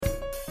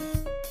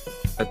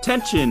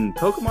Attention,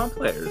 Pokemon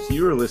players.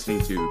 You are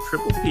listening to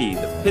Triple P,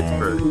 the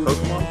Pittsburgh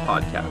Pokemon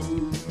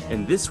Podcast.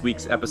 In this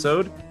week's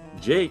episode,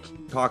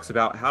 Jake talks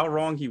about how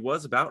wrong he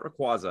was about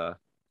Rayquaza.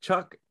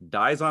 Chuck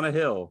dies on a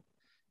hill.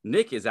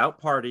 Nick is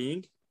out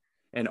partying.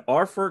 And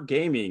R4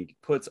 Gaming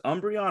puts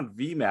Umbreon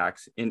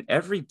VMAX in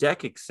every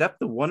deck except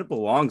the one it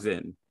belongs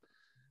in.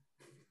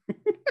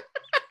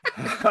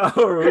 How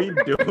are we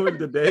doing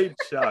today,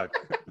 Chuck?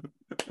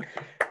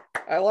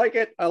 I like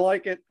it.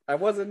 I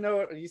wasn't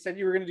know. You said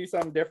you were going to do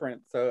something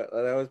different, so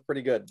that was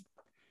pretty good.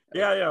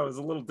 Yeah, it was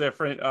a little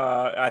different.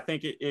 I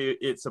think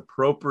it's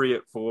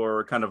appropriate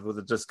for kind of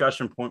the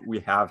discussion point we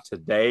have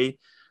today.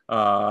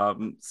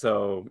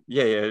 So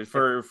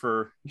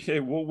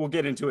we'll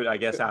get into it, I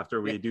guess,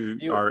 after we do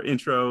our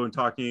intro and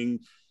talking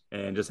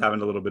and just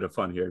having a little bit of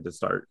fun here to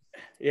start.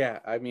 Yeah,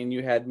 I mean,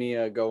 you had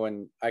me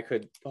going. I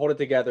could hold it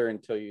together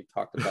until you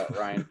talked about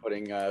Ryan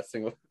putting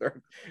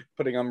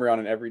putting Umbreon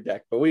in every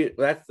deck, but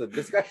that's the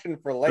discussion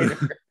for later.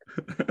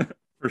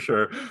 For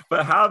sure.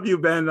 But how have you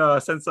been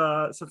since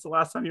the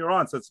last time you were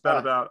on? So it's been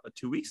about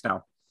 2 weeks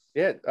now.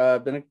 Yeah,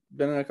 been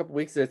a couple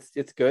weeks.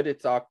 It's good.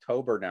 It's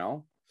October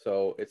now,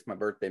 so it's my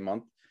birthday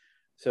month.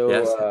 So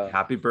yes,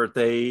 happy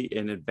birthday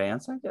in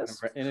advance, I guess.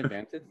 In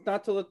advance. It's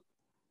not till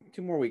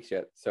 2 more weeks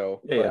yet.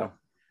 So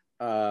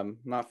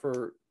not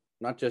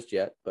just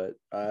yet, but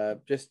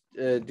just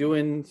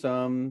doing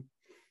some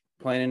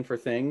planning for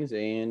things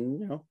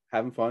and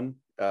having fun.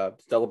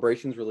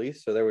 Celebrations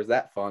release, so there was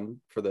that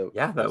fun for the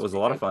that was a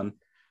lot of fun.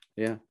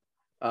 Yeah.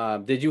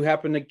 Did you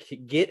happen to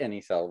get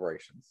any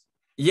celebrations?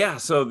 Yeah,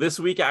 so this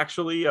week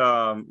actually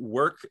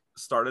work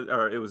started,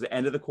 or it was the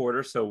end of the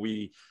quarter, so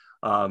we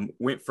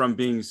went from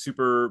being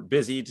super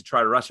busy to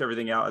try to rush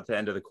everything out at the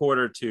end of the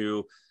quarter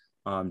to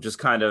just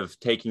kind of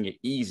taking it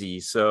easy.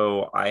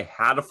 So I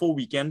had a full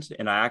weekend,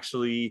 and I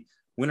actually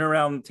went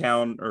around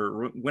town,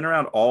 or went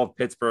around all of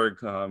Pittsburgh,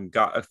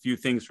 got a few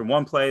things from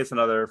one place,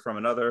 another from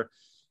another,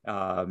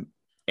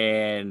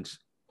 and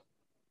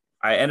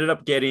I ended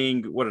up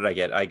getting, what did I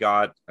get? I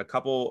got a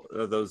couple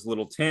of those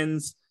little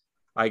tins.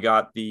 I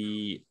got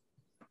the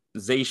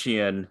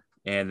Zacian,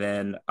 and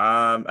then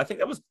I think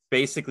that was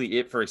basically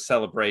it for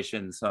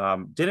celebrations.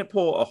 Didn't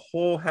pull a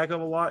whole heck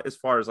of a lot as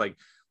far as like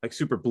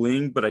super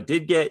bling, but I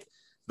did get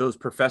those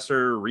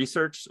Professor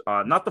Research,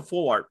 not the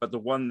full art, but the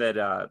one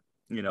that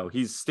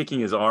he's sticking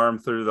his arm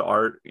through the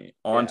art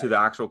onto the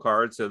actual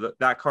card. So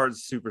that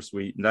card's super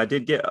sweet. And I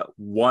did get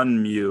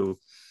one Mew,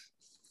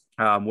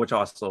 which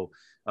also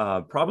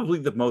probably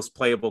the most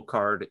playable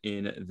card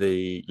in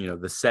the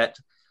set.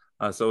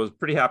 So I was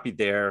pretty happy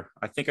there.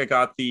 I think I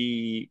got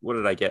what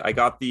did I get? I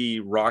got the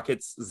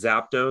Rockets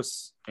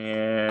Zapdos,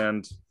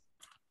 and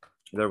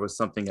there was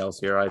something else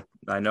here.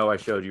 I know I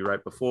showed you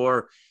right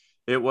before.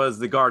 It was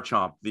the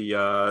Garchomp,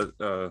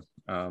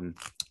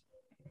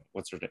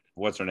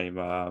 what's her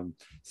name?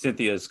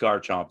 Cynthia's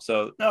Garchomp.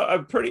 So no,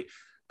 a pretty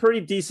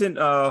decent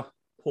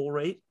pull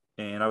rate,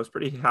 and I was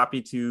pretty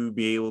happy to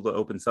be able to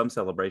open some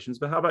celebrations.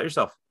 But how about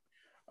yourself?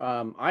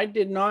 I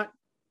did not.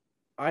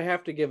 I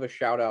have to give a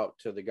shout out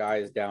to the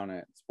guys down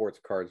at Sports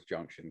Cards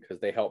Junction because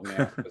they helped me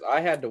out, because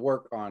I had to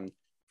work on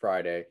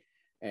Friday,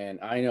 and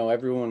I know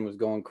everyone was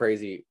going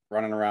crazy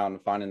running around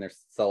and finding their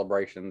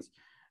celebrations.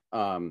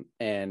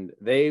 And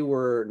they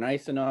were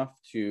nice enough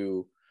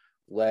to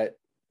let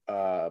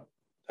a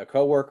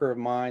coworker of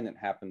mine that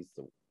happens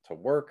to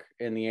work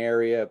in the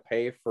area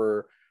pay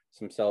for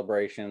some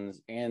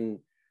celebrations, and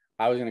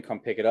I was going to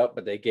come pick it up,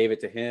 but they gave it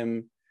to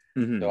him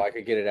so I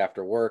could get it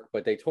after work.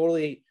 But they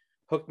totally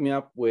hooked me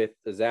up with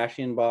the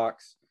Zacian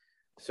box,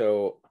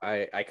 so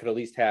I could at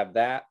least have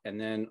that. And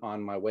then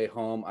on my way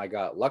home, I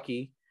got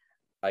lucky,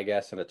 I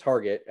guess, in a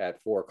Target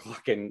at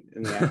 4:00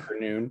 in the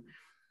afternoon,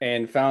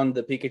 and found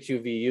the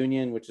Pikachu V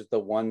Union, which is the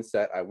one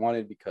set I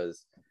wanted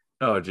because.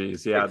 Oh,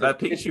 geez. Yeah, that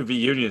Pikachu V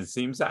Union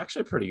seems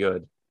actually pretty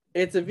good.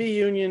 It's a V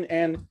Union,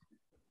 and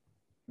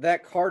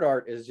that card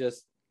art is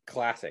just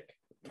classic.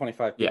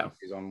 25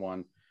 Pikachus on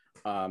one.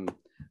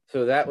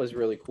 So that was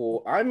really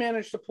cool. I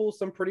managed to pull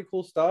some pretty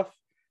cool stuff.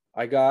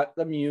 I got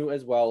the Mew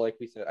as well. Like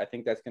we said, I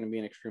think that's going to be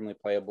an extremely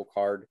playable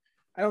card.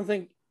 I don't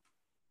think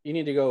you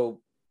need to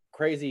go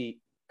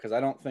crazy, because I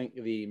don't think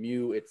the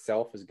Mew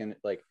itself is going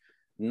to,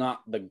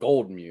 not the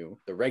gold Mew,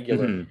 the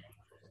regular Mew,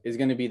 is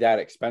going to be that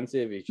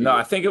expensive. No,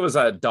 I think it was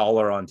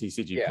 $1 on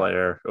TCG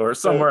Player or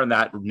somewhere in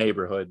that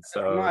neighborhood.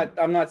 So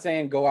I'm not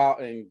saying go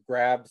out and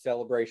grab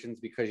celebrations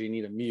because you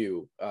need a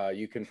Mew.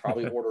 You can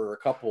probably order a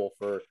couple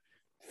for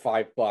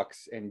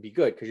 $5 and be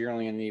good, because you're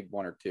only going to need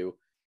one or two.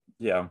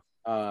 Yeah.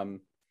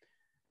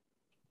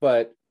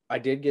 But I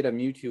did get a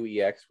Mewtwo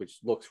EX, which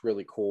looks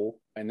really cool,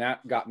 and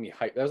that got me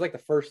hyped. That was like the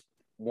first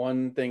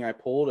one thing I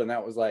pulled, and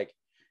that was like,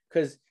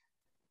 and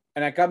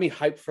that got me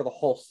hyped for the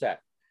whole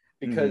set,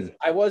 because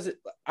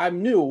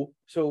I'm new,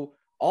 so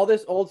all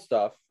this old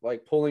stuff,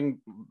 like pulling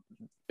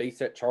base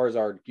set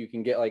Charizard, you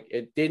can get,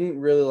 it didn't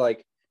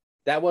really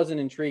that wasn't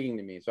intriguing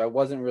to me, so I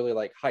wasn't really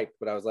hyped.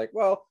 But I was like,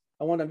 well,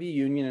 I want a V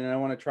Union, and I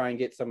want to try and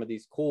get some of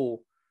these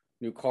cool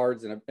new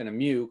cards and a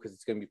Mew, because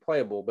it's going to be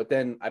playable. But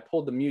then I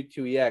pulled the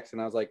Mewtwo EX,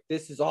 and I was like,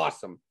 this is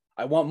awesome.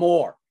 I want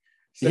more.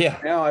 So Yeah.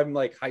 now I'm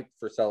like hyped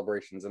for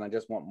celebrations and I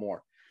just want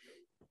more.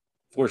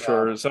 For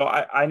sure. So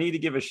I need to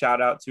give a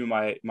shout out to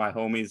my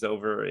homies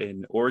over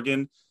in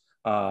Oregon.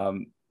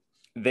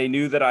 They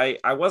knew that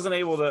I wasn't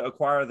able to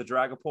acquire the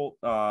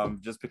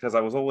Dragapult just because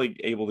I was only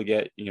able to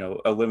get,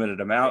 a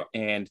limited amount,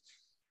 and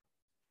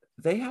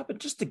they happened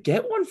just to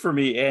get one for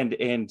me, and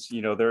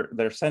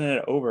they're sending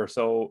it over.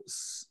 So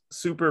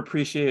super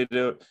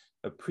appreciative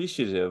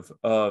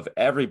of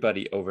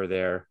everybody over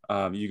there.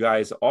 You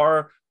guys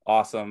are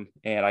awesome,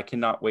 and I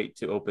cannot wait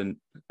to open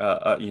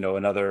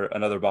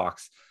another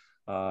box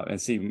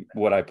and see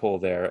what I pull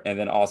there. And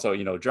then also,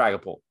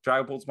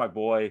 Dragapult's my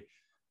boy.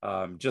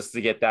 Just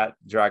to get that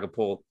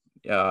Dragapult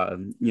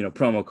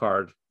promo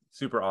card,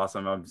 super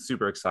awesome. I'm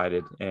super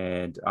excited,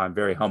 and I'm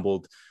very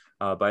humbled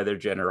by their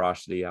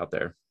generosity out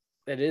there.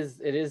 It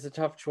is a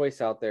tough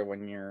choice out there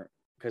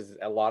because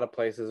a lot of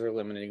places are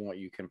limiting what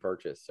you can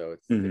purchase. So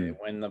it's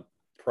when the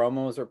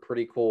promos are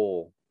pretty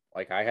cool.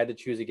 Like I had to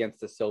choose against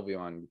the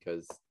Sylveon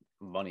because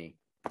money.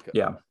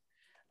 Yeah.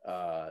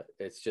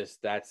 It's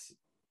just that's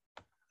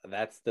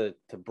to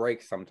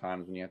break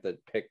sometimes when you have to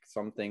pick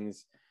some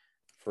things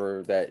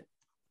for that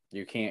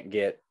you can't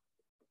get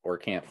or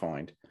can't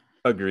find.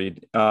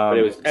 Agreed.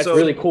 But that's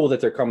really cool that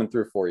they're coming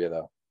through for you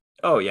though.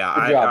 Oh yeah.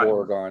 Good job,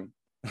 Oregon.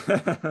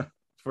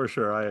 For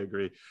sure. I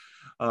agree.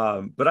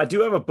 But I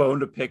do have a bone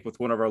to pick with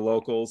one of our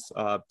locals,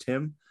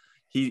 Tim.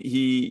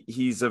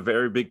 He's a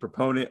very big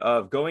proponent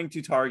of going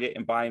to Target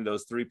and buying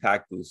those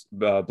 3-pack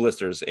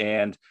blisters.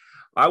 And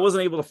I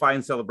wasn't able to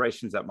find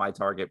celebrations at my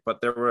Target,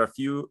 but there were a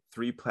few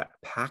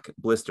 3-pack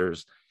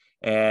blisters,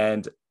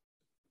 and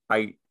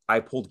I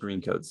pulled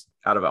green codes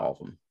out of all of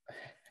them.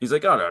 He's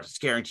like, oh no, it's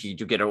guaranteed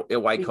you get a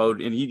white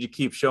code. And he just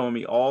keeps showing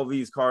me all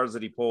these cards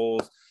that he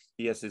pulls.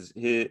 He has his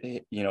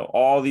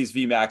all these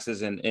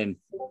VMAXs and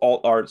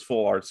alt arts,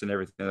 full arts, and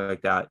everything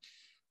like that.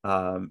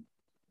 And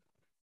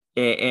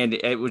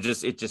it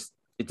was it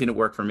didn't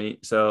work for me.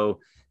 So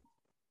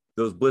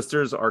those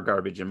blisters are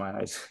garbage in my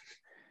eyes.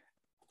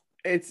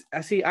 The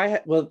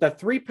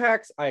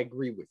 3-packs, I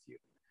agree with you.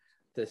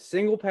 The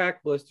single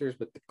pack blisters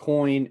with the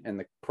coin and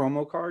the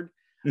promo card,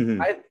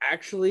 I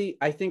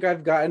think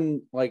I've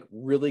gotten like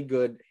really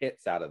good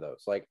hits out of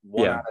those, like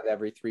one out of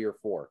every 3 or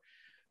 4,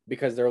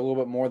 because they're a little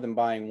bit more than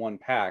buying 1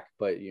 pack.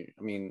 But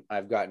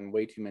I've gotten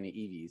way too many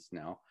EVs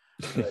now.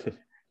 But,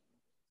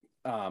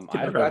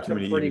 I've got some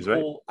pretty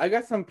cool. Right? I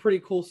got some pretty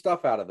cool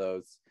stuff out of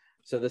those.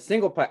 So the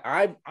single pack,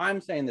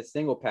 I'm saying the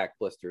single pack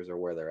blisters are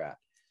where they're at.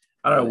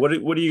 I don't know.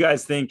 What do you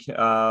guys think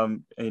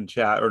in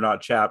chat, or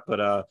not chat,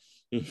 but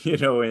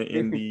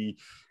in the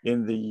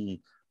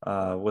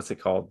what's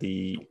it called,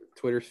 the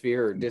Twitter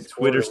sphere or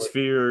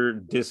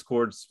Discord,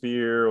 Discord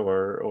sphere,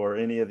 or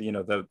any of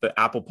the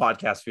Apple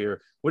Podcast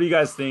sphere? What do you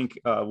guys think?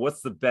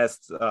 What's the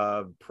best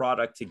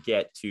product to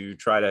get to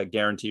try to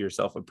guarantee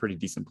yourself a pretty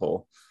decent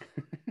pull?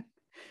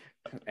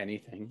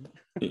 Anything,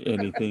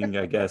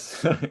 I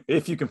guess,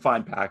 if you can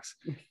find packs.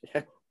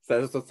 Yeah, so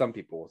that's what some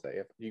people will say,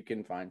 if you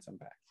can find some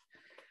packs.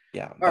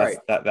 Yeah,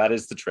 that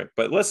is the trick.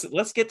 But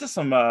let's get to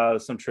some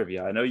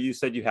trivia. I know you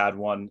said you had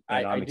one,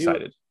 and I'm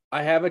excited.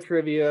 I have a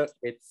trivia.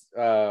 It's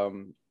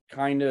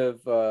kind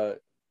of a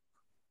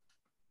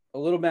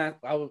little bit.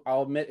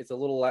 I'll admit it's a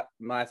little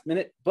last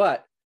minute,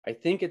 but I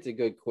think it's a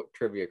good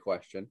trivia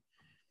question.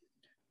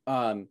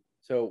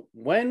 So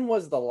when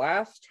was the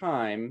last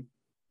time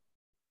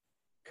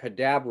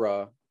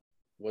Kadabra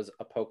was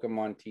a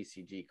Pokemon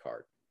TCG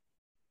card?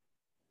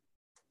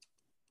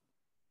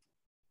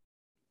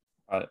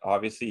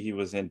 Obviously, he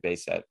was in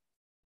base set,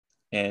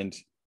 and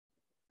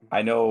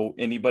I know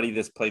anybody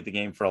that's played the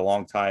game for a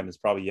long time is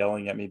probably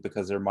yelling at me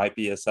because there might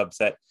be a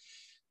subset.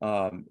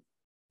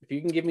 If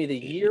you can give me the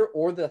year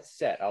or the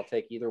set, I'll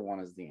take either one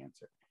as the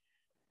answer.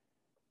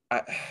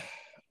 I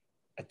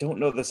don't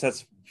know the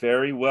sets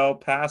very well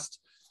past.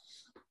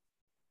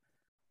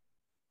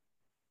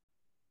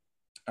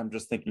 I'm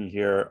just thinking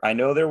here. I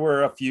know there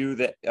were a few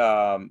that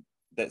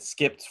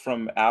skipped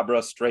from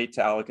Abra straight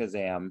to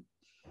Alakazam.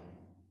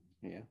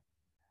 Yeah.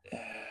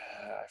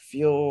 I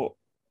feel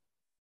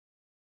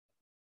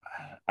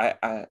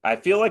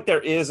like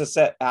there is a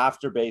set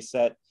after base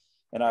set,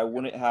 and I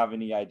wouldn't have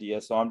any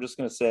idea. So I'm just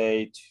going to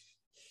say.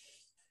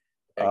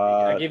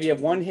 I'll give you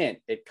one hint.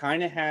 It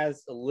kind of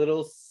has a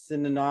little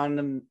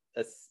synonym,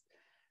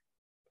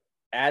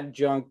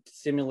 adjunct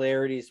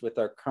similarities with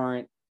our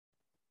current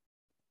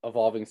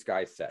Evolving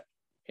Skies set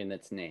in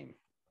its name.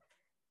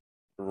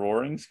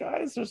 Roaring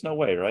Skies? There's no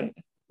way, right?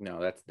 No,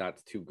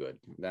 that's too good.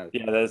 I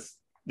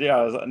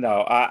don't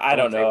know.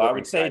 I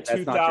would say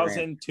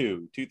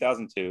 2002.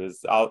 2002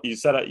 is. You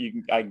said it.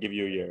 I can give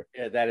you a year.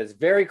 Yeah, that is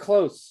very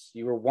close.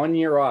 You were 1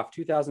 year off.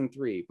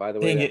 2003. By the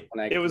way,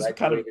 when I was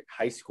kind of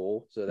high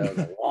school, so that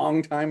was a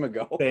long time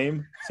ago.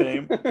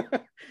 Same.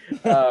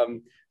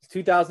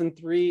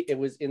 2003. It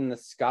was in the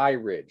Sky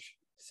Ridge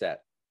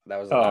set. That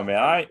was. Oh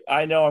man,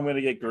 I know I'm gonna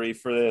get grief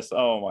for this.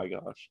 Oh my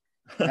gosh.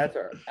 That's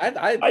all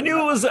right. I knew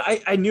it was.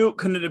 I knew it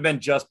couldn't have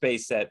been just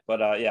base set,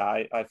 but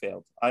I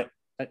failed.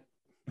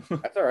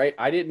 That's all right.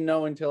 I didn't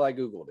know until I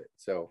Googled it.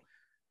 So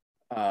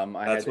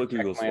I had to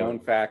check my own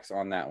facts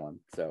on that one.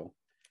 So,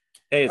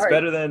 hey, it's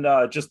better than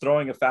just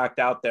throwing a fact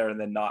out there and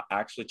then not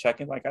actually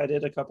checking, like I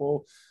did a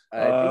couple.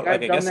 I think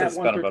I've done that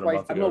once or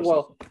twice.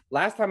 Well,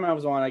 last time I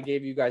was on, I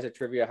gave you guys a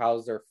trivia.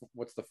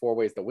 What's the 4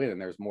 ways to win? And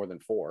there's more than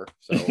 4.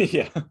 So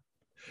yeah.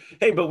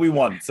 Hey, but we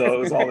won, so it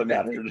was all that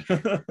mattered.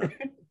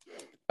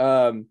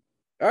 All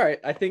right,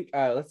 I think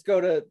let's go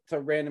to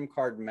random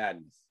card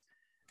madness.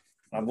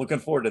 I'm looking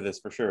forward to this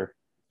for sure.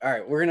 All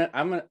right,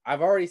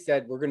 I've already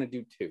said we're gonna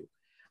do 2,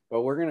 but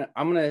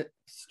I'm gonna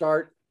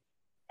start.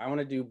 I want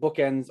to do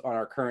bookends on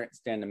our current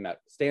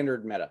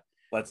standard meta.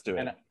 Let's do it.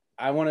 And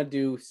I want to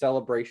do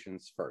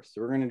celebrations first.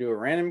 So we're going to do a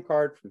random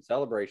card from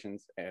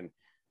celebrations, and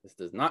this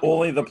does not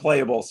only the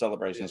playable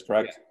celebrations,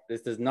 correct? Yeah,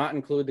 this does not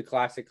include the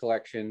classic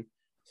collection,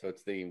 so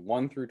it's the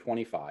 1 through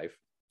 25.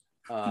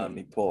 Let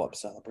me pull up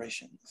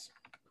celebrations.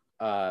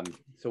 So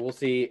we'll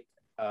see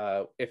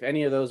if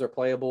any of those are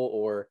playable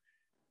or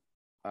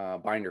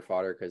binder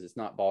fodder, because it's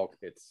not bulk;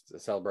 it's a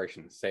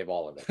celebration. Save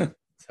all of it.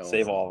 So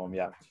save all of them,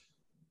 yeah.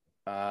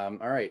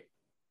 All right,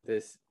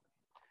 this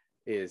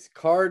is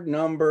card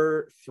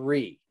number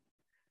 3,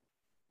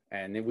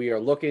 and then we are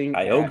looking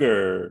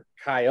Kyogre.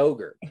 at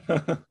Kyogre.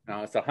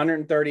 Now it's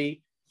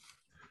 130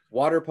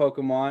 water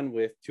Pokemon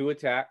with 2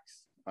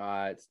 attacks.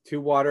 It's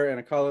 2 water and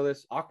a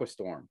colorless Aqua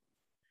Storm.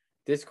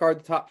 Discard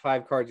the top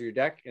 5 cards of your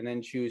deck and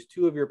then choose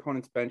 2 of your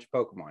opponent's bench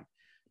Pokemon.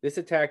 This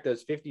attack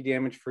does 50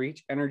 damage for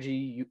each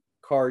energy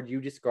card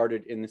you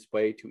discarded in this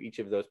way to each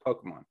of those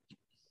Pokemon.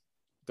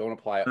 Don't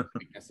apply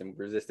weakness and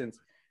resistance.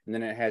 And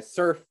then it has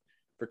Surf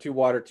for 2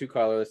 water, 2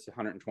 colorless,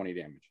 120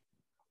 damage.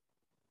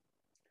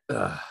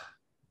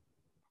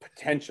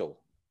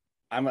 Potential.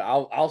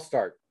 I'll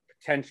start.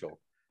 Potential.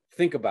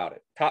 Think about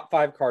it. Top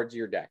 5 cards of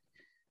your deck.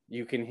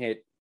 You can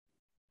hit.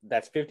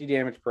 That's 50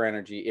 damage per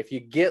energy. If you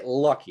get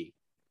lucky,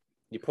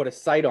 you put a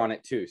sight on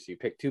it too. So you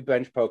pick 2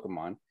 bench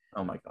Pokemon.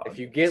 Oh my god. If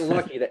you get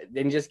lucky,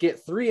 then just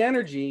get 3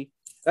 energy.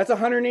 That's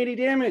 180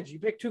 damage. You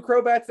pick 2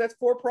 Crobats. That's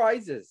 4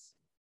 prizes.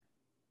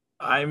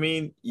 I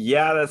mean,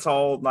 yeah, that's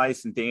all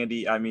nice and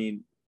dandy. I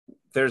mean,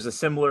 there's a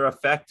similar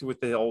effect with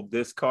the old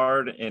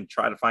discard and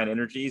try to find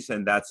energies,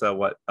 and that's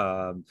was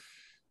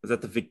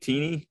that the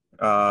Victini?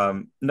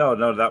 No,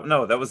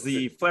 that was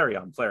the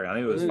Flareon.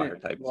 It was fire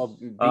type. Well,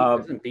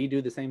 doesn't B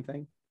do the same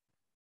thing?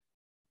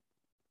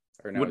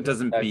 Or no? What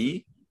doesn't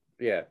B?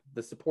 Yeah,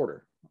 the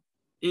supporter.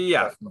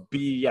 Yeah,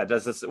 B. Yeah,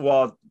 does this?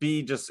 Well,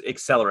 B just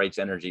accelerates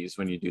energies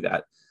when you do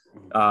that.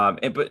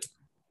 But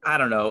I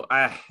don't know.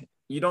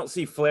 You don't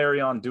see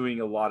Flareon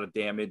doing a lot of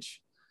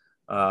damage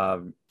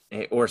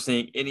or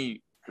seeing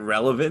any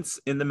relevance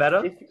in the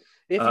meta.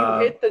 If you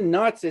hit the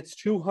nuts, it's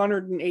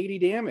 280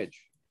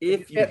 damage.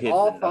 If you hit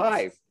all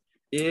 5.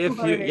 If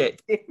you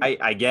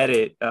I get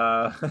it.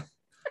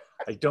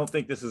 I don't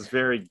think this is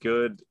very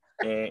good.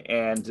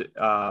 And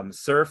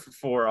Surf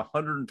for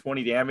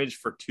 120 damage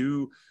for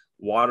 2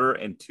 water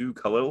and 2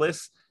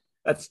 colorless.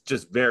 That's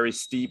just very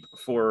steep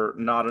for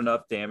not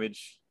enough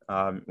damage.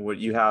 What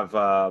you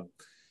have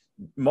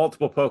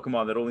multiple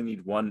Pokemon that only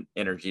need 1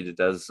 energy that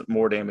does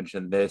more damage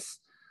than this.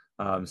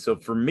 So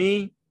for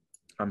me,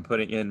 I'm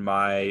putting in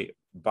my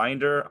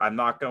binder. I'm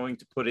not going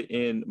to put it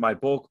in my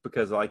bulk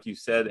because, like you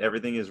said,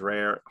 everything is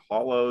rare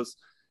hollows.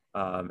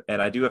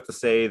 And I do have to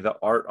say the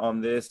art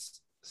on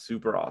this,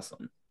 super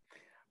awesome.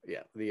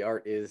 Yeah, the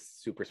art is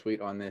super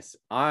sweet on this.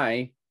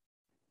 I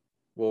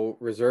will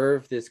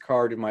reserve this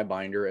card in my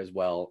binder as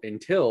well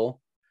until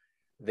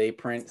they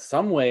print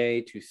some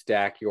way to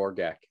stack your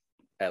deck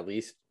at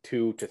least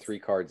 2 to 3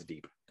 cards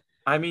deep.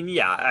 I mean,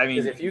 yeah. I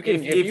mean, if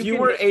you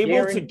were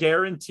able to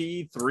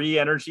guarantee 3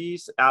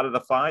 energies out of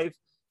the 5,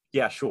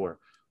 yeah, sure.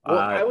 Well,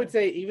 I would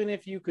say even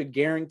if you could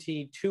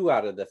guarantee 2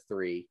 out of the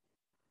 3,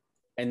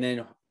 and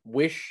then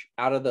wish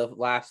out of the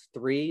last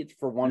 3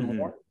 for 1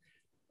 more,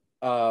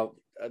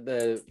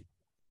 the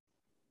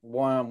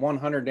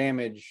 100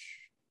 damage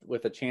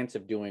with a chance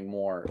of doing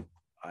more.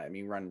 I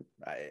mean,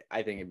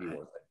 I think it'd be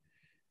worth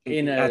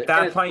it. At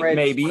that point,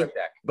 maybe,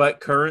 but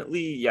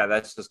currently, yeah,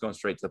 that's just going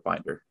straight to the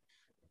binder.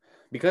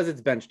 Because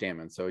it's bench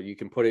damage, so you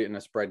can put it in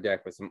a spread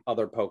deck with some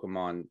other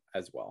Pokemon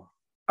as well.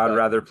 I'd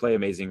rather play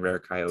Amazing Rare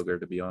Kyogre,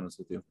 to be honest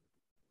with you.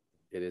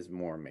 It is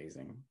more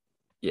amazing.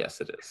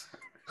 Yes, it is.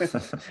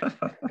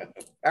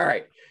 All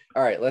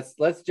right.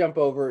 Let's jump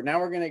over. Now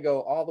we're gonna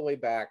go all the way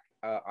back.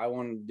 I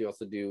wanted to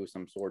also do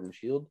some Sword and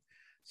Shield.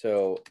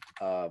 So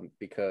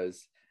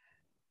because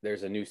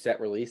there's a new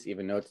set release,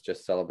 even though it's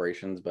just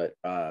celebrations, but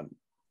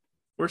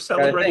we're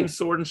celebrating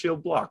Sword and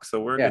Shield blocks, so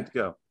we're good to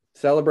go.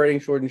 Celebrating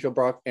Sword and Shield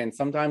block, and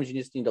sometimes you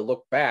just need to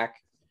look back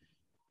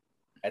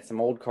at some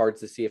old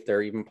cards to see if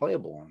they're even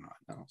playable or not.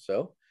 Now,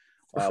 so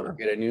we'll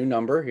get a new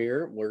number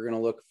here. We're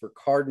gonna look for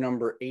card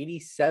number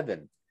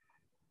 87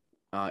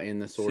 in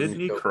the Sword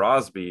Sidney and Shield.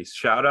 Crosby.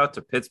 Shout out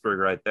to Pittsburgh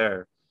right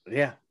there.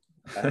 Yeah,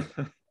 that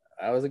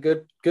was a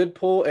good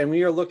pull, and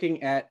we are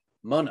looking at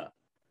Munna,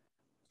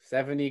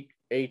 70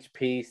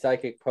 HP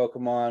psychic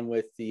Pokemon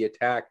with the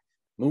attack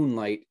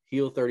Moonlight,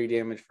 heal 30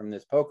 damage from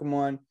this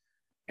Pokemon,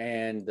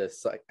 and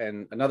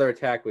another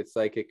attack with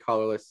Psychic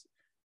Colorless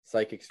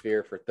Psychic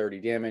Sphere for 30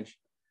 damage.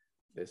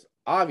 This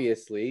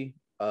obviously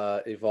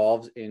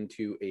evolves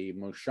into a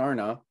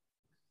Musharna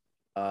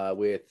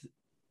with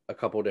a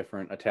couple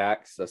different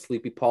attacks. A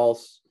Sleepy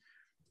Pulse.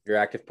 Your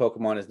active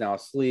Pokemon is now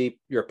asleep.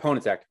 Your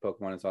opponent's active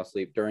Pokemon is now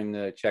asleep. During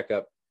the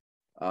checkup,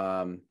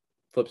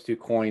 flips 2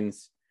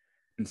 coins.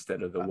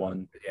 Instead of the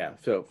one. Yeah,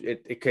 so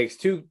it takes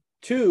two.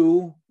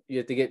 You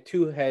have to get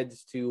 2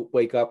 heads to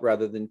wake up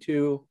rather than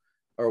 2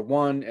 or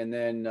 1, and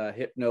then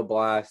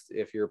Hypnoblast.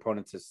 If your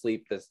opponent's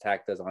asleep, this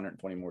attack does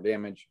 120 more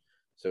damage.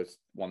 So it's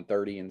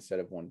 130 instead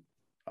of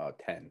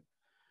 110.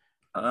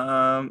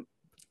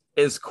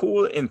 As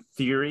cool in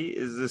theory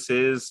as this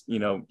is,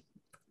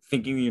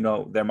 thinking,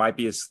 there might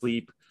be a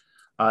sleep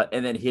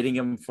and then hitting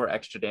him for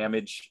extra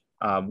damage.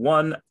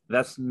 One,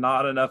 that's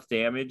not enough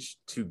damage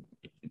to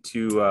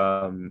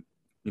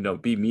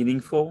be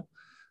meaningful.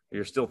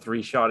 You're still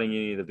 3-shotting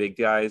any of the big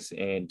guys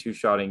and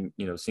 2-shotting,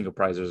 single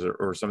prizers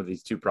or some of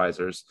these 2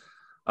 prizers.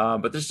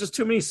 But there's just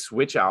too many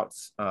switch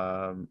outs,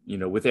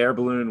 with Air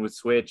Balloon, with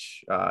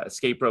Switch,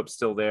 Escape Rope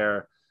still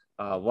there.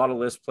 A lot of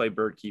lists play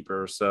Bird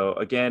Keeper. So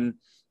again,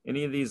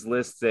 any of these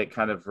lists that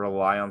kind of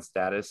rely on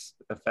status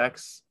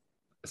effects,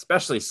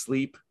 especially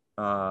sleep,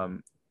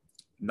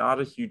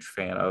 not a huge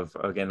fan of.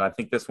 Again, I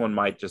think this one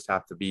might just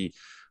have to be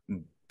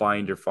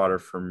binder fodder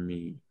for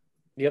me.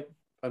 Yep.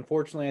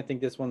 Unfortunately, I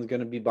think this one's going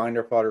to be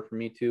binder fodder for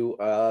me too.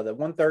 The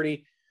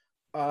 130,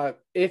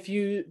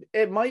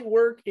 it might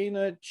work in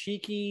a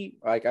cheeky,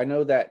 like I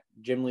know that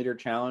Gym Leader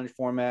Challenge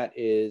format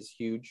is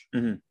huge.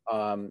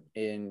 Mm-hmm.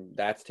 And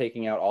that's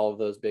taking out all of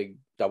those big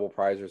double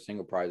prizers,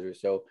 single prizers.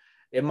 So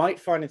it might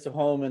find its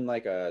home in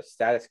like a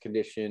status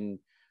condition,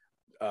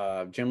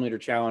 Gym Leader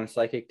Challenge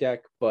psychic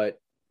deck. But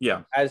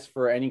yeah, as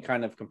for any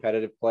kind of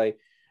competitive play,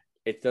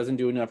 it doesn't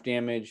do enough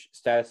damage.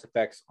 Status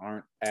effects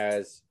aren't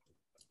as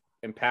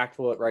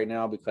impactful right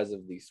now because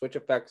of the switch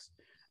effects,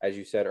 as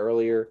you said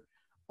earlier.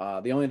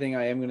 The only thing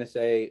I am going to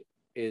say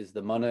is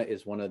the Munna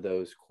is one of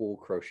those cool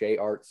crochet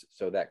arts.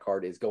 So that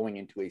card is going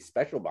into a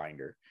special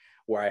binder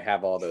where I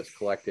have all those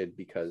collected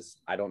because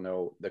I don't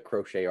know, the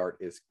crochet art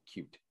is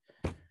cute.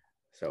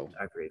 So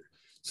I agree.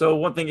 So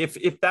one thing,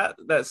 if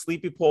that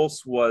Sleepy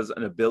Pulse was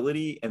an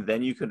ability and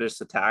then you could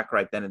just attack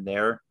right then and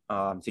there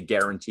to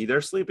guarantee they're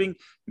sleeping,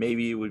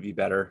 maybe it would be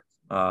better.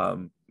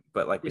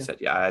 But like we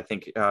said, I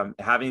think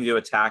having to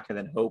attack and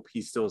then hope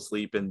he's still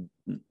asleep and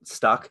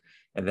stuck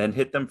and then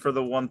hit them for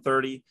the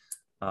 130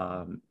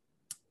 kind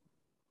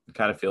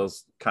of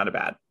feels kind of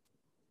bad.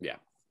 Yeah.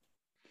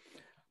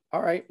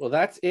 All right. Well,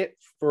 that's it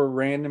for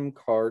Random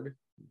Card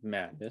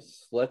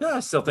Madness.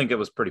 I still think it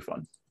was pretty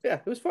fun. Yeah,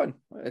 it was fun.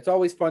 It's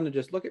always fun to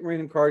just look at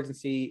random cards and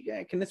see,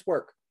 can this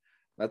work?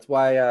 That's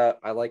why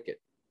I like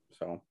it.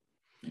 So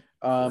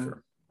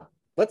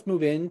let's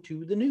move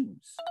into the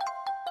news.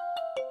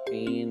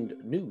 And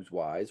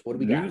news-wise, what do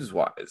we got?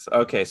 News-wise,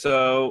 okay,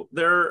 so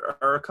there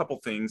are a couple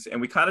things,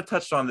 and we kind of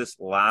touched on this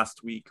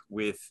last week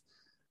with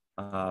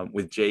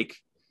Jake,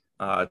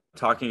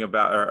 talking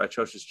about, or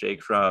Atrocious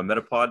Jake from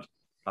Metapod,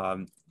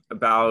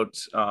 about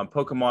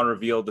Pokemon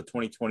revealed the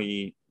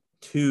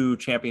 2022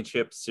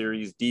 Championship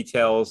Series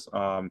details,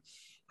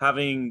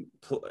 having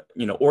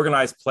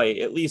organized play,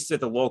 at least at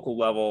the local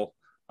level,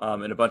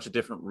 in a bunch of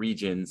different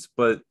regions.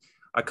 But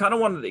I kind of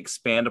wanted to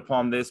expand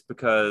upon this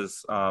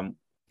because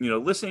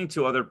listening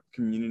to other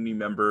community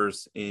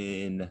members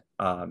in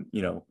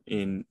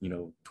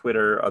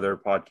Twitter, other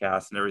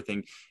podcasts and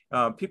everything,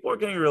 people are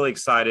getting really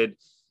excited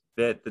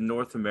that the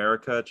North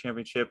America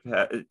Championship,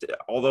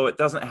 although it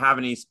doesn't have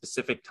any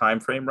specific time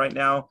frame right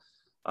now,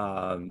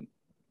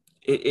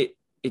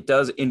 it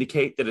does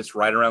indicate that it's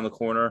right around the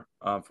corner.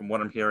 From what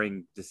I'm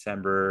hearing,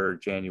 December,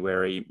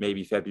 January,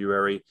 maybe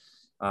February.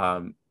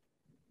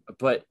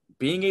 But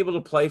being able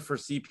to play for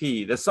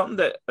CP, that's something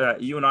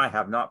that you and I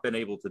have not been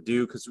able to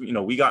do because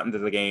we got into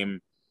the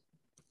game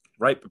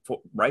right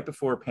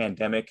before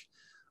pandemic.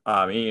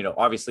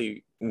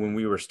 Obviously when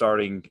we were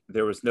starting,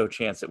 there was no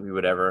chance that we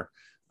would ever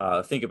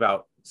think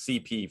about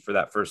CP for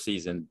that first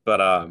season.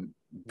 But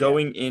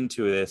going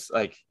into this,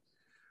 like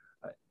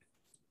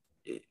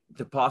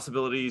the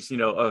possibilities,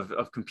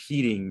 of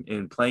competing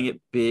and playing at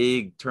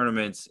big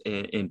tournaments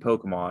in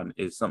Pokemon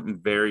is something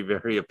very,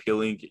 very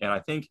appealing. And I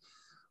think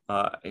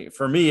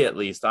for me, at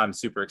least, I'm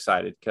super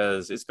excited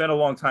because it's been a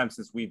long time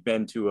since we've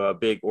been to a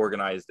big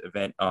organized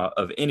event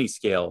of any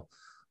scale.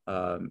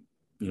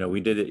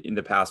 We did it in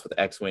the past with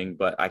X-Wing,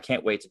 but I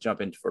can't wait to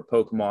jump into for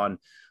Pokemon.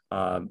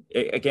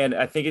 Again,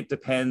 I think it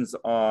depends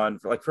on,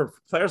 like, for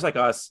players like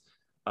us,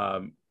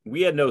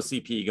 we had no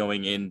CP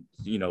going in,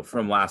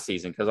 from last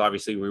season because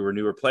obviously we were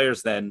newer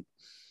players then.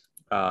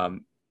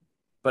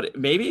 But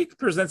maybe it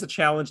presents a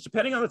challenge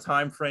depending on the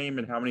time frame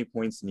and how many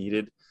points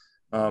needed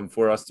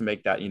for us to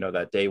make that,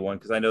 that day one.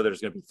 Because I know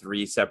there's going to be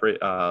 3 separate,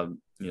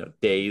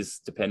 days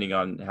depending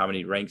on how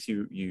many ranks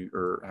you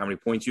or how many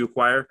points you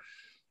acquire.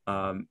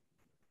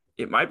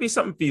 It might be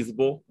something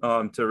feasible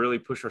to really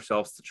push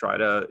ourselves to try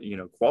to,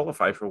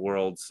 qualify for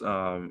Worlds,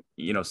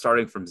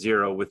 starting from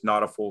 0 with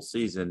not a full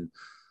season.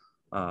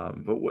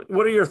 But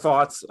what are your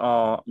thoughts,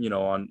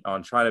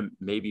 on trying to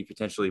maybe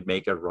potentially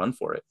make a run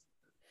for it?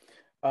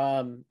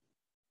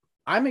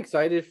 I I'm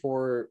excited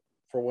for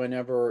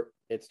whenever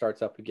it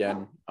starts up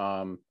again.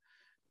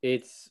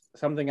 It's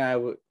something I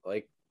would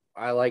like.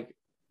 I like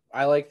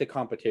the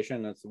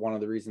competition. That's one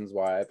of the reasons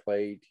why I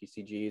play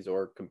TCGs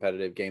or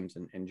competitive games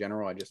in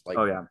general. I just like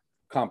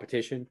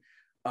competition.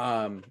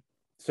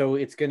 So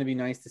it's going to be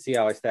nice to see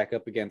how I stack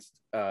up against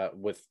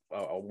with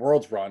a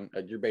world's run.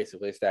 You're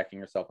basically stacking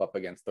yourself up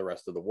against the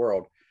rest of the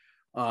world.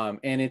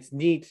 And it's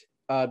neat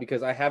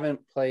because I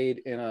haven't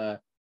played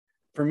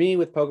for me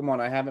with Pokemon,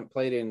 I haven't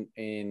played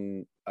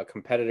in a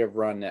competitive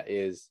run that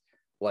is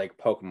like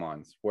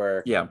Pokemon's,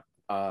 where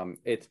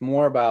it's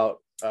more about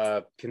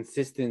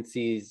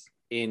consistencies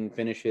in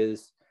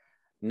finishes,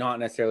 not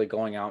necessarily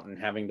going out and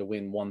having to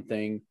win one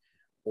thing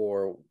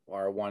or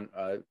one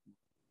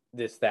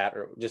this, that,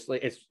 or just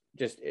like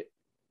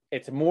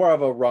it's more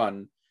of a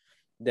run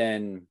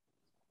than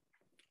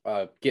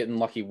getting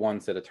lucky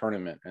once at a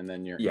tournament and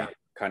then you're in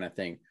kind of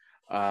thing.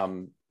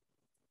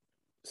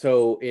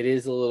 So it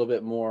is a little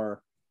bit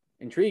more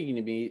intriguing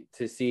to me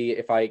to see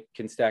if I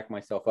can stack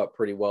myself up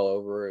pretty well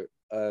over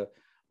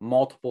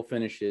multiple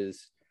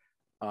finishes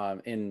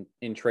in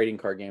trading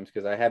card games,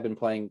 because I have been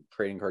playing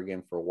trading card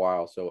games for a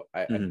while, so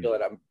I feel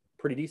that I'm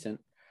pretty decent.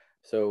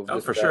 So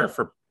for sure,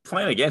 for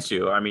playing against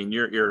you, I mean,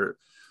 you're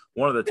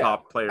one of the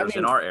top players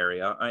in our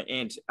area,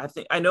 and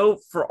I know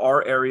for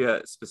our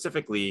area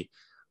specifically,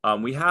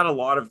 we had a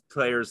lot of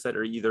players that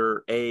are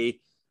either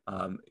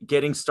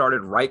getting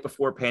started right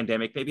before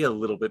pandemic, maybe a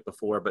little bit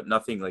before, but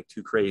nothing like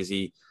too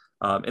crazy.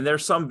 And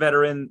there's some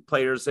veteran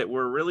players that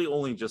were really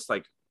only just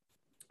like,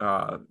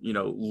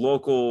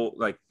 local,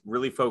 like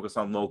really focused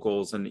on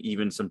locals, and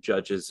even some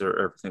judges or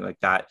everything like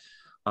that.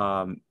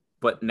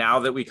 But now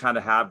that we kind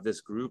of have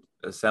this group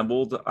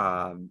assembled,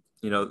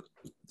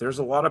 there's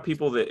a lot of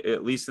people that,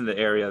 at least in the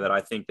area, that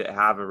I think that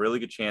have a really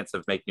good chance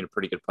of making a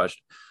pretty good push.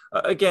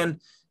 Again,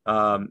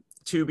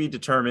 to be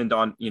determined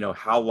on,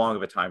 how long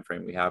of a time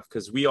frame we have,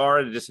 because we are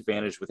at a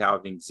disadvantage with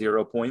having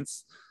 0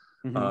 points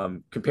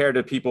compared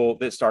to people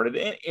that started.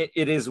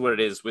 It is what it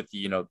is with,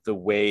 the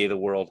way the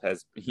world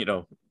has,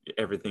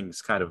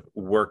 everything's kind of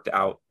worked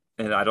out.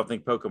 And I don't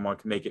think Pokemon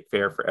can make it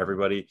fair for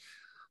everybody.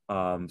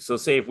 So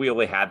say if we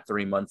only had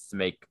 3 months to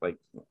make like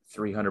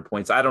 300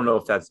 points, I don't know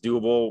if that's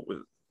doable,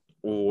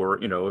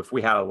 or, if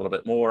we had a little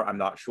bit more, I'm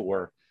not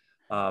sure.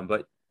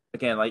 But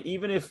again, like,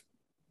 even if,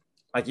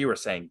 like you were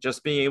saying,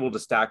 just being able to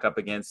stack up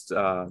against,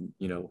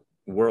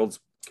 world's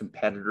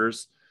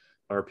competitors,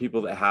 or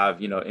people that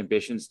have,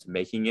 ambitions to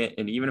making it.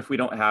 And even if we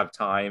don't have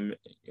time,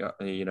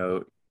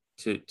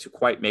 to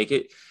quite make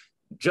it,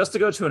 just to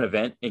go to an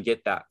event and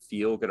get that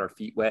feel, get our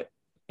feet wet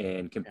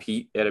and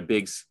compete at a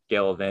big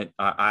scale event,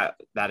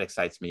 that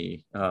excites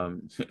me.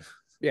 Quite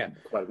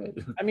a bit.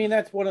 I mean,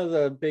 that's one of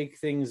the big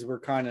things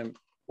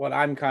what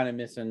I'm kind of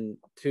missing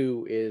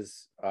too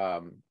is,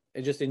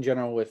 just in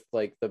general with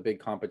like the big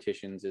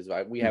competitions, is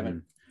we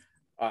haven't,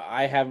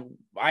 I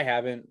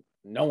haven't,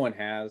 no one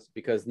has,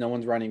 because no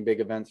one's running big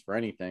events for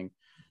anything.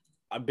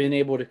 I've been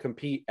able to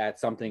compete at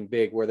something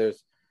big where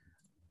there's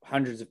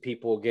hundreds of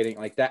people getting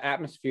like that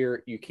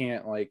atmosphere. You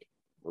can't like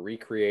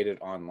recreate it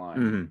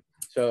online.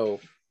 So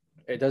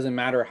it doesn't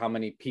matter how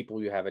many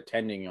people you have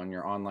attending on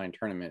your online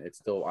tournament. It's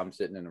still, I'm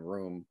sitting in a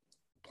room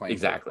playing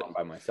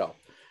by myself.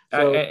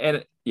 So,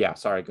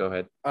 sorry, go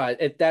ahead.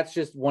 That's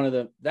just one of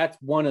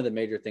the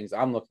major things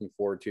I'm looking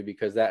forward to,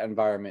 because that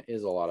environment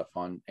is a lot of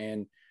fun,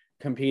 and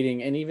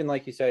competing. And even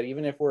like you said,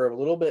 even if we're a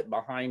little bit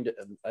behind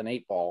an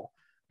 8 ball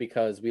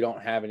because we don't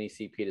have any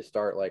CP to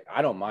start, like,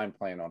 I don't mind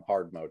playing on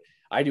hard mode.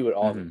 I do it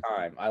all the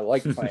time. I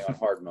like playing on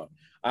hard mode.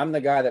 I'm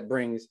the guy that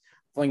brings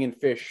Flinging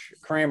Fish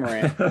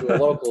Cramorant to a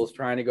locals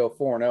trying to go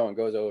 4-0 and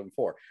goes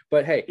 0-4.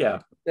 But hey,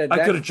 I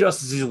could have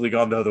just as easily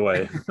gone the other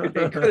way.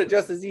 It could have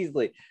just as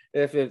easily.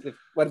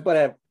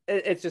 But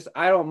it's just,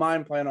 I don't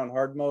mind playing on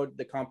hard mode.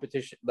 The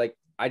competition, like,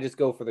 I just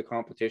go for the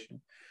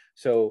competition.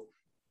 So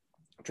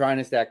trying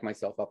to stack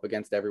myself up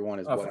against everyone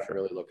is what I'm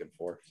really looking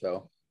for.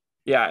 So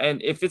yeah,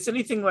 and if it's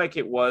anything like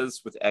it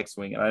was with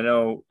X-Wing, and I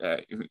know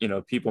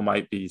people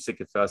might be sick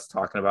of us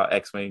talking about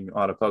X-Wing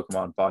on a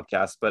Pokemon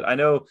podcast, but I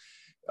know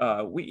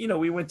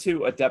we went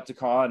to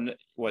Adepticon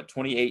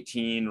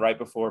 2018, right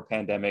before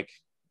pandemic,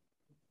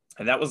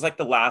 and that was like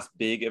the last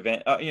big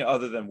event,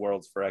 other than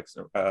Worlds for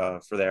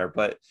there.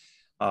 But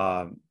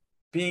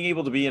being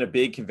able to be in a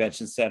big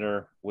convention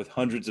center with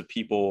hundreds of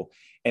people,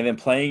 and then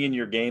playing in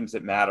your games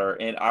that matter,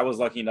 and I was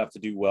lucky enough to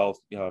do well,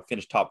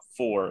 finish top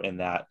 4 in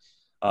that.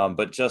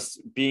 But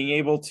just being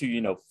able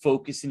to,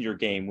 focus in your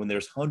game when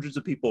there's hundreds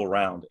of people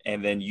around,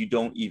 and then you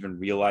don't even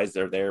realize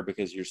they're there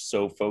because you're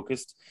so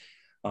focused.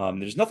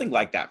 There's nothing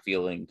like that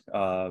feeling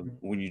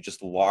when you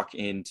just lock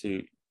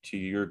into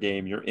your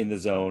game, you're in the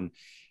zone.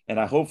 And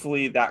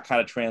hopefully that kind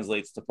of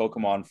translates to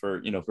Pokemon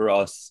for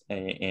us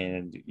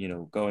and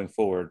going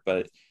forward.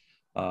 But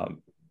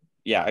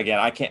again,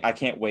 I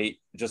can't wait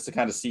just to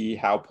kind of see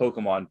how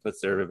Pokemon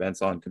puts their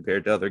events on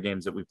compared to other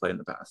games that we played in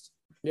the past.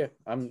 Yeah,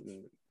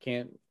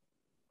 can't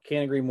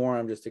agree more.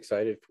 I'm just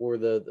excited for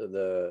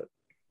the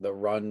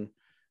run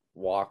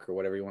walk or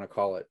whatever you want to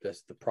call it,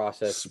 just the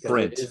process,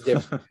 because Sprint.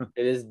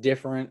 it is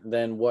different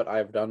than what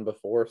I've done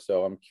before.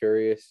 So I'm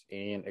curious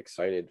and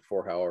excited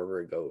for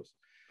however it goes.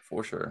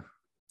 For sure.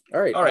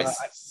 All right. All right.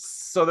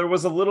 So there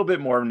was a little bit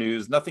more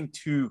news, nothing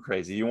too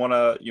crazy. You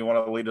wanna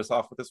lead us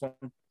off with this one?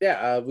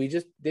 Yeah, we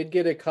just did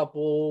get a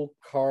couple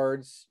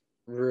cards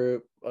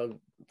for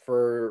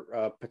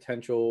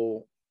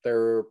potential. There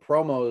are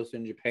promos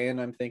in Japan,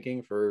 I'm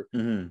thinking, for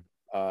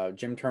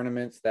gym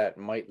tournaments that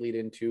might lead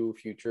into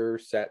future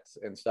sets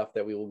and stuff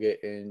that we will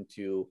get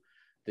into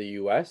the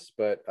US.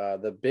 But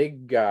the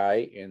big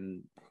guy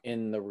in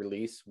the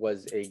release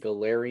was a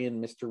Galarian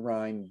Mr.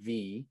 Rime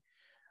V.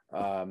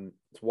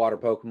 It's water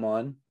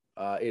Pokemon.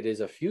 It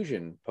is a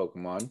fusion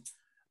Pokemon.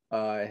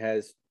 It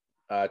has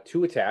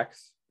 2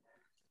 attacks.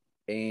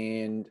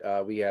 And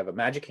we have a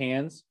Magic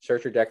Hands.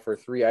 Search your deck for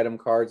 3 item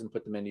cards and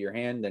put them into your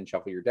hand, then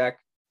shuffle your deck.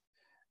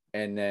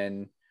 And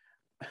then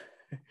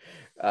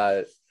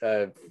that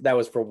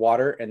was for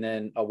water. And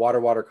then a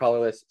water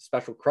colorless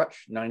special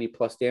crutch, 90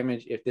 plus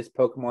damage. If this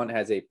Pokemon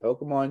has a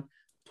Pokemon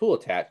tool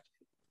attached,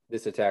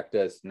 this attack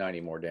does 90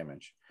 more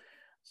damage.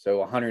 So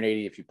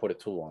 180 if you put a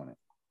tool on it.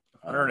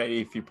 180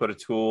 if you put a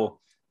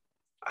tool.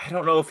 I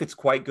don't know if it's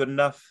quite good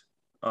enough.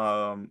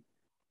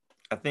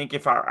 I think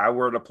if I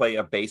were to play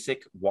a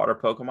basic water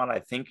Pokemon, I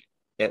think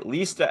at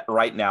least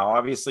right now,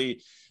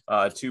 obviously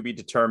to be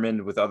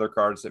determined with other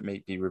cards that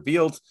may be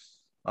revealed.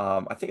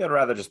 I think I'd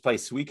rather just play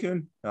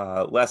Suicune,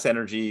 less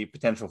energy,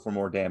 potential for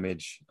more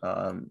damage.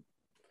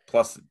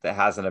 Plus that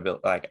has an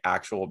ability, like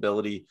actual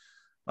ability,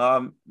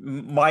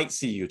 might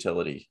see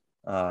utility.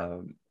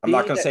 I'm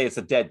not going to say it's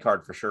a dead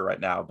card for sure right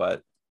now,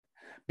 but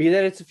be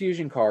that it's a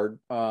fusion card,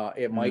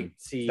 it might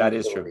see that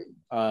is true.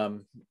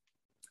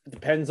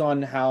 Depends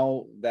on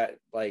how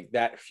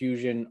that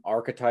fusion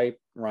archetype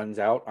runs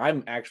out.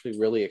 I'm actually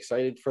really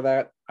excited for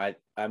that.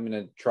 I'm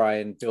gonna try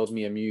and build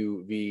me a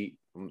Mew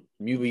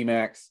V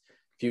Max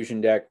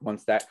fusion deck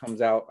once that comes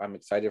out. I'm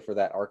excited for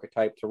that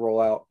archetype to roll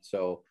out.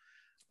 So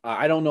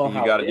I don't know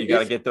how you got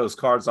to get those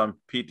cards on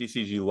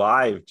PTCG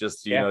Live.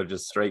 Just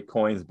just straight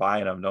coins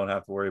buying them. Don't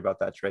have to worry about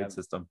that trade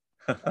system.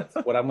 That's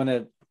what I'm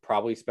gonna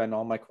probably spend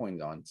all my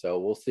coins on. So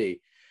we'll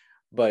see.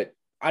 But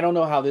I don't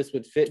know how this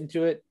would fit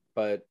into it,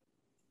 but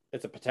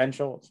it's a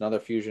potential. It's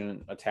another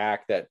fusion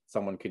attack that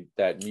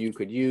you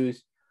could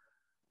use.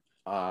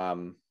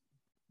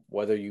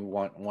 Whether you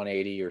want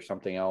 180 or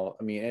something else.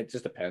 I mean, it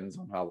just depends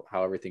on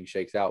how everything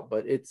shakes out.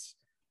 But it's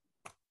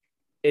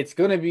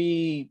going to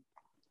be,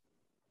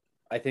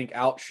 I think,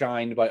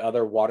 outshined by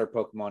other water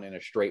Pokemon in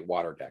a straight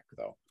water deck,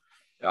 though.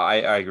 I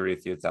agree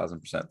with you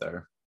 1,000%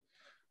 there.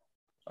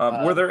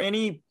 Were there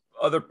any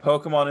other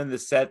Pokemon in the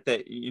set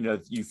that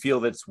you feel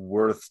that's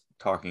worth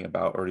talking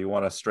about, or do you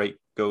want to straight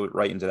go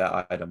right into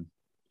that item?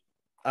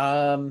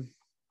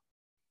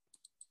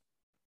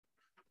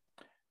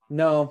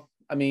 No,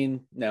 I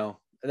mean, no.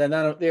 And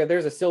then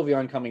there's a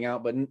Sylveon coming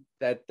out, but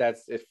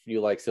that's if you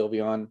like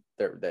Sylveon,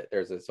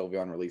 there's a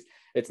Sylveon release.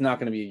 It's not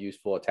going to be a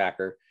useful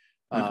attacker.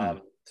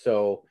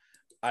 So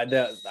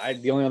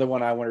the only other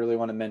one I really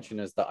want to mention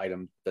is the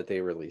item that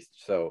they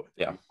released. So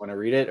yeah, want to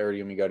read it or do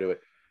you want me to go to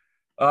it?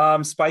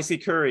 Spicy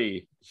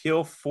Curry,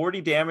 heal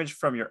 40 damage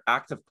from your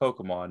active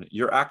Pokemon.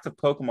 Your active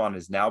Pokemon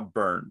is now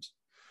burned.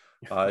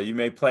 You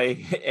may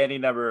play any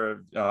number of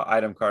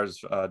item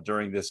cards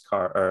during this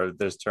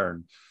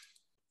turn.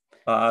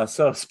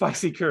 So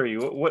Spicy Curry,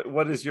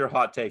 what is your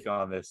hot take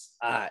on this?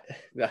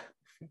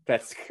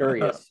 That's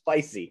Curry is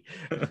spicy,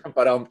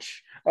 but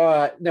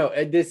no,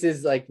 this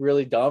is like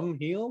really dumb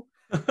heal.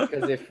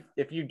 Because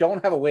if you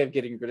don't have a way of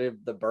getting rid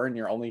of the burn,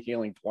 you're only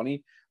healing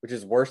 20, which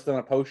is worse than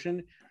a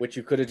potion, which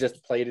you could have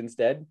just played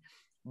instead.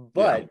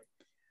 But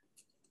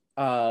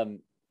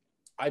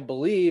I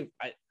believe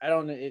I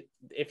don't know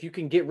if you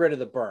can get rid of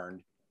the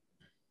burn,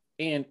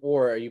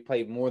 or you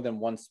play more than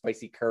one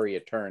Spicy Curry a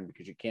turn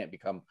because you can't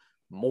become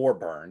more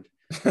burned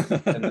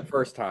than the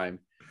first time.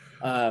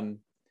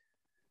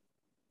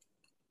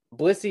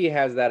 Blissey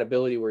has that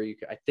ability where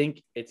I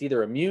think it's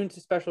either immune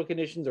to special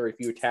conditions, or if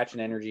you attach an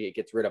energy, it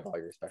gets rid of all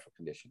your special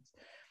conditions.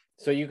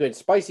 So you could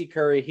Spicy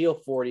Curry, heal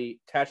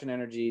 40, attach an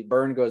energy,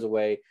 burn goes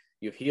away.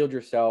 You've healed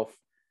yourself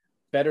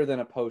better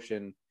than a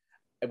potion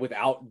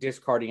without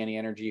discarding any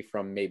energy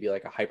from maybe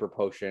like a hyper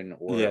potion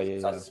or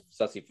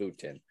sussy food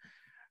tin.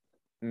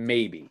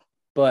 Maybe.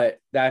 But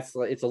it's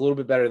a little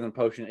bit better than a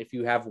potion if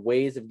you have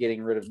ways of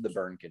getting rid of the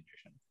burn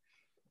condition.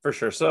 For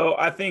sure. So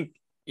I think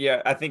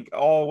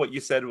all what you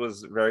said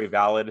was very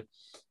valid.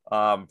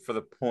 For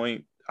the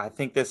point, I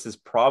think this is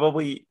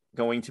probably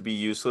going to be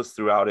useless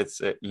throughout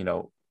its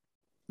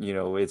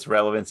its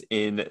relevance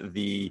in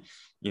the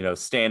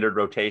standard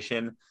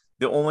rotation.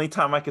 The only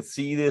time I could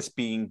see this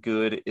being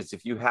good is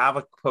if you have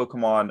a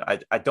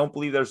Pokemon. I don't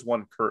believe there's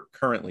one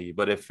currently,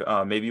 but if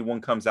maybe one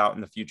comes out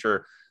in the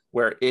future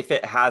where if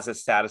it has a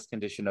status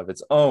condition of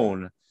its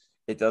own,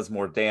 it does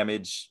more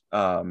damage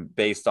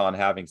based on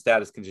having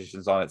status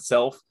conditions on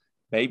itself,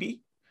 maybe.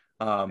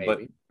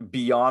 But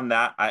beyond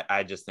that,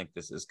 I just think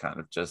this is kind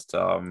of just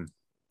a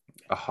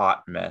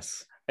hot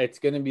mess. It's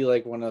going to be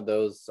like one of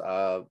those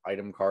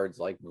item cards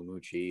like Moo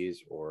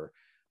Cheese or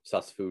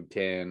Sus Food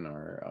Tin,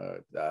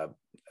 or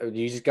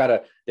you just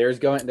gotta.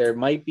 There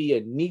might be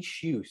a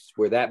niche use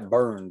where that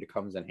burned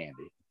comes in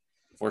handy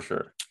for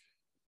sure.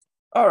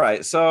 All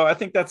right, so I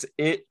think that's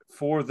it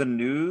for the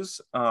news.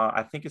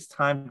 I think it's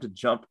time to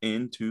jump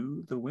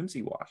into the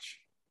Whimsy Watch.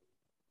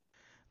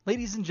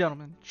 Ladies and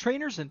gentlemen,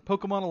 trainers and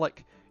Pokemon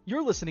alike,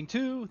 you're listening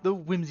to the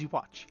Whimsy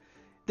Watch.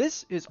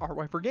 This is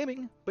RY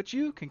Gaming, but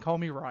you can call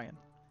me Ryan.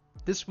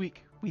 This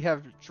week, we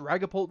have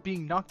Dragapult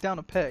being knocked down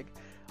a peg,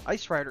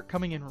 Ice Rider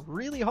coming in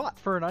really hot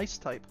for an Ice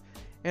type,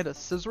 and a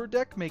Scizor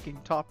deck making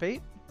top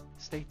 8.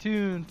 Stay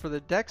tuned for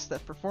the decks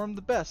that performed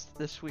the best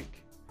this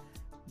week.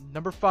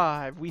 Number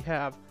 5, we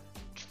have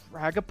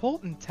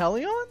Dragapult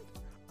Inteleon?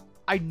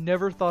 I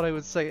never thought I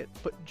would say it,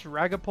 but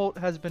Dragapult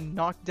has been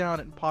knocked down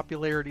in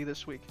popularity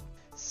this week.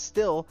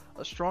 Still,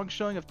 a strong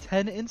showing of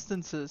 10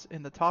 instances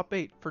in the top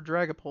 8 for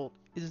Dragapult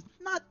is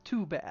not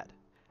too bad.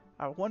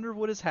 I wonder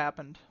what has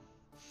happened.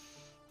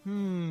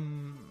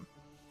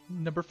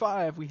 Number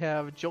 5, we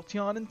have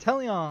Jolteon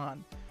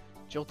Inteleon.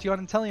 Jolteon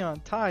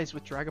Inteleon ties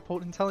with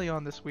Dragapult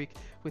Inteleon this week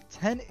with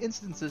 10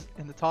 instances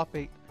in the top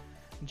 8.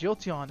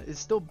 Jolteon is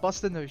still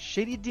busting those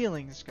shady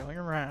dealings going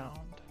around.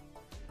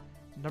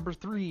 Number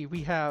 3,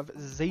 we have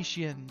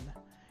Zacian.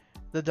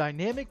 The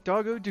dynamic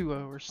doggo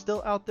duo are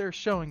still out there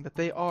showing that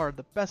they are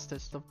the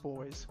bestest of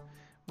boys.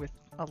 With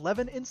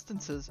 11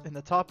 instances in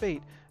the top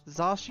 8,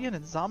 Zacian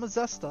and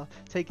Zamazenta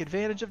take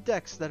advantage of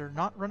decks that are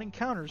not running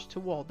counters to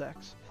wall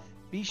decks.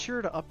 Be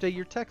sure to update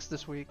your text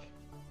this week.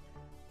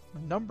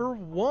 Number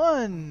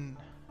 1,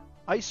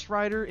 Ice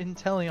Rider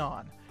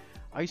Inteleon.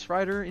 Ice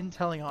Rider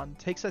Inteleon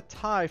takes a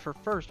tie for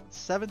first with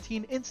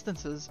 17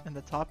 instances in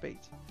the top 8.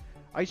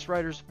 Ice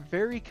Rider's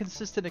very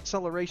consistent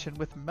acceleration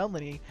with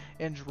Melanie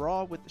and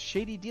draw with the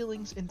Shady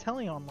Dealings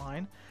Inteleon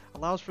line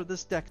allows for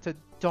this deck to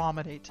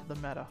dominate the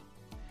meta.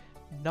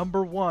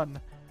 Number 1,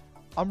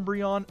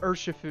 Umbreon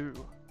Urshifu.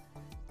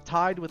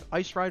 Tied with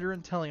Ice Rider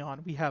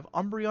Inteleon, we have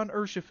Umbreon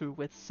Urshifu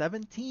with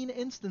 17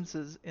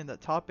 instances in the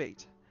top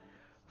 8.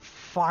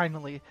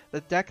 Finally,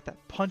 the deck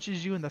that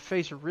punches you in the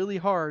face really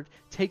hard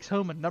takes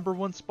home a number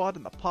 1 spot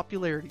in the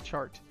popularity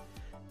chart.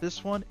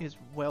 This one is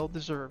well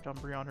deserved,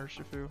 Umbreon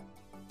Urshifu.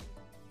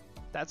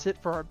 That's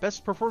it for our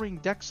best performing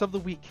decks of the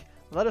week.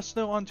 Let us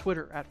know on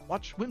Twitter at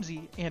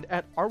WatchWhimsy and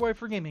at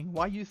RY4Gaming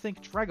why you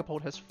think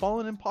Dragapult has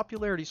fallen in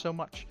popularity so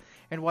much,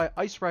 and why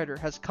Ice Rider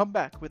has come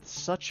back with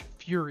such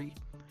fury.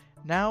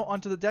 Now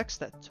onto the decks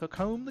that took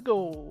home the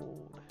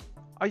gold.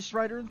 Ice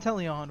Rider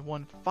Inteleon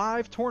won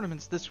 5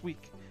 tournaments this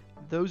week,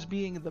 those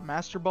being the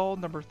Master Ball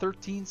number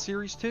 13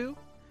 Series 2,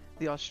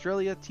 the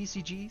Australia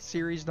TCG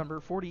Series number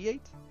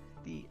 48,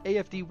 the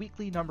AFD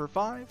Weekly number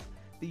 5,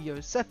 the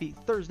Yosefi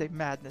Thursday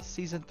Madness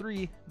Season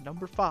 3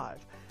 number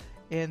 5,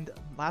 and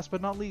last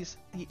but not least,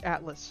 the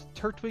Atlas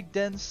Turtwig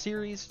Den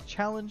Series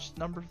Challenge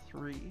number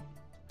 3.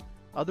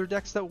 Other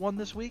decks that won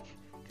this week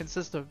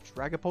consist of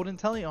Dragapult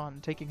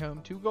Inteleon taking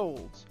home 2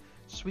 golds,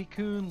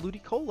 Suicune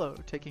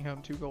Ludicolo taking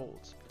home 2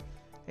 golds,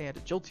 and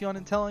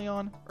Jolteon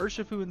Inteleon,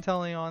 Urshifu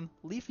Inteleon,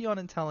 Leafeon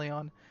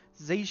Inteleon,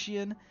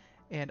 Zacian,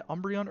 and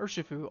Umbreon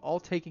Urshifu all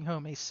taking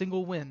home a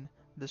single win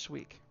this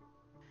week.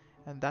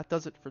 And that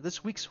does it for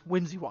this week's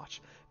Whimsy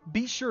Watch.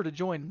 Be sure to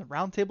join the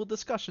roundtable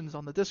discussions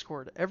on the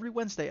Discord every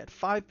Wednesday at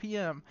 5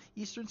 p.m.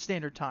 Eastern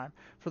Standard Time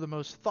for the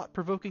most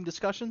thought-provoking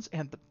discussions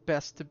and the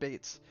best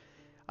debates.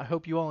 I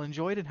hope you all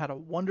enjoyed and had a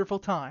wonderful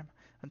time.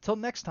 Until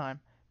next time,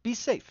 be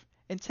safe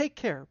and take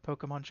care,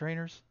 Pokemon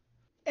trainers.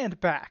 And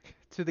back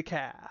to the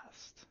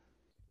cast.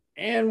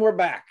 And we're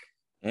back.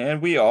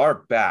 And we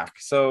are back.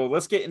 So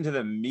let's get into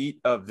the meat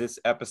of this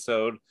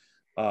episode.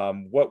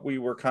 What we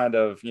were kind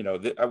of,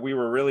 we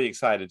were really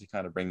excited to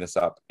kind of bring this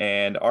up.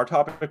 And our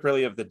topic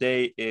really of the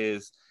day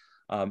is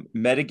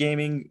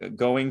metagaming,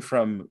 going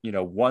from,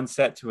 one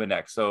set to the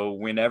next. So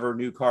whenever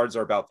new cards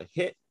are about to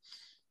hit,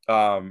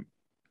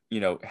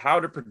 how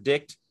to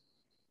predict,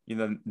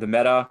 the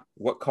meta,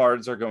 what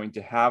cards are going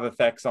to have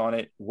effects on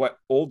it, what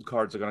old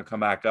cards are going to come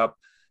back up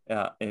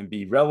and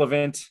be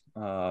relevant.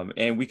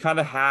 And we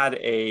kind of had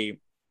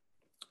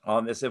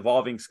on this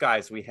Evolving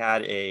Skies, we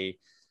had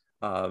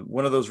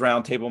one of those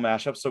roundtable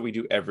mashups. So we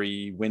do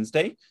every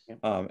Wednesday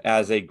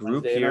as a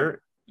group Wednesday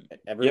here.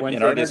 Every Wednesday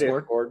in our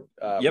Discord.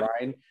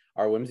 Ryan,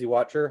 our Whimsy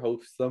Watcher,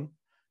 hosts them.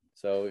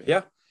 So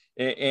yeah.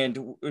 And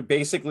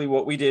basically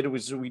what we did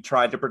was we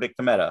tried to predict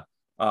the meta,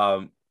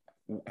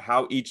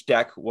 how each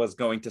deck was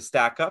going to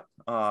stack up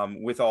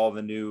with all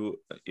the new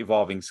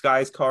Evolving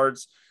Skies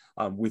cards,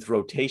 with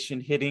rotation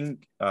hitting,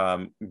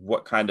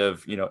 what kind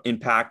of,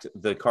 impact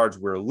the cards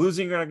we're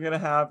losing are going to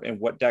have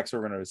and what decks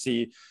we're going to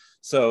see.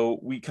 So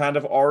we kind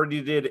of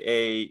already did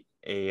a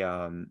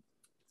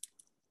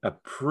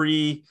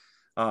pre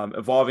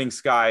Evolving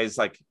Skies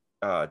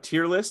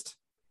tier list,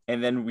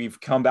 and then we've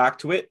come back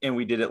to it and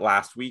we did it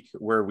last week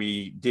where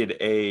we did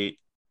a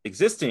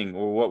existing,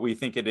 or what we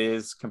think it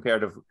is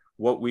compared to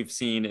what we've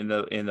seen in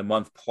the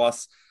month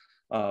plus,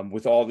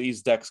 with all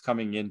these decks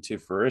coming into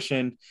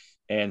fruition.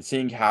 and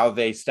seeing how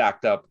they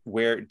stacked up.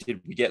 Where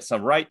did we get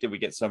some right? Did we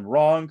get some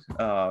wrong?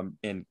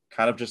 And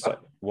kind of just like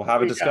we'll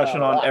have a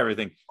discussion on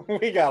everything.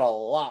 We got a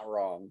lot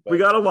wrong. We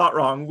got a lot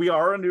wrong. We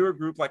are a newer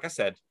group, like I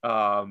said,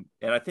 and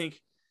I think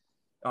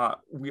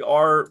we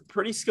are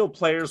pretty skilled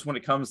players when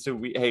it comes to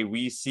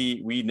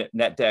we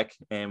net deck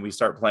and we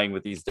start playing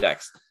with these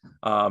decks.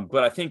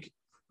 But I think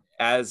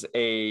as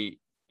a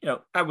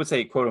I would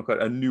say quote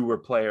unquote a newer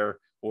player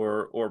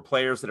or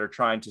players that are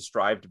trying to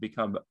strive to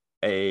become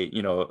a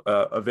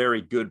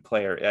very good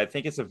player. I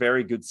think it's a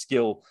very good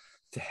skill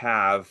to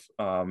have,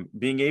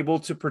 being able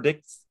to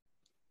predict,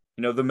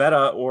 the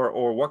meta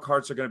or what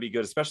cards are going to be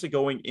good, especially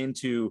going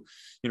into,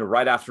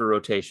 right after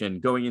rotation,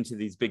 going into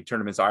these big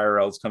tournaments,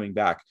 IRLs coming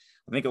back.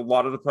 I think a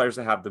lot of the players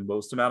that have the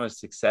most amount of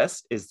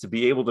success is to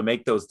be able to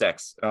make those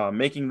decks,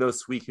 making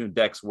those Suicune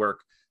decks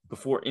work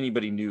before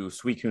anybody knew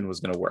Suicune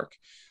was going to work.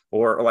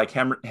 Or like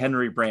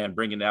Henry Brand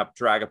bringing up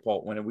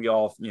Dragapult when we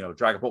all,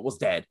 Dragapult was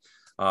dead.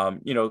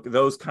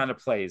 Those kind of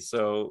plays.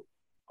 So,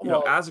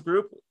 as a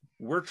group,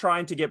 we're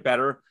trying to get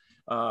better,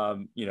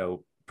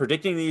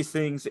 predicting these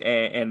things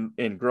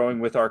and growing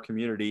with our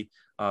community.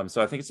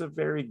 So I think it's a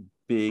very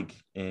big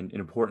and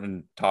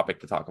important topic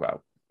to talk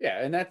about. Yeah.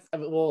 And that's,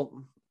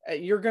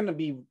 you're going to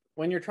be,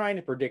 when you're trying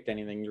to predict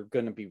anything, you're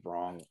going to be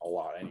wrong a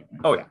lot anyway.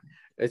 Oh yeah.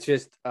 It's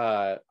just,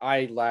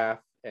 I laugh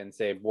and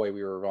say, boy,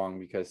 we were wrong,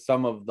 because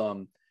some of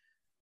them,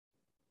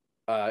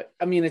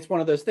 it's one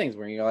of those things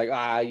where you're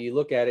like, you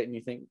look at it and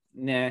you think,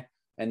 nah,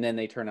 and then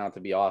they turn out to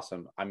be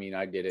awesome. I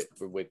did it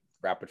with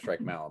Rapid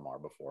Strike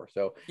Malamar before.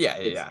 So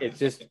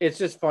it's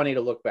just funny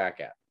to look back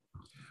at.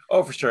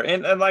 Oh, for sure.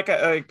 And like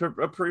a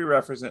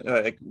pre-reference,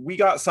 we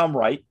got some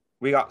right.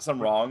 We got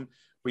some wrong.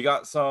 We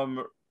got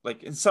some,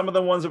 some of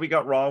the ones that we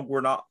got wrong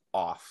were not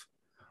off.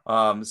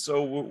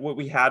 So what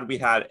we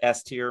had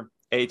S tier,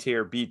 A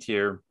tier, B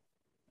tier.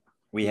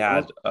 We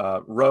had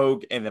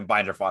Rogue and then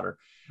Binder Fodder.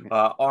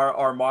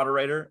 Our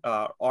moderator,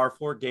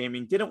 R4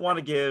 Gaming, didn't want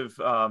to give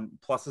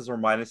pluses or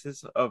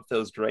minuses of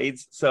those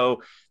grades.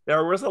 So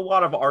there was a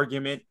lot of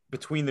argument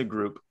between the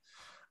group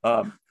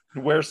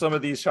where some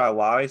of these shall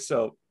lie.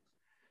 So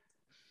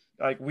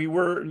we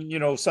were,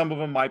 some of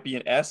them might be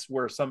an S,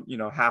 where some,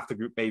 half the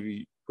group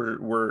maybe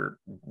were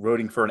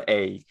voting for an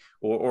A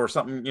or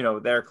something,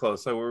 they're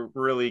close. So we're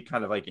really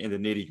kind of in the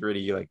nitty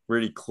gritty,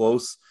 really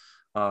close.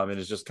 And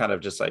it's just kind of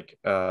just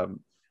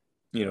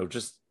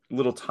just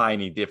little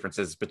tiny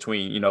differences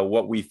between,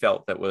 what we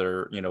felt that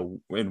were,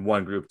 in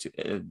one group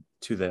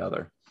to the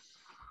other.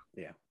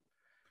 Yeah.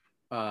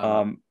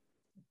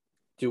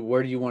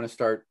 Where do you want to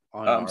start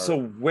on?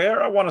 So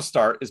where I want to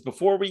start is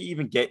before we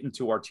even get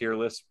into our tier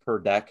list per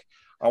deck,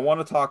 I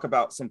want to talk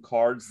about some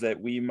cards that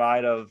we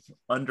might have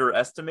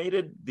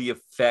underestimated the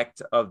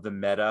effect of the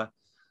meta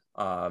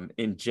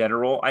in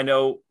general. I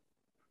know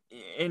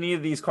any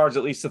of these cards,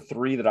 at least the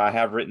three that I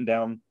have written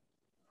down,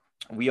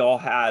 we all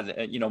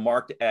had,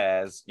 marked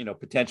as,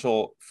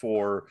 potential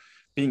for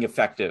being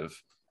effective.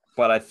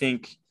 But I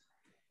think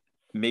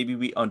maybe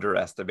we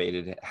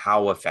underestimated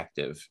how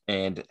effective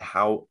and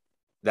how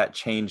that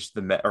changed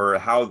or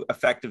how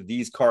effective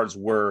these cards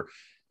were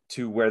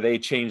to where they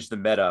changed the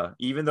meta.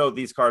 Even though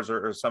these cards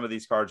or some of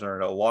these cards are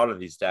in a lot of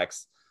these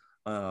decks,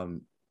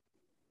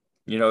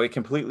 it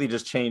completely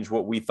just changed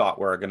what we thought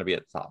were going to be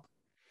at the top.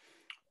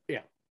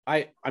 Yeah.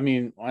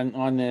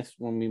 On this,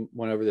 when we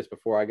went over this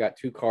before, I got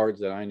two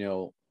cards that I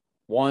know,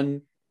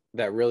 one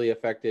that really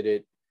affected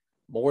it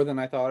more than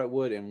I thought it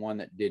would, and one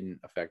that didn't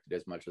affect it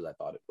as much as I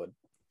thought it would.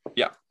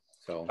 Yeah.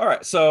 So, all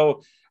right.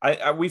 So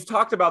we've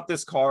talked about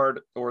this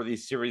card or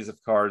these series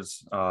of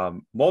cards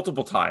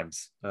multiple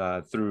times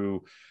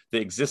through the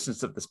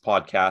existence of this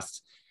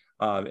podcast.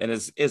 And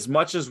as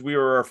much as we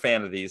were a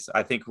fan of these,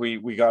 I think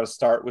we got to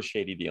start with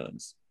Shady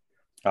Dealings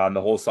on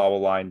the whole Sawa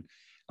line.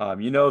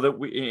 That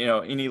we,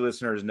 any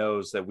listeners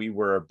knows that we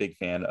were a big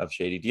fan of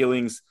Shady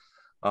Dealings.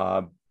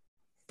 But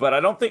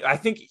I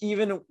think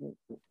even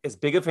as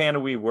big a fan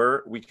as we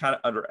were, we kind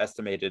of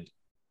underestimated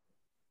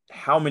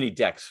how many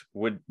decks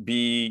would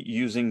be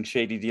using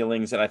Shady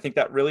Dealings. And I think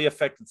that really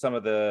affected some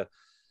of the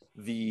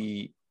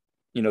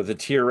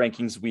tier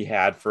rankings we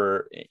had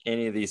for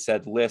any of these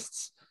said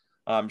lists.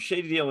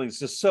 Shady Dealings is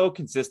just so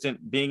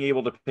consistent, being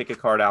able to pick a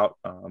card out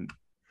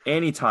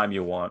anytime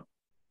you want,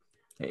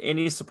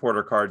 any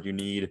supporter card you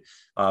need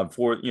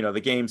for,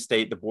 the game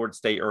state, the board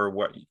state,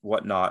 or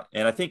whatnot.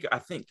 And I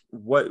think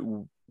what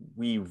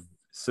we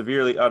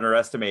severely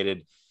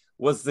underestimated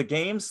was the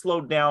game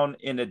slowed down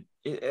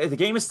the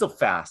game is still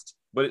fast,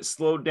 but it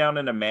slowed down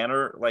in a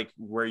manner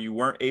where you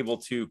weren't able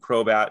to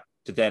Crobat,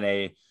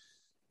 Dedenne,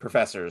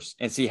 Professors,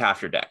 and see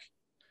half your deck.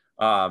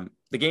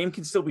 The game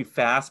can still be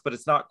fast, but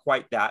it's not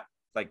quite that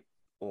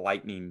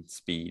lightning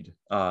speed.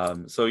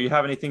 So you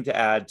have anything to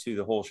add to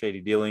the whole Shady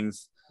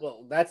Dealings?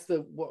 Well, that's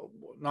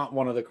not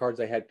one of the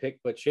cards I had picked,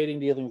 but Shady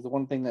Dealings, the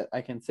one thing that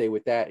I can say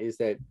with that is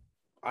that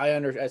I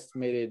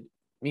underestimated,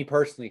 me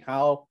personally,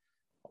 how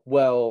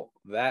well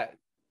that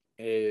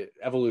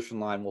evolution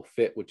line will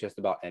fit with just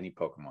about any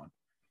Pokemon.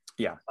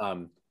 Yeah.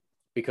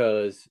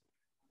 Because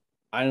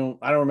I don't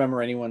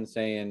remember anyone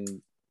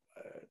saying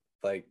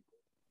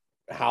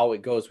how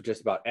it goes with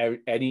just about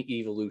any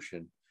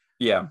evolution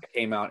Yeah. that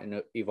came out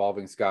in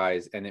Evolving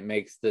Skies, and it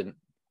makes the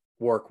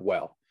work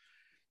well.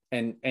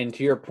 And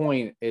to your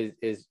point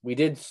is we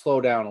did slow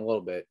down a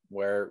little bit,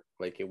 where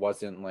like it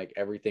wasn't like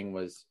everything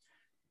was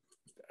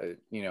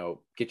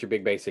get your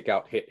big basic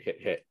out,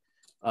 hit.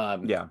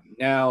 Yeah.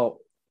 Now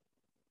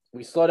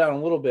we slow down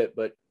a little bit,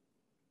 but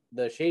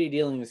the Shady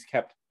Dealings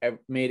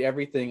made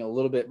everything a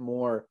little bit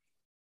more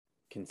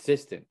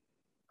consistent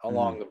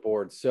along the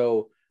board.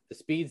 So the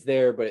speed's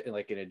there, but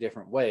like in a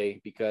different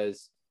way,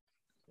 because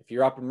if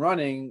you're up and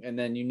running and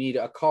then you need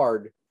a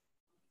card,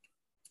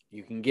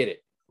 you can get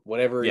it,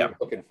 whatever you're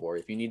looking for.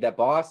 If you need that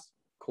boss,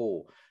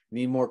 cool.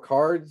 Need more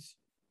cards,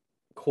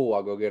 cool.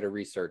 I'll go get a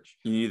research.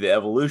 You need the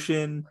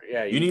evolution.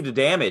 Yeah. You need the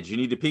damage. You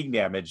need the peak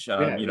damage.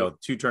 2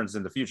 turns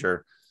in the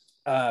future.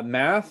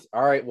 Math.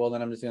 All right. Well,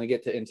 then I'm just going to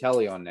get to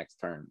Inteleon next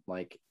turn.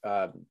 Like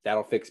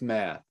that'll fix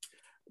math.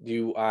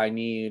 Do I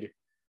need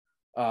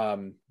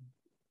 30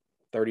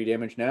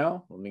 damage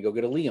now? Let me go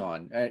get a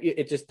Leon.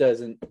 It just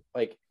doesn't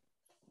like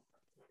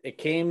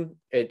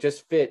it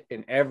just fit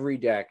in every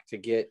deck to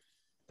get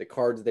the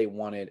cards they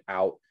wanted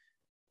out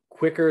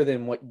quicker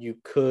than what you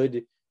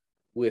could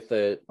with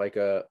a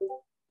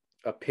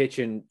pitch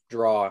and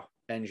draw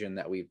engine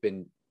that we've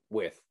been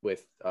with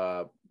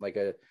the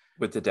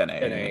Dene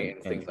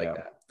and things like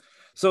that.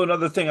 So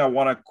another thing I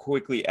want to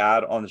quickly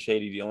add on the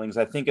Shady Dealings,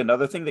 I think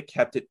another thing that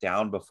kept it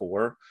down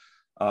before,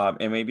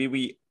 and maybe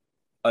we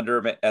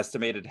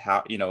underestimated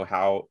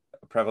how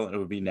prevalent it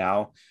would be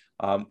now,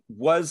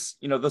 was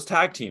those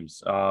tag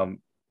teams.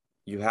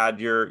 You had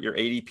your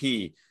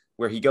ADP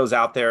where he goes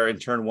out there and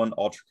turn 1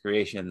 Ultra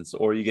Creations,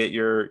 or you get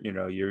your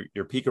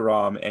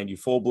Pikarom and you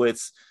full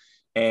blitz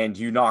and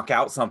you knock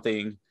out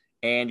something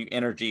and you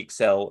energy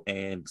excel.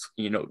 And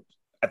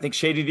I think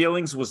Shady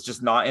Dealings was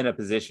just not in a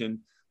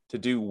position to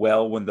do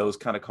well when those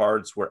kind of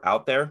cards were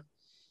out there.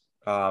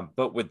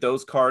 But with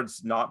those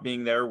cards not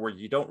being there, where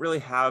you don't really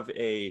have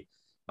a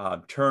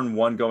turn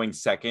 1 going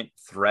second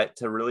threat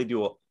to really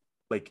do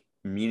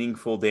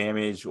meaningful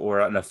damage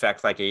or an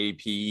effect like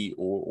ADP,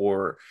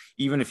 or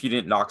even if you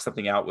didn't knock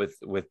something out with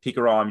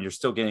Pikarom, you're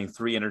still getting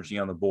 3 energy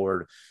on the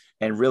board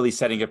and really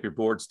setting up your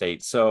board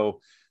state. So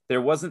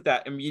there wasn't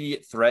that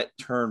immediate threat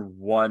turn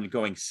 1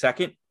 going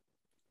second.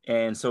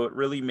 And so it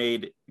really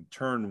made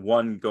turn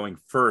 1 going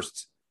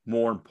first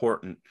more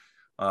important,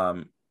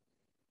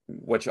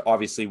 which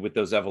obviously with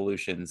those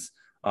evolutions,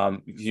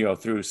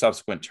 through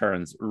subsequent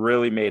turns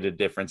really made a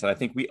difference. And I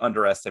think we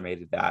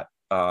underestimated that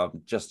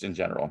just in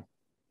general.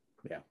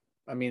 Yeah.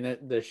 I mean,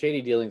 the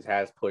Shady Dealings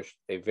has pushed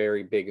a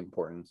very big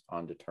importance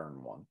onto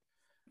turn 1.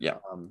 Yeah.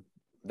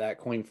 That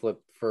coin flip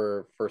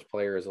for first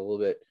player is a little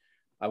bit,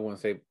 I want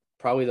to say,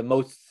 probably the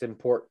most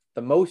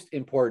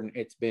important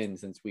it's been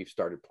since we've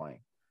started playing.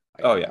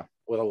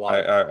 With a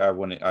lot. I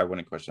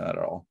wouldn't question that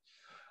at all.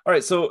 All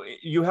right. So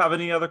you have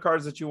any other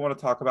cards that you want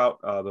to talk about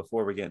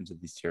before we get into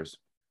these tiers?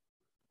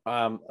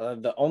 I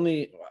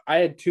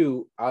had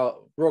 2.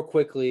 I'll real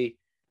quickly.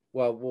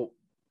 I'll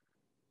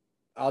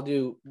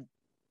do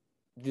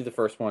the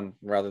first one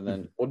rather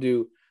than we'll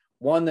do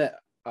one that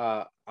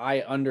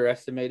I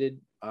underestimated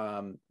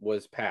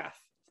was Path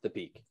to the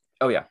Peak.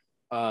 Oh yeah.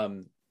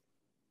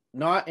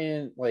 Not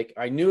in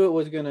I knew it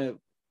was gonna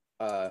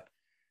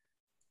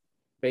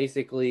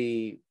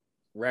basically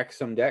wreck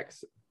some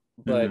decks,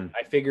 but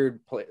I figured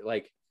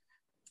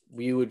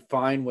we would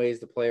find ways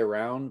to play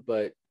around,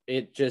 but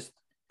they just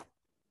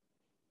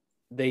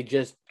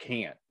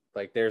can't.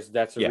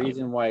 That's the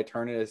reason why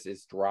Eternatus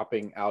is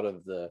dropping out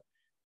of the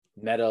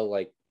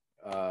meta,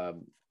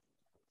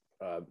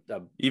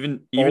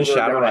 even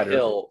Shadow Rider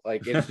Hill.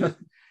 It's just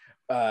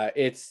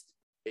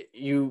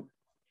you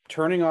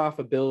turning off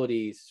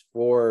abilities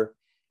for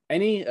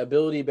any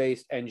ability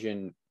based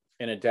engine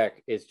in a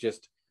deck is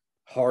just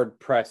hard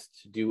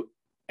pressed to do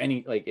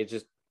any. It's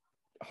just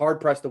hard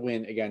pressed to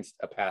win against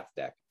a Path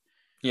deck.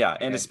 Yeah,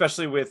 and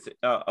especially with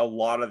a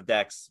lot of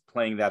decks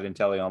playing that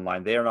Inteleon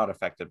line, they are not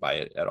affected by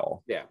it at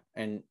all. Yeah,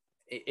 and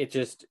it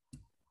just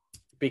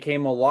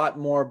became a lot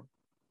more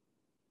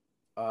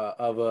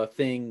of a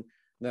thing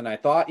than I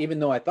thought, even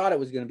though I thought it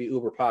was going to be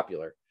uber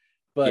popular.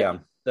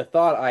 But the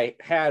thought I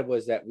had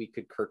was that we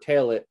could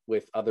curtail it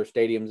with other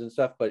stadiums and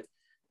stuff. But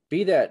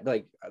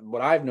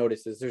what I've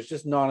noticed is there's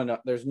just not enough.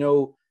 There's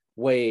no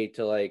way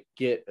to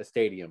get a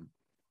stadium.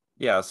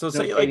 Yeah, so no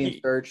stadium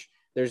search.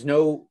 There's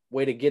no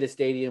way to get a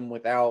stadium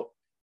without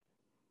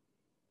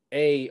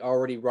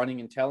already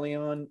running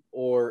Inteleon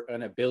or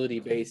an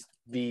ability-based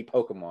V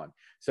Pokemon.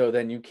 So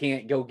then you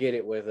can't go get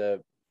it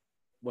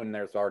when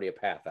there's already a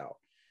Path out.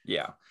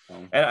 Yeah,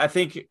 and I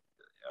think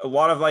a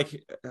lot of I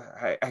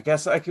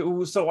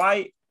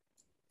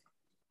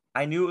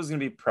knew it was going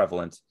to be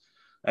prevalent,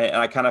 and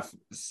I kind of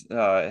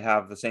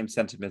have the same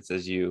sentiments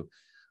as you.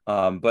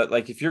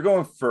 But if you're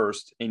going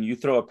first and you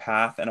throw a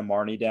Path and a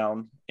Marnie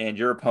down, and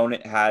your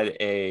opponent had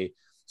a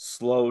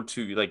slow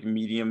to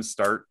medium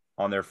start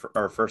on their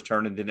first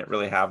turn and didn't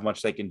really have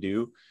much they can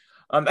do,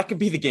 that could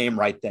be the game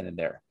right then and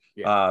there.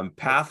 Yeah.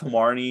 Path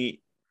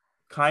Marnie,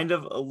 kind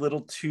of a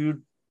little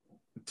too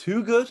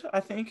good, I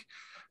think,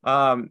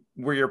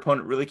 where your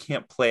opponent really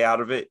can't play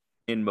out of it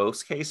in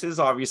most cases.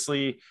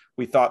 Obviously,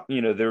 we thought,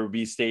 there would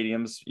be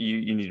stadiums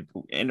you need,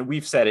 and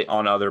we've said it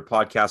on other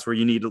podcasts, where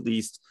you need at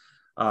least,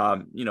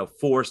 4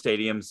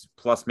 stadiums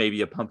plus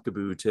maybe a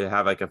Pumpkaboo to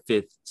have like a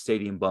 5th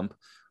stadium bump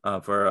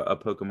for a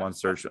Pokemon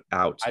Surge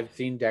out. I've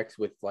seen decks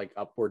with like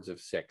upwards of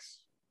 6.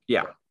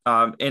 Yeah.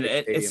 And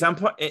at some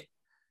point,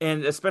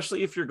 and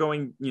especially if you're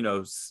going,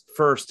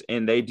 first,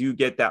 and they do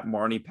get that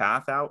Marnie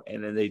path out,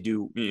 and then they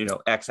do,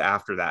 X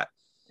after that.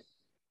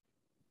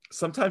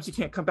 Sometimes you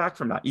can't come back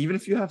from that, even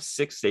if you have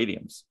 6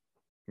 stadiums.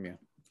 Yeah.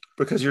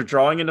 Because you're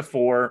drawing into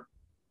 4,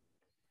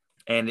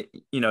 and,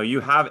 you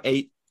have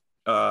 8,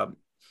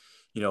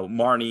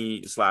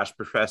 Marnie /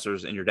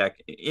 professors in your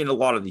deck in a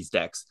lot of these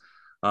decks.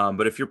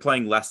 But if you're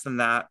playing less than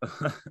that,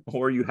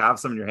 or you have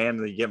some in your hand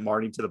and you get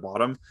Marnie to the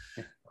bottom,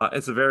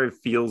 it's a very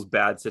feels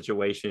bad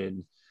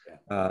situation.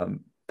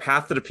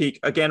 Path to the Peak,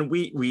 again,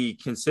 we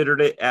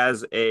considered it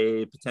as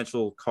a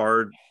potential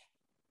card,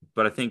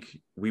 but I think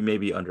we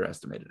maybe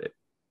underestimated it.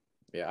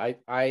 Yeah,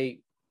 I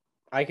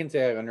can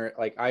say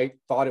I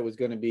thought it was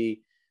going to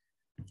be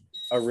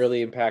a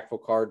really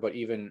impactful card, but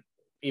even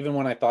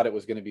when I thought it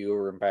was going to be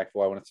uber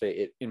impactful, I want to say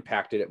it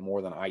impacted it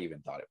more than I even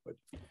thought it would.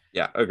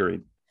 Yeah,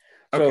 agreed.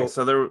 Okay,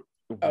 so there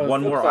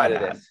one more I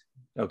had.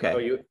 Okay, so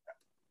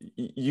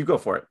you go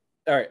for it.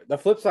 All right, the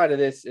flip side of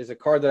this is a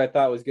card that I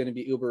thought was going to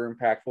be uber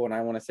impactful, and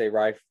I want to say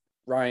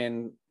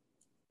Ryan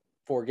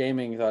for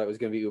Gaming thought it was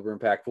going to be uber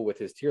impactful with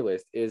his tier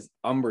list, is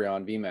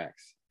Umbreon VMAX.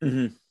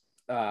 Mm-hmm.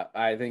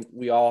 I think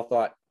we all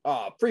thought,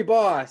 free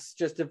boss,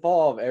 just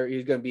evolve.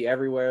 He's going to be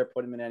everywhere,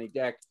 put him in any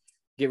deck,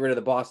 get rid of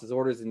the boss's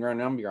orders and run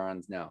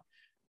Umbreons now.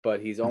 But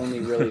he's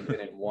only really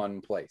been in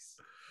one place.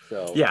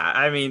 So yeah,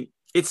 I mean,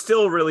 it's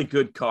still a really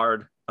good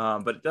card,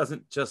 but it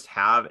doesn't just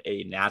have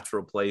a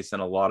natural place in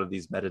a lot of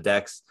these meta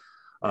decks.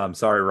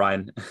 Sorry,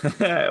 Ryan.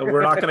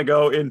 We're not going to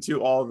go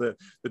into all the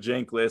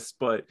jank lists,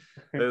 but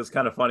it was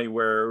kind of funny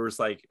where it was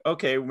like,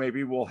 okay,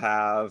 maybe we'll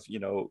have,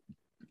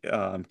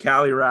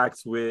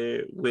 Calyrax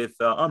with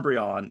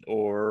Umbreon,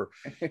 or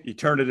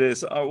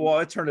Eternatus.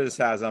 Eternatus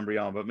has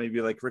Umbreon, but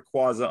maybe like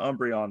Rayquaza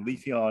Umbreon,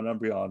 Leafeon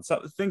Umbreon,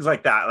 things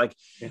like that. Like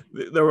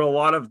there were a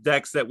lot of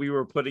decks that we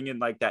were putting in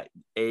like that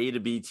A to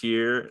B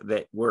tier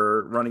that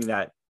were running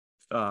that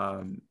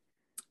Umbreon.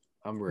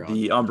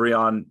 The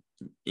Umbreon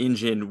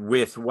engine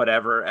with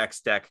whatever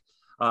X deck.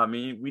 I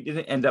mean, we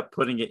didn't end up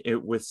putting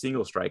it with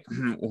Single Strike.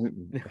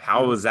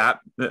 How was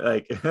that?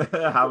 Like,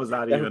 how was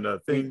that even a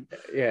thing?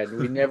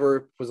 We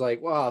never was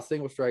like, wow,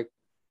 Single Strike,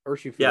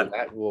 Urshifu,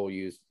 that will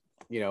use,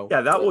 Yeah,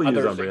 that will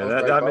use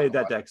Umbreon. That made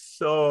that deck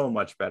so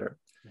much better.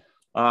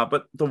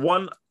 But the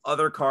one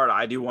other card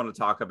I do want to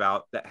talk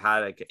about that had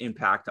like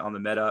impact on the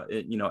meta,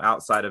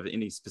 outside of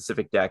any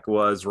specific deck,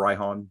 was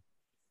Raihan,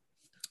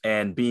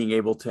 and being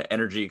able to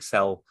Energy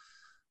Excel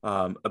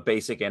a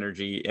basic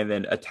energy and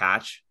then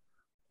attach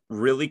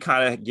really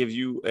kind of gives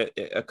you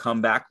a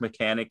comeback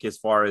mechanic as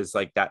far as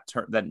like that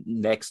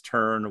next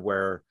turn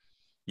where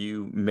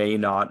you may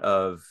not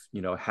have,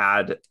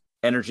 had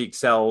Energy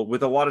Excel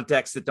with a lot of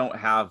decks that don't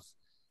have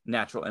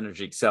natural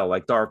Energy Excel.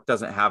 Like Dark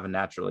doesn't have it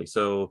naturally.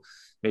 So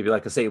maybe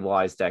like a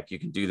Sableye deck, you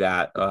can do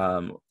that,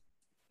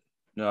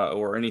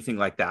 or anything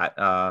like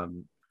that,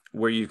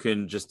 where you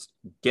can just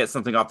get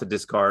something off the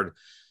discard,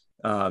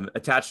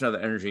 attach another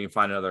energy and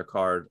find another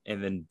card,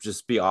 and then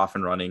just be off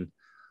and running.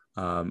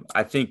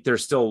 I think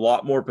there's still a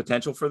lot more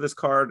potential for this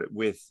card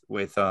with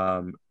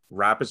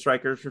Rapid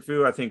Strike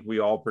Urshifu. I think we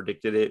all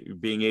predicted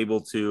it being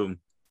able to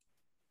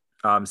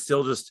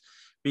still just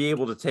be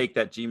able to take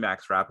that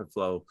Gmax Rapid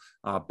Flow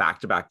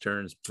back-to-back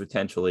turns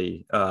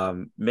potentially,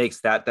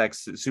 makes that deck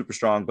super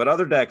strong. But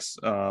other decks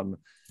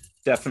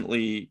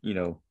definitely,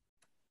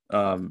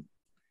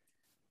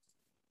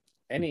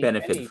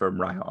 benefit from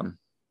Raihan.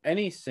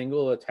 Any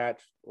single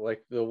attach,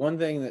 like the one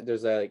thing that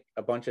there's a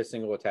bunch of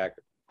single attached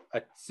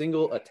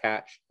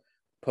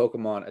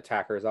Pokemon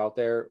attackers out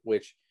there,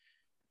 which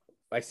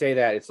I say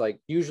that it's like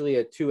usually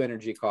a 2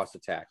 energy cost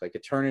attack. Like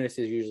Eternatus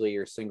is usually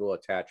your single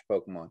attached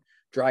Pokemon.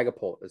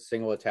 Dragapult is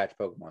single attached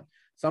Pokemon.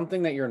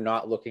 Something that you're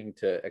not looking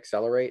to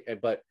accelerate,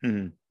 but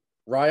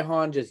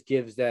Raihan just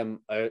gives them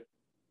a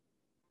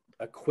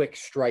quick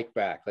strike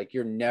back. Like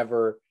you're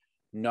never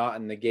not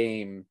in the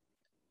game,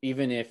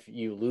 even if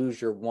you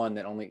lose your one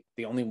the only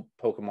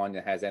Pokemon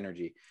that has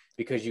energy,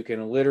 because you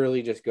can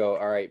literally just go,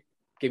 all right,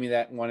 give me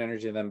that 1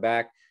 energy and then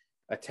back,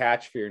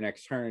 attach for your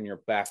next turn, and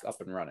you're back up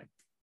and running.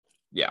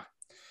 Yeah.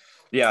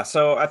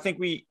 So I think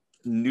we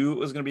knew it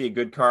was going to be a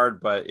good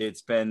card, but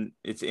its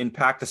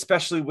impact,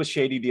 especially with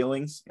Shady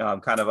Dealings,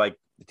 kind of like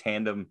the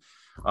tandem,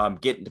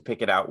 getting to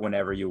pick it out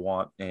whenever you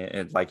want.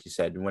 And like you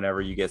said, whenever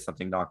you get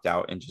something knocked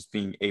out, and just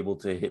being able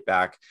to hit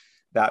back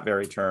that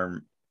very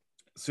turn,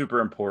 super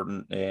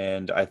important.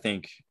 And I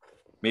think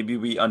maybe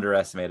we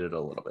underestimated it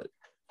a little bit.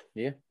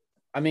 Yeah.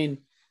 I mean,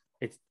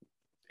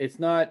 it's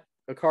not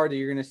a card that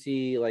you're going to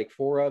see like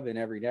 4 of in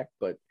every deck,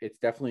 but it's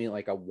definitely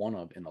like a 1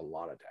 of in a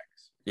lot of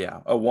decks.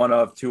 Yeah. A 1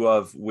 of, 2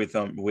 of with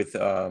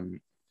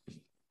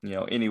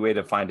any way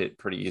to find it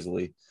pretty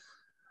easily.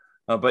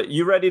 But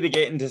you ready to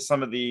get into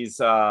some of these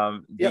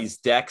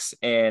decks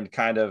and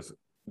kind of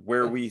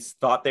where we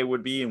thought they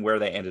would be and where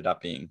they ended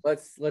up being?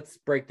 Let's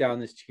break down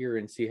this tier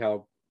and see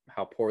how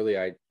poorly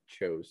I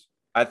chose.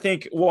 I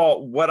think,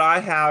 well, what I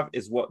have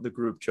is what the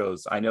group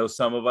chose. I know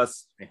some of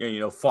us,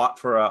 fought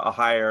for a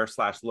higher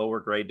 / lower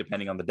grade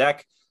depending on the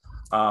deck.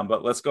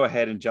 But let's go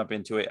ahead and jump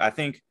into it. I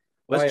think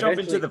jump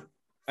into the.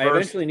 I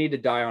eventually need to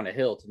die on a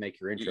hill to make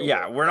your intro.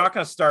 Yeah, we're not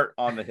going to start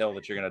on the hill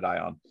that you're going to die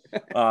on.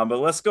 But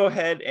let's go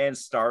ahead and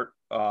start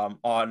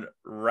on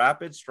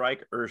Rapid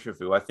Strike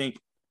Urshifu. I think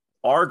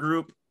our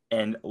group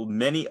and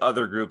many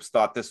other groups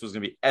thought this was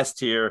going to be S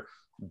tier,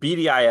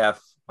 BDIF,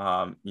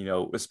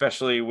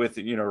 especially with,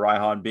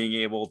 Raihan being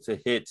able to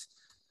hit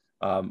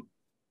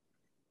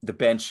the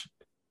bench.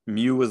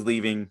 Mew was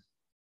leaving,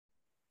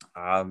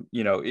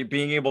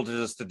 being able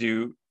to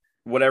do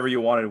whatever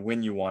you wanted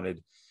when you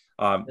wanted.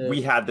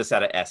 We had this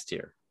at an S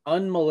tier.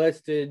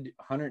 Unmolested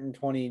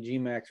 120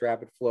 Gmax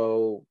rapid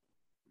flow.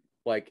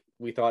 Like,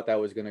 we thought that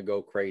was going to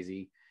go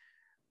crazy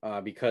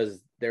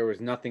because there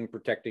was nothing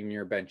protecting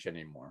your bench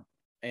anymore.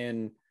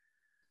 And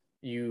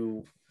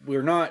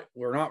we're not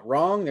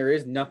wrong. There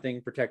is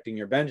nothing protecting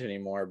your bench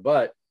anymore,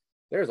 but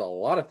there's a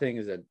lot of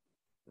things that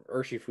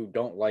Urshifu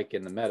don't like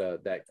in the meta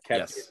that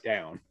kept it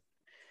down.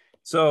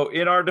 So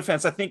in our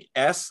defense, I think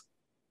S,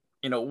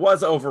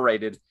 was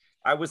overrated.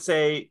 I would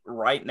say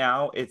right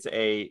now it's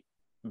a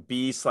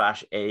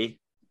B/A,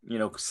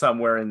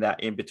 somewhere in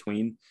that in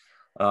between,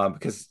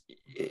 because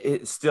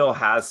it still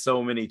has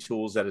so many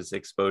tools at its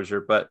exposure.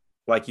 But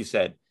like you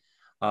said,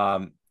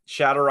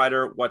 Shadow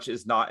Rider, which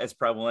is not as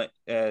prevalent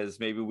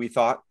as maybe we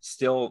thought,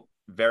 still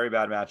very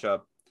bad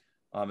matchup,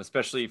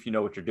 especially if you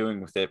know what you're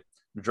doing with it.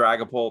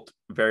 Dragapult,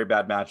 very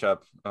bad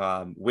matchup,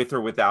 with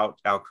or without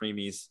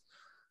Alcremies.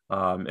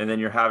 And then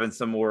you're having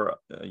some more,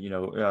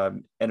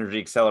 energy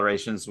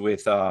accelerations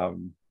with, with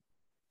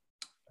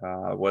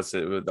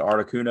the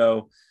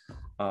Articuno.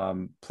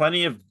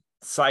 Plenty of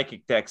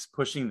psychic decks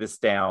pushing this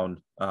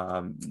down,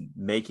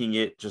 making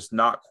it just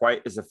not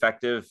quite as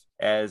effective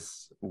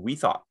as we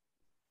thought.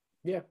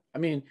 Yeah, I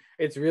mean,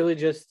 it's really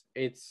just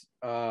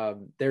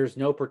there's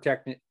no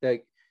protecting.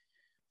 Like,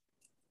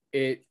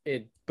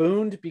 it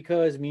booned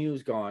because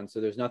Mew's gone,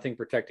 so there's nothing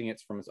protecting it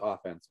from its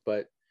offense.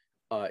 But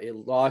it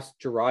lost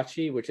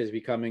Jirachi, which is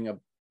becoming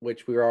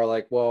which we are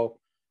like, well,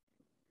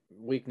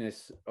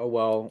 weakness. Oh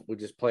well, we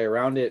just play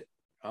around it.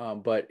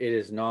 But it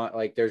is not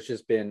like there's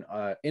just been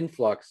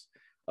influx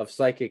of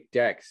psychic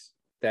decks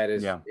that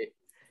is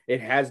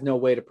it has no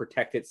way to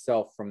protect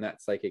itself from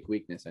that psychic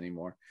weakness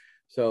anymore.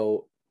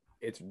 So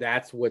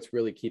that's what's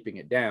really keeping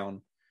it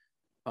down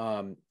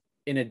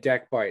in a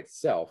deck by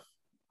itself.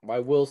 I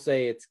will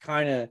say it's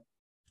kind of,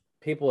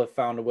 people have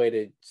found a way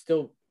to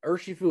still,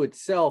 Urshifu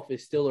itself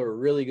is still a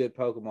really good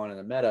Pokemon in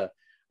the meta.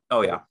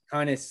 Oh yeah.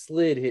 Kind of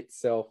slid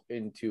itself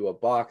into a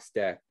box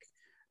deck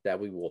that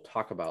we will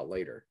talk about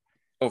later.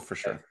 Oh, for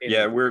sure.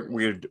 Yeah,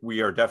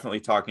 we are definitely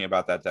talking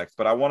about that deck,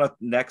 but I want to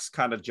next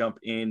kind of jump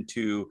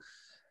into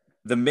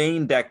the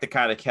main deck that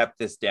kind of kept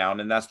this down,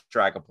 and that's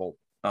Dragapult.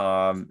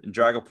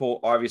 Dragapult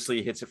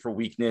obviously hits it for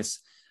weakness,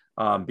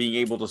 being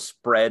able to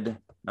spread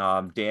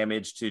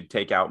damage to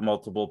take out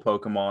multiple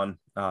Pokemon,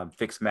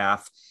 fix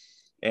math.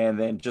 And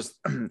then just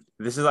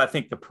this is, I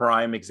think, the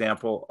prime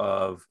example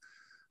of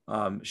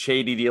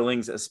shady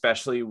dealings,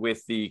 especially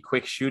with the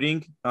quick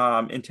shooting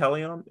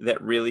Inteleon,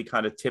 that really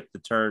kind of tipped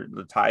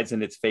the tides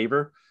in its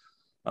favor,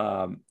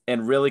 and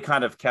really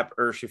kind of kept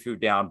Urshifu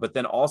down, but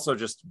then also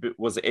just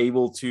was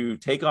able to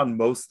take on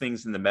most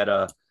things in the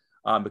meta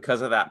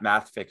because of that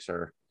math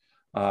fixer.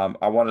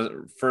 I want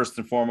to first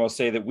and foremost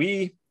say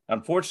that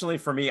unfortunately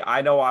for me,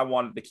 I know I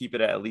wanted to keep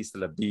it at least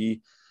at a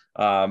B,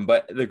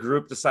 but the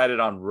group decided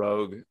on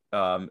Rogue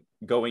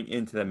going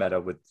into the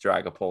meta with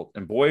Dragapult,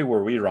 and boy,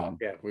 were we wrong.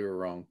 Yeah, we were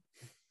wrong.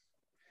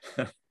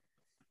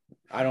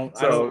 I don't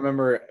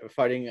remember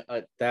fighting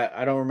that.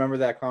 I don't remember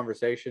that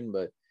conversation,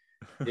 but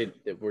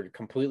we're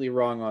completely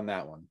wrong on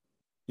that one.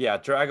 Yeah,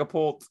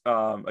 Dragapult,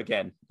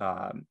 again,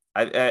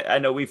 I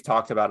know we've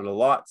talked about it a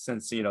lot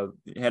since,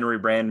 Henry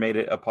Brand made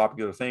it a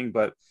popular thing,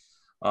 but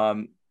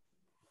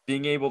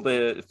being able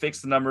to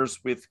fix the numbers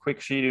with quick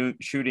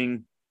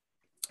shooting,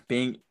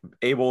 being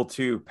able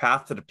to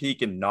path to the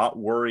peak and not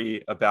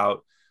worry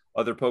about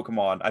other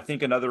Pokemon. I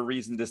think another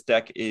reason this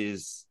deck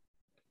is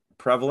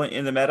prevalent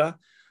in the meta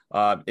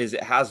is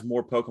it has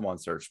more Pokemon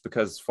search,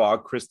 because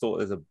Fog Crystal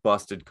is a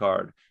busted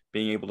card.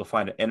 Being able to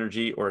find an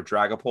energy or a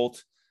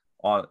Dragapult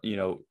on,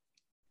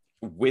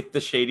 with the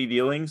shady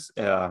dealings,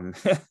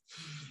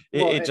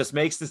 it just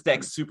makes this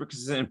deck super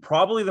consistent and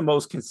probably the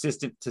most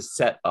consistent to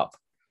set up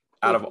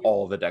out of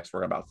all of the decks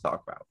we're about to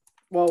talk about.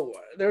 Well,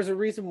 there's a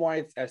reason why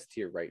it's S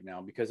tier right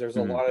now, because there's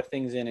a lot of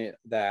things in it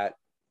that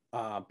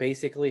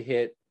basically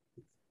hit.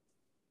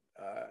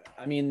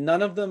 I mean,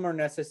 none of them are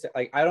necessary.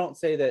 Like, I don't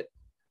say that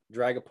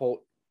Dragapult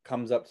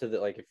comes up to the,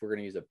 like, if we're going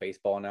to use a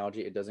baseball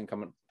analogy, it doesn't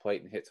come up to the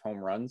plate and hits home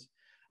runs,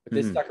 but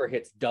this sucker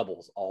hits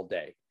doubles all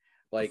day.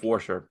 Like, for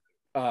sure.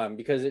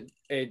 Because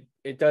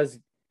it does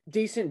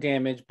decent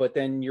damage, but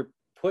then you're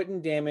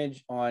putting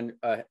damage on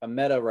a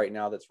meta right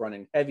now that's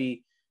running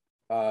heavy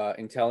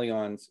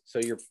Inteleons. So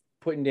you're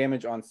putting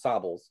damage on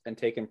Sobbles and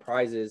taking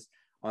prizes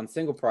on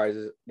single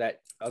prizes that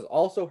is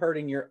also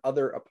hurting your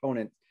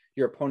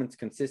opponent's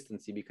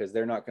consistency, because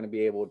they're not going to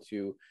be able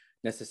to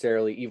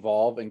necessarily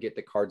evolve and get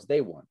the cards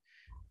they want.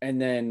 And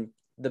then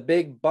the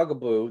big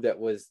bugaboo that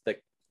was the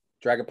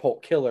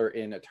Dragapult killer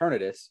in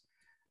Eternatus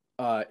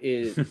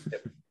is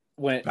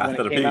when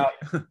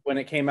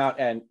it came out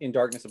and in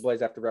Darkness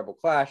Ablaze after Rebel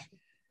Clash,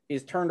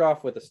 is turned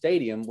off with a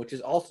stadium, which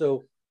is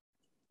also,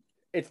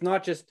 it's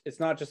not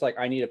just like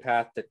I need a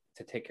path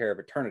to take care of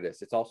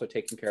Eternatus. It's also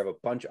taking care of a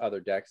bunch of other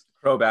decks.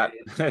 Crobat.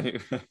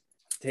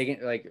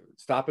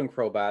 Stopping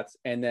Crobats,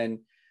 and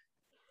then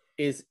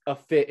is a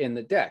fit in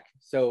the deck.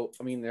 So,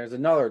 I mean, there's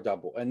another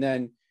double. And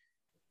then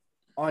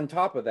on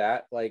top of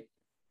that, like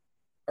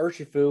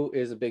Urshifu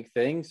is a big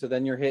thing. So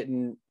then you're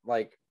hitting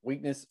like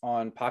weakness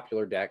on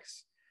popular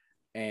decks,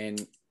 and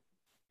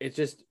it's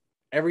just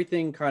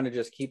everything kind of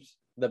just keeps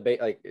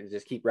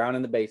just keep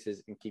rounding the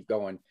bases and keep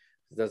going.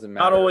 It doesn't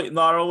matter.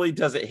 Not only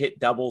does it hit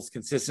doubles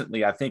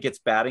consistently, I think its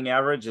batting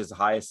average is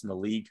highest in the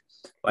league.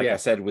 Like I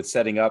said, with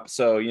setting up.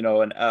 So, you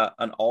know,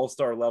 an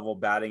all-star level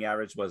batting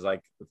average was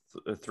like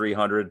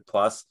 300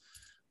 plus.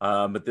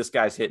 But this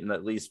guy's hitting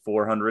at least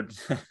 400.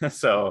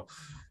 So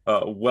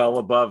well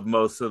above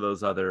most of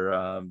those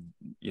other,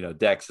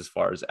 decks as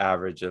far as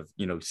average of,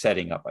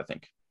 setting up, I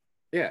think.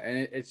 Yeah.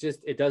 And it's just,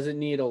 it doesn't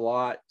need a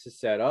lot to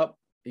set up.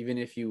 Even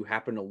if you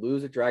happen to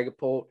lose a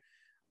Dragapult,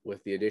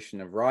 with the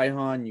addition of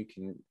Raihan, you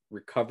can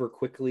recover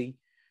quickly.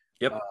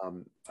 Yep.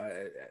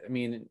 I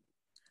mean,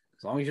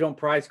 as long as you don't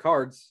prize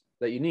cards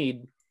that you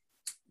need,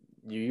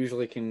 you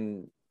usually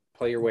can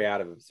play your way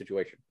out of a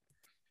situation.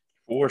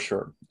 For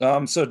sure.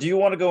 So do you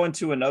want to go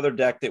into another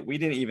deck that we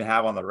didn't even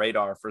have on the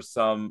radar for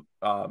some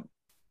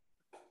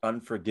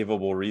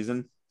unforgivable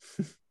reason?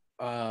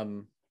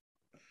 Well,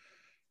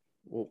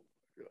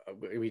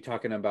 are we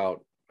talking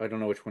about? I don't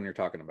know which one you're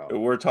talking about.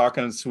 We're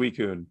talking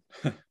Suicune.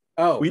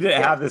 Oh, we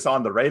didn't have this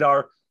on the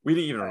radar. We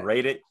didn't even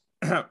rate it.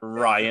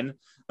 Ryan.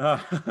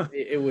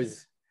 It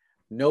was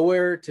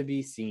nowhere to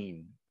be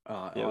seen.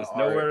 It was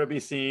nowhere to be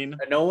seen.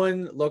 No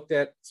one looked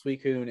at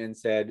Suicune and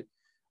said,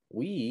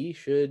 we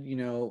should,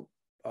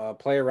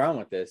 play around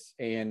with this.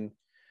 And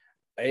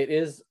it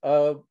is,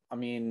 a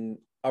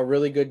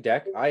really good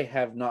deck. I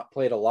have not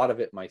played a lot of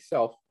it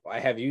myself. I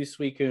have used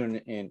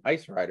Suicune in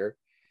Ice Rider.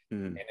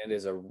 And it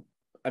is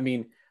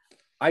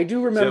I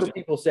do remember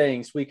people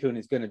saying Suicune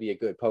is going to be a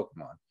good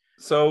Pokemon.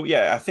 So,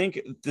 yeah, I think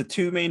the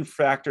two main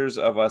factors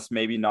of us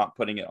maybe not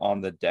putting it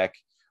on the deck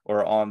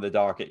or on the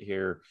docket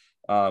here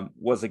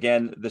was,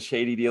 again, the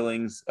Shady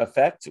Dealings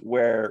effect,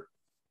 where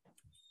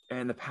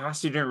in the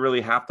past you didn't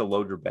really have to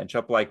load your bench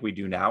up like we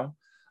do now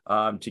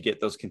to get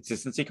those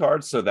consistency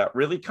cards. So that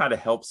really kind of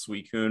helps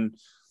Suicune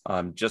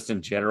just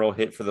in general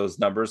hit for those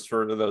numbers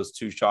for those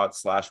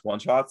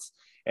 2-shot/1 shots.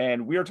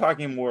 And we are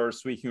talking more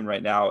Suicune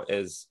right now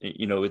as,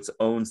 its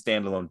own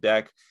standalone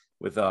deck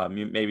with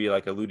maybe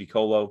like a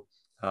Ludicolo.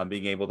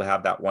 Being able to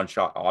have that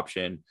 1-shot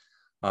option.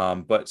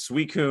 But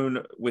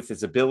Suicune, with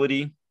its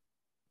ability,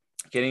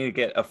 getting to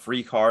get a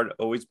free card,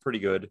 always pretty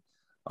good.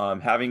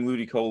 Having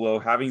Ludicolo,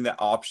 having the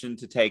option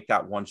to take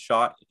that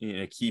 1-shot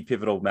in a key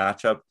pivotal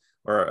matchup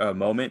or a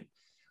moment.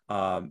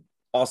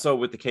 Also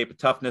with the Cape of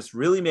Toughness,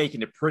 really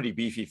making it pretty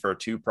beefy for a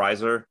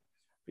 2-prizer.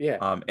 Yeah.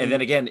 And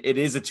then again, it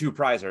is a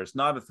 2-prizer. It's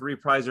not a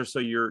 3-prizer. So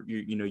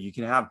you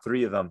can have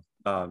 3 of them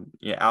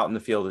out in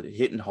the field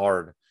hitting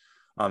hard.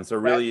 So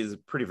it really is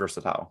pretty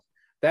versatile.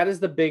 That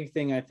is the big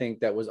thing, I think,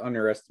 that was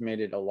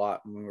underestimated a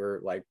lot when we were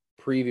like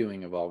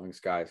previewing Evolving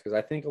Skies, because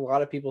I think a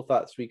lot of people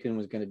thought Suicune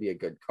was going to be a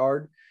good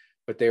card,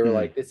 but they were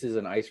like, this is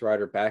an Ice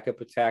Rider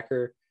backup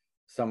attacker,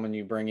 someone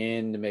you bring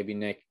in to maybe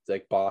make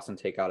like boss and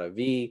take out a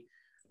V.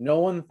 No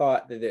one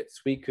thought that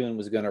Suicune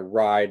was going to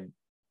ride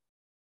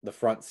the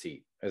front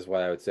seat, is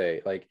what I would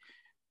say. Like,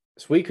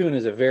 Suicune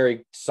is a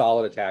very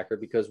solid attacker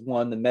because,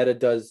 one, the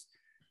meta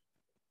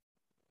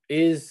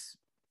is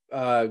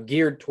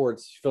geared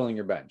towards filling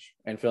your bench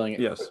and filling it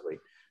quickly.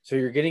 So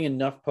you're getting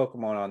enough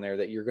Pokemon on there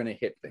that you're going to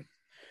hit things.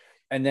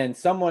 And then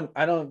someone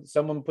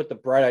put the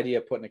bright idea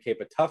of putting a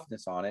Cape of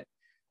Toughness on it,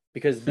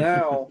 because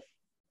now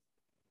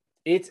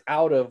it's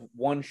out of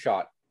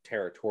 1-shot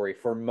territory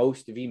for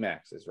most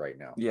VMAXs right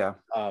now. Yeah.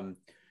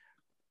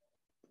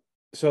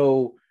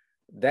 So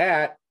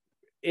that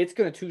it's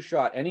going to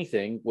 2-shot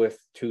anything with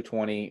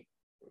 220,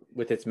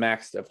 with its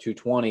max of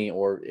 220,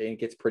 or it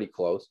gets pretty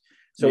close.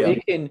 So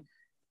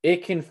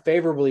it can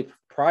favorably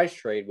price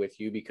trade with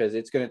you, because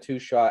it's going to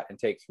 2-shot and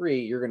take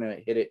 3. You're going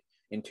to hit it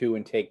in 2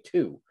 and take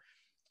 2.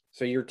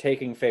 So you're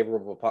taking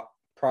favorable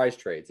prize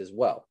trades as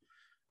well.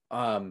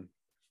 And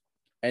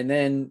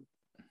then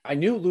I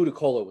knew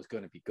Ludicolo was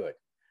going to be good.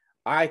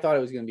 I thought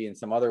it was going to be in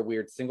some other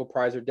weird single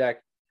prizer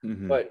deck.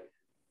 But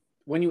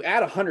when you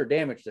add 100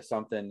 damage to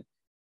something,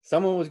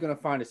 someone was going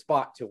to find a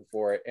spot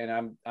for it.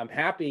 And I'm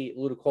happy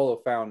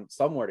Ludicolo found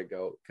somewhere to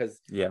go,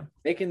 because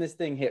making this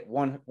thing hit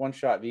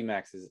one-shot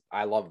VMAXs,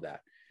 I love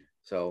that.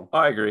 So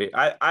I agree.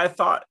 I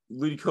thought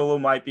Ludicolo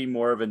might be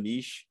more of a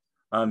niche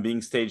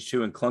being stage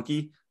 2 and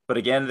clunky. But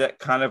again, that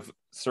kind of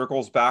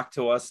circles back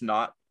to us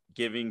not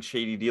giving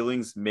Shady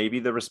Dealings maybe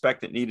the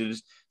respect it needed,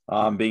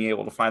 being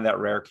able to find that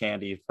rare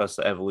candy plus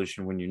the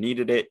evolution when you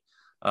needed it.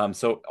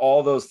 So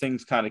all those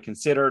things kind of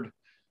considered,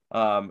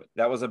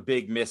 that was a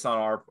big miss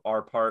on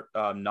our part,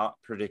 not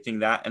predicting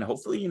that. And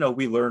hopefully,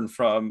 we learn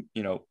from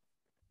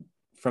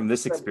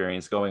this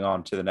experience going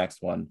on to the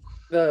next one.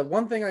 The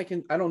one thing I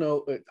don't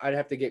know, I'd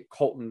have to get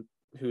Colton,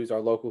 who's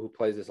our local, who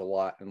plays this a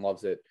lot and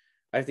loves it.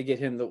 I have to get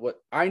him what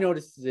I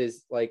noticed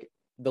is like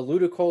the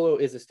Ludicolo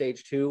is a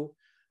stage 2,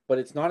 but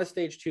it's not a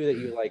stage 2 that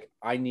you like,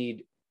 I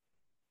need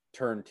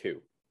turn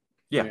 2.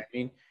 Yeah. You know what I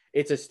mean?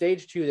 It's a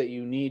stage 2 that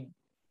you need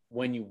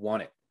when you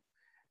want it.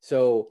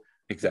 So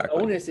exactly,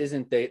 the onus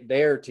isn't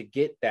there to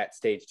get that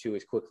stage 2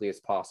 as quickly as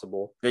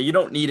possible. Yeah, you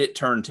don't need it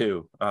turn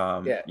 2.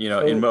 So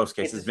in most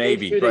cases,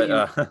 maybe, but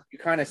you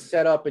kind of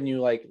set up and you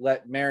like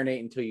let marinate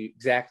until you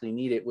exactly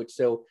need it, which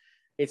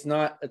it's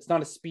not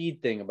a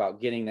speed thing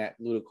about getting that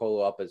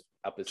Ludicolo up as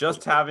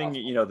just having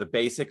the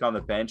basic on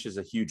the bench is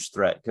a huge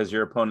threat, because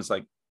your opponent's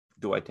like,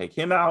 do I take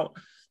him out?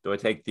 Do I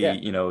take the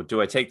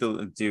do I take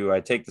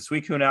the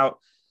Suicune out?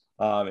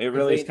 It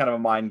really is kind of a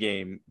mind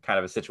game kind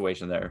of a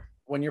situation there.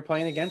 When you're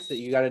playing against it,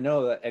 you got to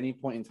know that at any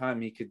point in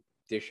time he could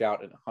dish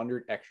out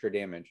 100 extra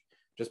damage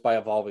just by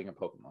evolving a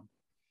Pokemon.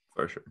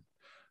 For sure.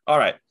 All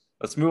right,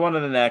 let's move on to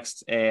the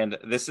next, and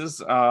this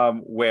is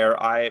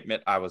where I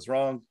admit I was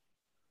wrong.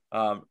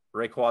 Rayquaza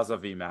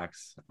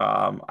VMAX.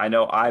 I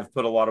know I've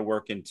put a lot of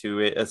work into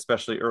it,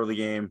 especially early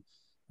game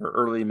or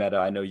early meta.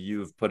 I know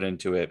you've put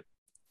into it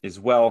as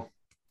well.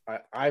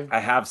 I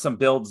have some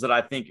builds that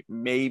I think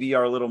maybe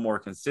are a little more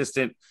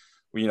consistent,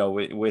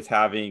 with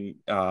having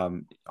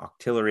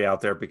Octillery out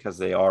there because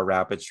they are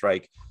Rapid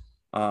Strike.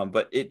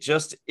 But it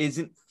just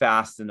isn't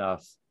fast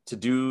enough to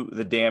do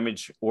the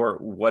damage or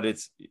what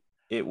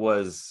it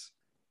was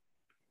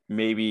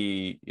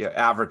maybe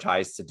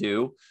advertised to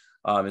do.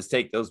 Is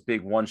take those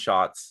big one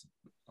shots,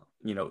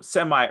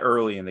 semi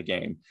early in the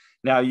game.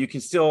 Now you can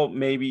still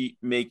maybe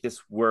make this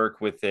work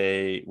with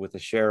a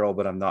Cheryl,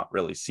 but I'm not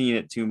really seeing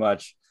it too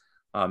much.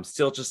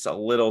 Still just a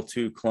little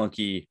too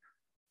clunky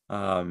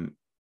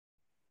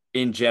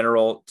in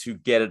general to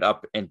get it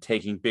up and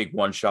taking big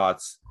one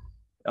shots.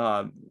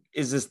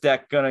 Is this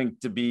deck going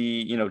to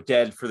be,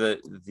 dead for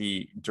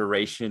the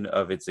duration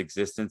of its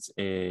existence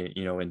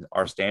in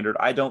our standard?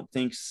 I don't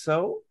think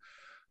so.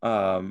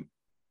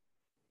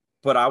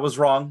 But I was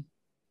wrong.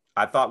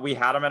 I thought we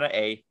had him at an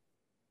A.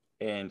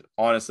 And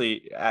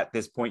honestly, at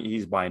this point,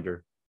 he's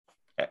binder,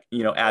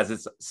 as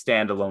its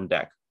standalone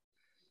deck.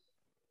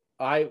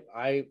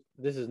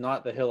 This is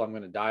not the hill I'm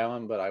going to die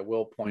on, but I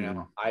will point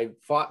out, I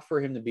fought for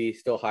him to be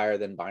still higher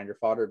than binder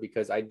fodder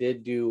because I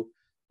did do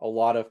a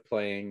lot of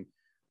playing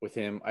with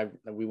him.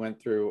 We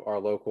went through our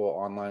local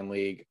online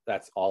league.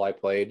 That's all I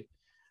played.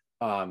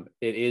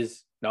 It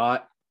is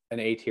not an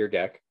A tier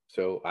deck,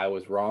 so I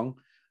was wrong.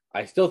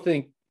 I still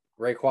think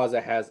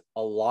Rayquaza has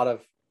a lot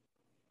of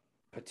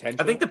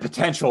potential. I think the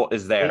potential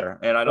is there,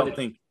 and I don't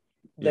think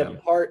the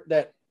part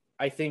that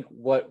I think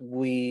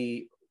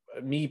me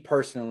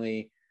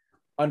personally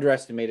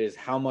underestimated is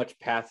how much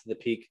Path to the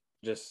Peak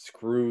just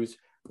screws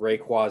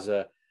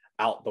Rayquaza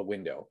out the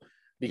window,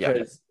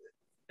 because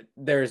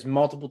there's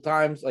multiple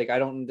times like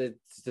the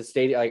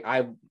stadium,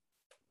 like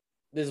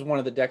this is one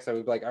of the decks I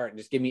would be like, all right,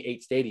 just give me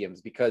 8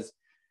 stadiums, because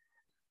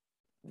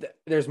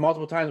there's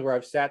multiple times where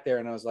I've sat there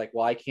and I was like,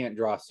 well, I can't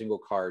draw a single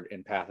card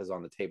and Path is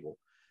on the table,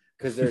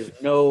 because there's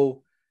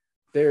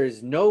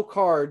no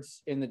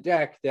cards in the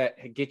deck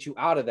that get you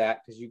out of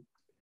that, because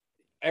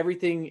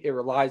everything it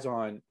relies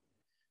on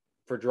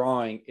for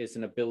drawing is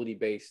an ability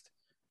based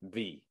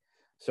V.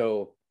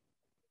 So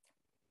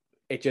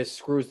it just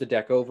screws the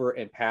deck over,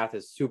 and Path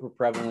is super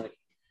prevalent.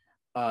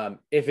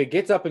 If it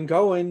gets up and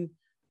going,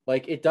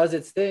 like it does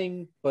its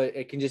thing, but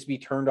it can just be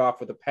turned off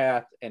with a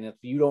Path. And if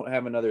you don't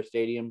have another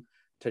stadium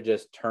to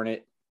just turn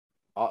it,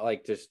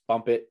 like just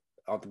bump it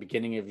at the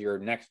beginning of your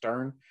next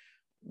turn,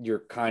 you're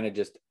kind of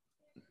just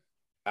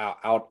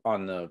out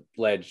on the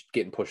ledge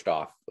getting pushed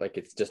off. Like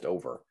it's just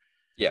over.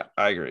 Yeah,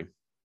 I agree.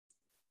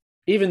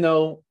 Even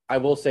though I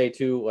will say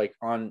too, like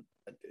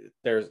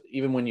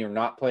even when you're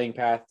not playing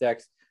Path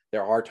decks,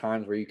 there are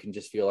times where you can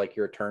just feel like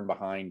you're a turn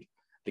behind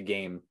the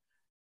game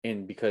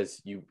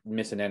because you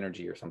miss an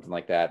energy or something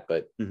like that.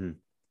 But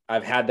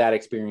I've had that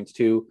experience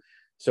too.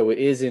 So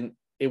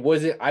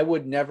I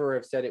would never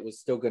have said it was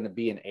still going to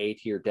be an A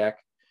tier deck.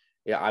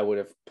 Yeah, I would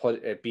have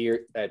put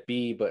it at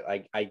B, but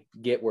I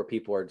get where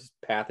people are just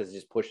Path is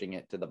just pushing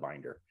it to the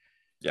binder.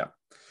 Yeah.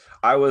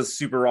 I was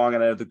super wrong.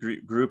 And I know the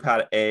group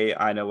had A.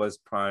 I know was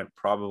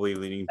probably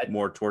leaning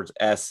more towards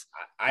S.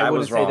 I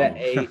was wrong.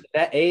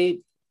 That A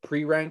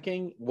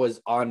pre-ranking was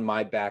on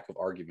my back of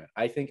argument.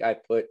 I think I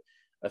put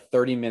a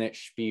 30-minute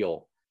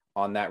spiel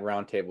on that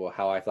roundtable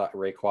how I thought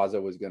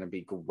Rayquaza was going to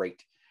be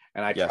great.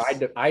 And I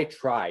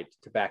tried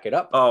to back it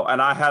up. Oh,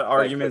 and I had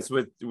arguments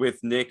with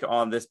Nick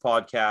on this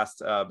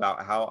podcast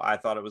about how I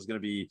thought it was going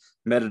to be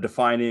meta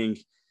defining.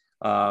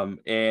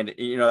 And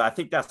I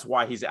think that's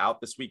why he's out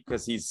this week,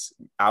 because he's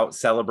out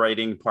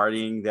celebrating,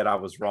 partying. That I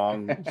was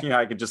wrong.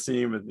 I could just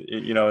see him,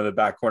 in the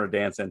back corner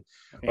dancing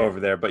over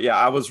there. But yeah,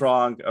 I was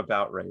wrong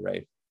about Ray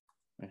Ray.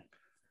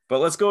 But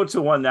let's go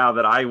to one now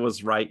that I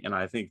was right, and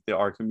I think that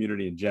our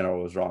community in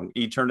general was wrong.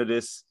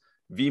 Eternatus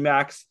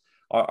VMAX.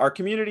 Our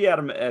community had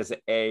him as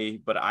A,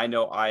 but I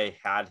know I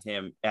had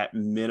him at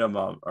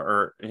minimum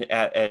or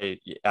at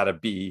a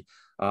B.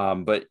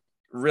 But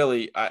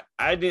really,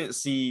 I didn't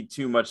see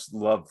too much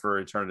love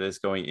for Eternatus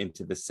going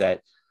into the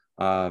set.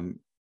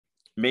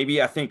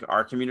 Maybe I think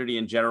our community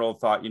in general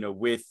thought,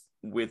 with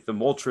the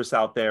Moltres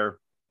out there,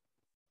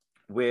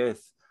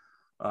 with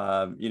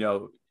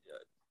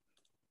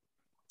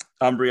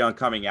Umbreon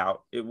coming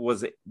out, it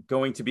was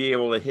going to be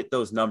able to hit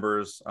those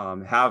numbers,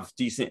 have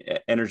decent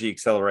energy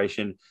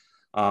acceleration.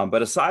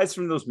 But aside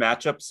from those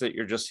matchups that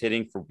you're just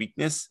hitting for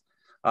weakness,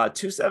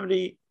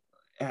 270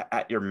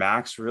 at your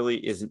max really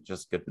isn't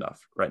just good enough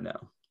right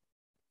now.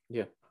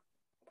 Yeah.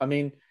 I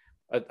mean,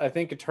 I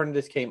think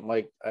Eternatus came,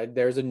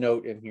 there's a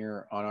note in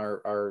here on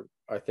our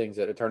things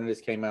that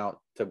Eternatus came out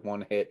to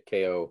one hit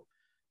KO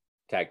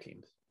tag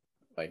teams.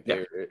 I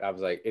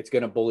was like, it's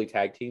going to bully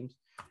tag teams.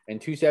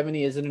 And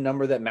 270 isn't a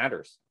number that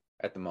matters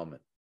at the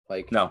moment.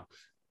 No,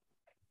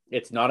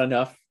 it's not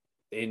enough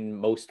in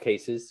most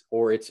cases,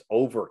 or it's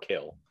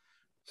overkill.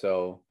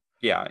 So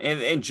yeah,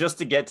 and just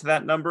to get to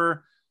that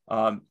number,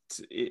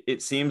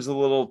 it seems a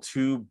little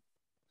too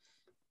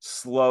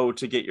slow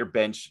to get your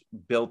bench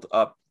built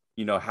up,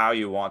 how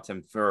you want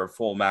them for a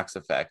full max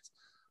effect.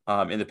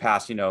 In the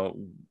past,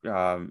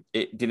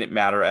 it didn't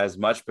matter as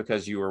much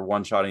because you were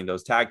one-shotting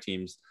those tag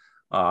teams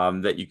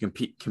that you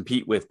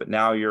compete with, but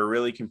now you're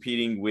really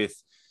competing with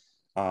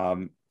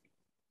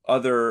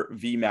other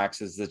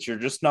VMAXs that you're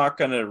just not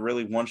going to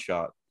really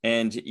one-shot.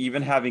 And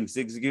even having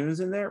Zigzagoons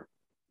in there,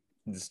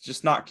 it's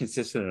just not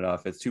consistent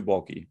enough. It's too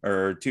bulky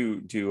or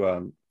too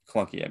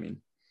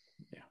clunky.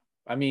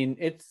 I mean,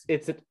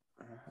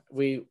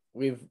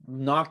 we've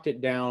knocked it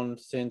down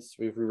since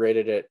we've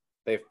re-rated it.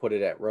 They've put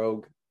it at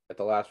Rogue at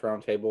the last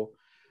round table,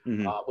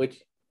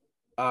 which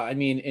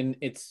in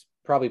its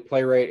probably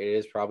play rate, it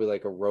is probably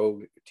like a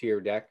Rogue tier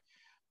deck.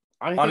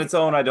 On its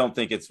own, I don't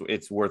think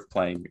it's worth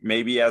playing.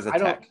 Maybe as a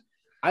tech.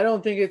 I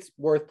don't think it's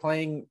worth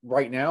playing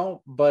right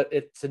now, but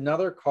it's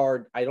another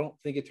card. I don't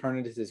think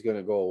Eternatus is going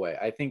to go away.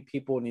 I think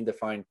people need to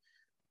find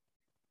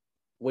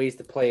ways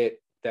to play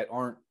it that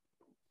aren't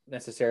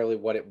necessarily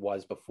what it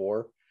was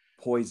before.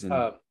 Poison.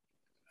 The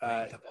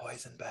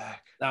poison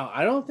back. Now,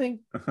 I don't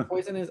think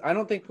poison is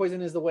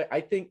the way.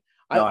 I've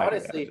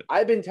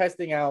been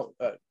testing out.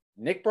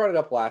 Nick brought it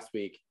up last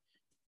week.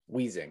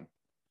 Wheezing.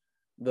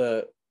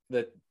 I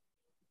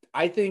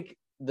think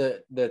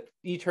the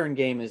E-turn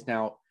game is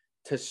now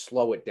to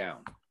slow it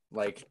down.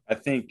 I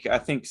think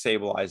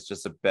Sableye is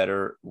just a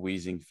better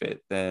wheezing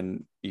fit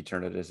than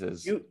Eternatus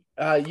is.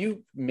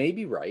 You may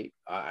be right.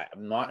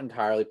 I'm not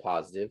entirely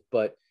positive,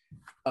 but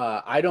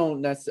I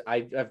don't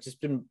necessarily. I've just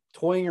been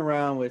toying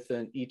around with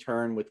an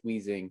E-turn with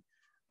wheezing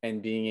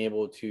and being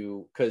able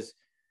to, because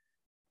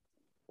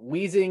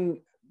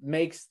wheezing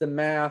makes the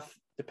math,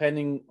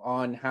 depending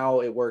on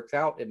how it works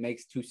out, it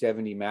makes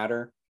 270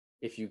 matter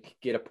if you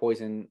get a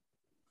poison,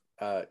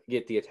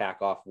 get the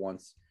attack off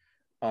once.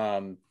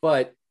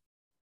 But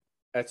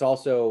that's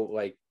also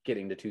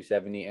getting to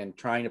 270 and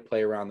trying to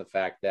play around the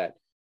fact that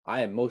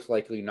I am most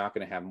likely not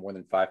going to have more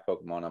than 5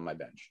 Pokemon on my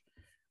bench.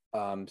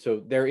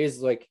 So there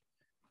is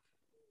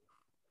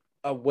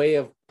a way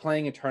of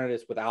playing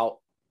Eternatus without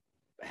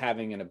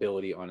having an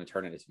ability on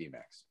Eternatus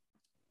VMAX.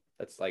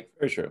 That's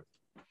very true.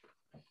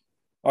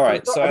 All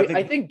right. So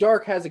I think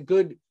Dark has a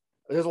good,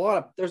 there's a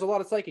lot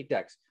of psychic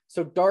decks.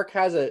 So Dark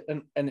has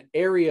an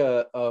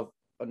area of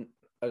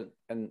a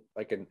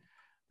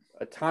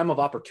time of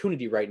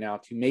opportunity right now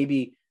to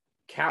maybe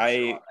capture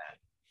on that.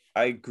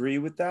 I agree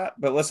with that,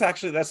 but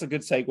that's a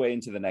good segue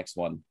into the next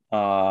one.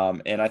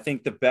 And I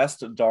think the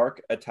best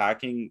Dark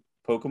attacking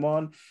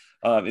Pokemon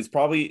is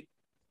probably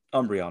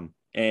Umbreon.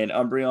 And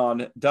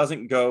Umbreon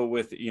doesn't go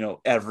with,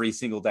 every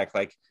single deck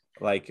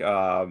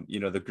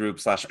the group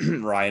 /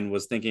 Ryan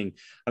was thinking.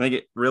 I think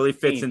it really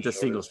fits into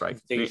single strike.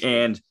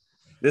 And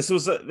this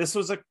was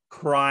a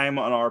crime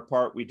on our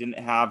part. We didn't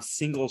have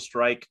single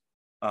strike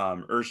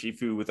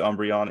Urshifu with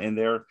Umbreon in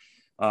there,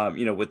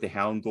 with the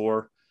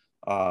Houndour.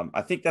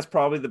 I think that's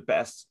probably the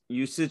best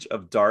usage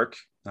of Dark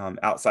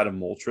outside of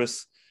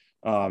Moltres,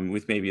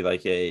 with maybe a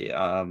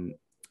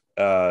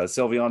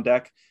Sylveon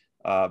deck.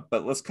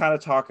 But let's kind of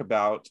talk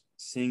about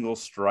single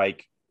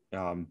strike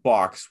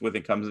box when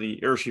it comes to the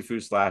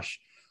Urshifu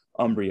 /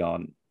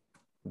 Umbreon.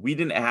 We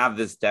didn't have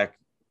this deck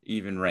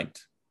even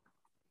ranked.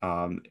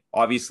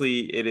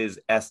 Obviously, it is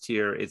S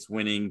tier. It's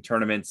winning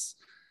tournaments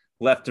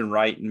left and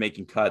right and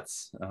making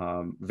cuts.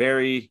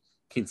 Very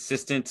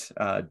consistent.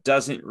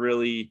 Doesn't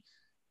really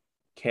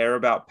care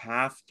about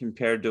path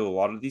compared to a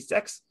lot of these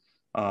decks.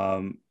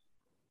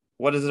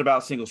 What is it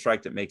about single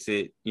strike that makes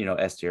it,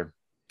 S tier?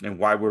 And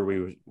why were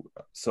we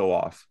so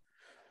off?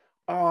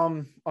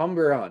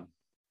 Umbreon.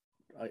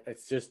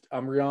 It's just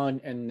Umbreon,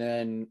 and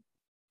then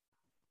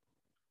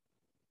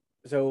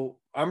So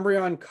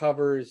Umbreon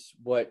covers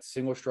what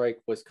Single Strike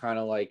was kind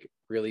of like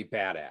really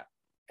bad at,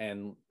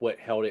 and what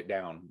held it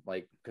down.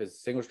 Like, because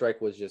Single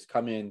Strike was just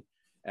come in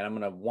and I'm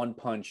gonna one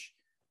punch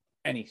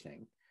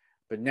anything.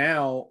 But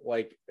now,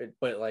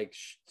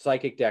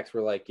 psychic decks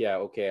were like, yeah,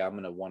 okay, I'm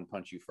gonna one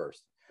punch you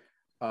first.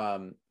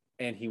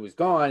 And he was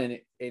gone,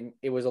 and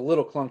it was a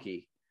little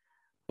clunky.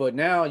 But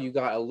now you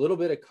got a little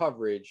bit of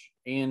coverage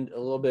and a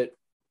little bit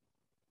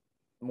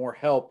more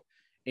help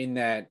in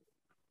that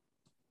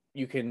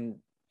you can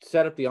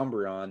set up the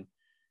Umbreon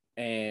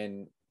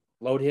and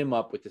load him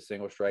up with the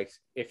single strikes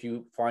if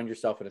you find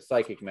yourself in a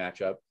psychic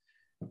matchup,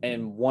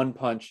 and one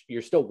punch,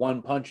 you're still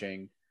one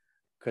punching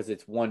because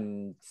it's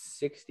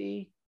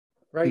 160,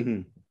 right?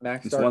 Mm-hmm.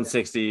 Max it's dark.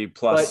 160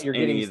 plus But you're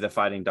any getting of the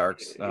fighting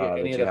darks.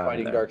 any of the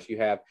fighting darks you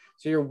have.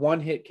 So you're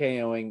one hit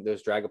KOing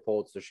those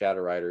Dragapults, the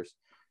Shadow Riders.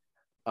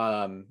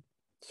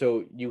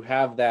 So you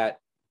have that,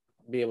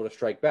 be able to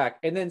strike back.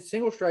 And then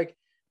single strike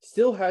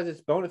still has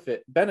its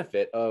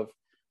benefit of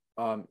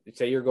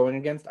say you're going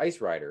against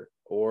Ice Rider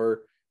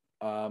or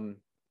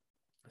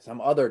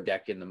some other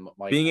deck in the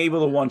being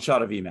able to one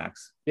shot a VMAX.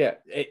 Yeah,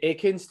 it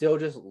can still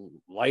just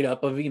light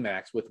up a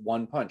VMAX with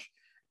one punch.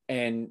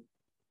 And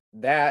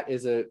that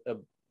is a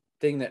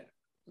thing that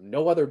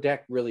no other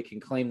deck really can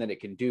claim that it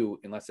can do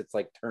unless it's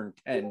like turn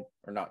 10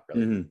 or not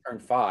really, turn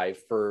 5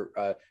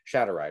 for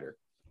Shadow Rider.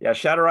 Yeah,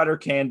 Shadow Rider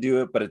can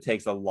do it, but it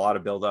takes a lot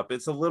of build up.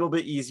 It's a little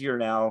bit easier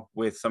now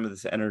with some of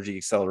this energy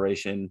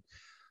acceleration.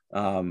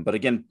 But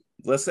again,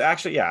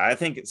 I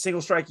think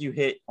single strike, you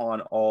hit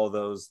on all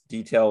those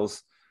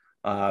details.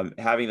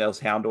 Having those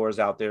Houndours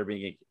out there,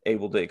 being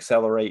able to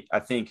accelerate. I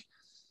think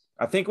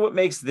what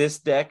makes this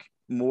deck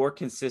more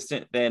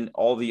consistent than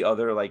all the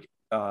other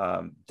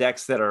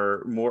decks that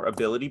are more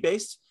ability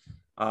based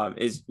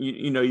is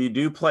you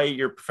do play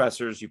your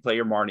professors, you play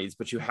your Marnies,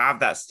 but you have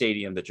that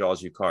stadium that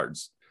draws you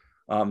cards.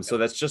 So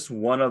that's just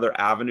one other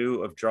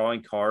avenue of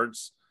drawing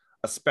cards,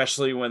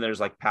 especially when there's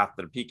like Path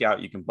to the Peak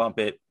out, you can bump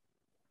it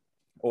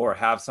or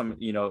have some,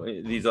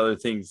 these other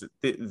things.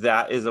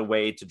 That is a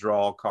way to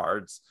draw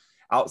cards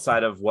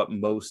outside of what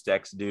most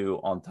decks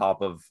do on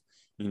top of,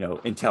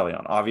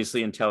 Inteleon.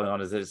 Obviously, Inteleon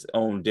is its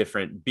own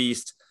different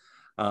beast.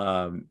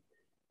 But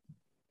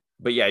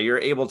yeah, you're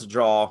able to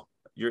draw,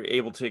 you're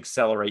able to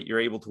accelerate, you're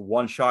able to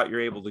one shot,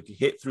 you're able to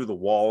hit through the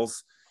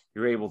walls.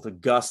 You're able to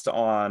gust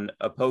on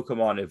a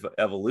Pokemon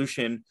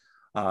evolution.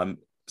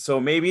 So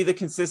maybe the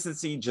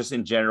consistency just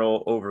in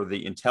general over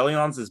the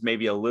Inteleons is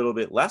maybe a little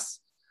bit less.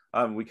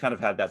 We kind of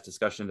had that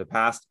discussion in the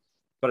past,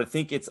 but I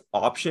think it's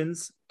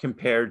options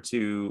compared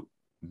to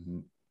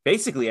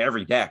basically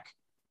every deck.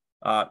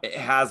 It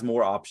has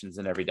more options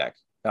in every deck.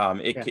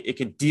 It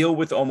can deal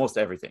with almost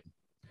everything.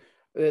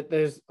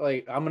 There's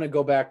I'm going to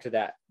go back to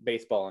that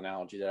baseball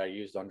analogy that I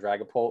used on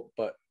Dragapult,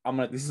 but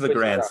this is a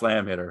grand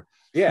slam hitter.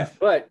 Yeah,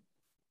 but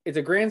it's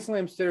a grand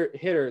slam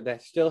hitter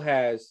that still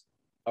has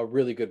a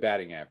really good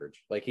batting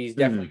average. Like, he's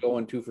definitely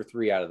going 2 for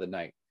 3 out of the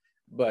night,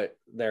 but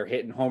they're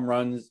hitting home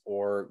runs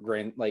or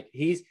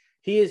he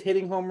is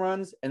hitting home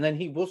runs, and then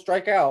he will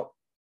strike out,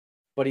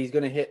 but he's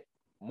going to hit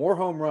more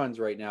home runs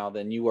right now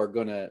than you are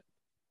going to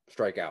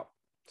strike out.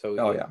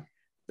 So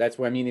that's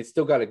what I mean. It's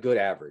still got a good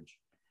average.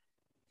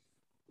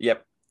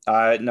 Yep.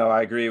 No,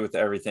 I agree with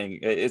everything.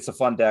 It's a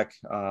fun deck.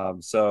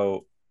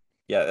 So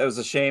yeah, it was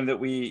a shame that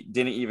we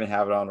didn't even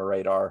have it on the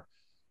radar.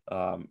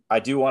 I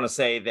do want to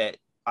say that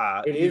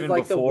even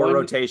before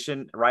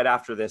rotation, right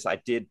after this, I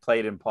did play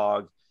it in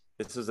Pog.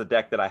 This was a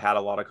deck that I had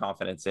a lot of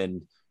confidence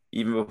in,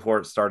 even before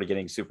it started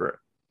getting super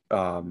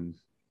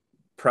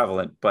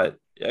prevalent. But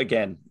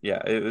again,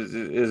 yeah, it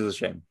was a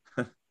shame.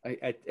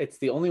 It's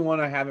the only one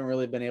I haven't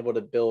really been able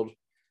to build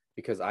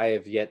because I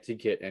have yet to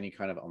get any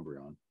kind of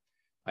Umbreon.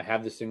 I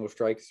have the single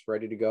strikes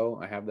ready to go.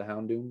 I have the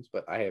Houndoons,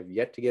 but I have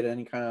yet to get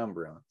any kind of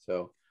Umbreon.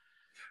 So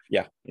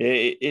yeah,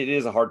 it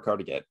is a hard card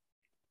to get.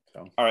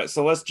 So. All right,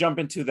 so let's jump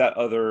into that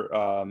other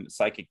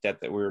psychic deck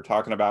that we were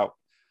talking about,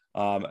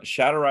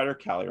 Shadow Rider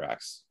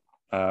Calyrex.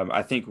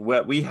 I think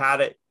we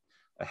had it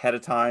ahead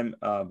of time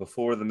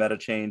before the meta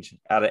change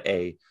out of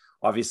A.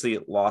 Obviously,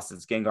 it lost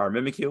its Gengar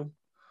Mimikyu,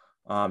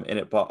 and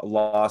it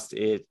lost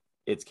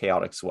its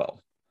Chaotic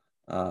Swell.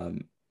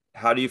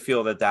 How do you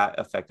feel that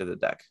affected the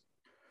deck?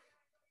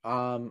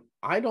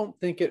 I don't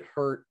think it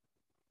hurt.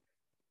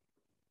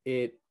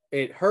 It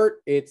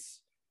hurt its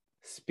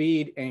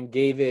speed and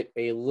gave it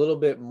a little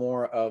bit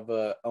more of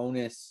a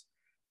onus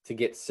to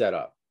get set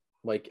up.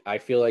 Like, I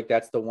feel like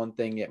that's the one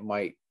thing it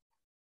might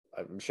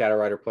Shadow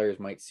Rider players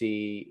might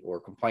see or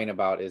complain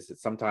about, is that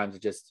sometimes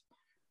it just,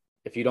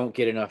 if you don't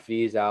get enough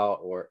V's out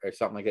or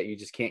something like that, you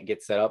just can't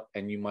get set up,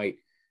 and you might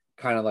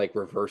kind of like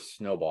reverse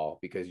snowball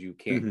because you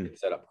can't get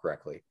set up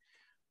correctly.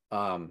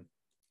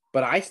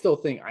 But I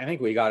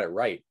think we got it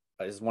right.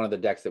 This is one of the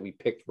decks that we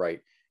picked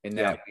right in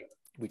that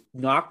we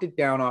knocked it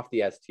down off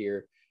the S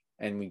tier,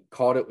 and we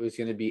called it was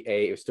going to be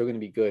A. It was still going to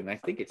be good, and I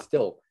think it's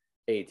still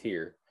A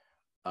tier.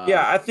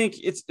 I think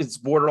it's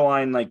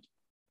borderline like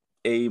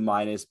A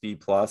minus B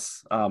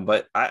plus.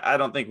 But I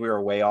don't think we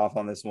were way off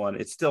on this one.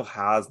 It still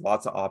has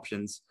lots of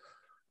options.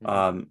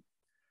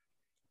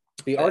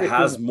 The It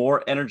has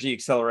more energy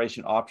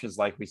acceleration options,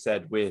 like we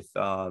said, with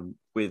the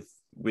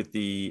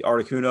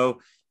Articuno.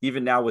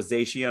 Even now with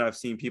Zacian, I've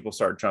seen people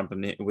start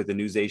jumping in with the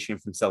new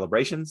Zacian from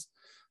Celebrations.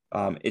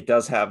 It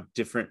does have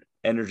different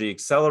energy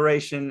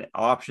acceleration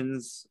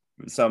options.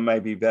 Some may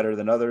be better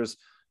than others.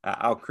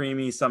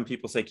 Alcremie, some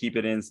people say keep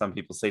it in, some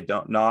people say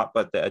don't not,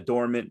 but the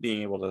Adornment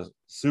being able to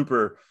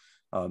super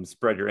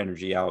spread your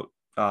energy out.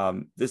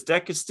 This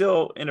deck is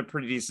still in a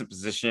pretty decent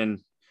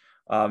position.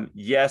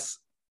 Yes,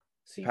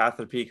 Path of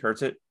the Peak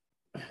hurts it,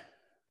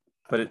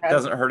 but it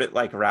doesn't hurt it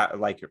like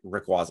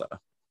Rayquaza.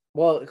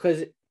 Well,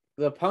 because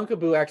the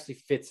Pumpkaboo actually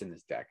fits in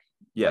this deck.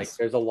 Yes. Like,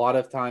 there's a lot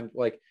of time,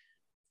 like,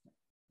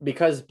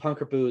 because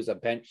Pumpkaboo is a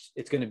bench,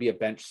 it's going to be a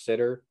bench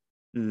sitter.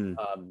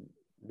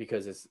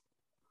 Because it's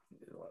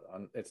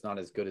not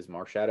as good as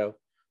Marshadow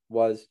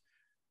was.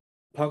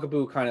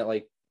 Pumpkaboo kind of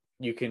like,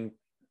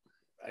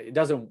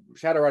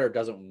 Shadow Rider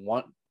doesn't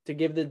want to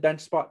give the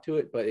bench spot to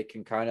it, but it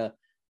can kind of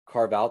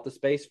carve out the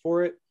space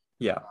for it.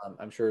 Yeah.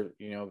 I'm sure,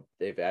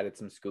 they've added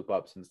some scoop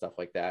ups and stuff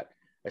like that,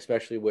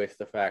 especially with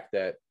the fact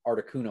that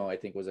Articuno, I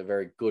think, was a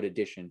very good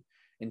addition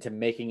into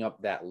making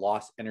up that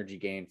lost energy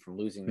gain from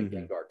losing the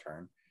Gengar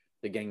turn,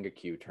 the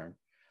Gengar turn.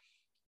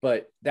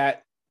 But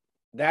that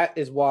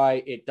is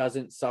why it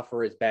doesn't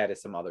suffer as bad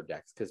as some other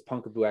decks, because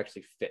Pumpkaboo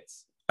actually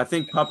fits. I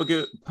think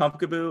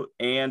Pumpkaboo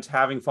and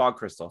having Fog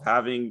Crystal,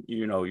 having,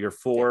 your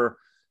 4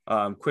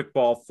 Quick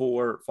Ball,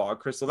 4 Fog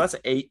Crystal, that's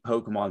 8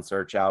 Pokemon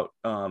search out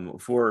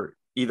for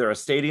either a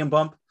stadium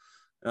bump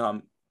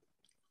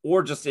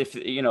or just if,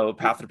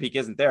 Path of the Peak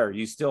isn't there,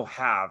 you still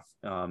have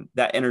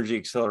that energy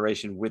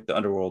acceleration with the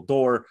Underworld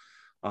Door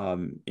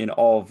in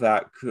all of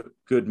that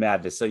good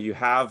madness. So you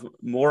have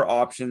more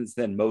options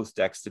than most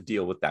decks to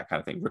deal with that kind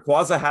of thing.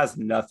 Rayquaza has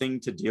nothing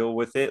to deal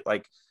with it,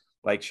 like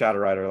Shadow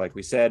Rider, like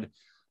we said,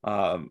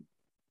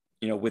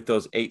 with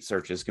those 8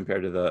 searches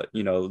compared to the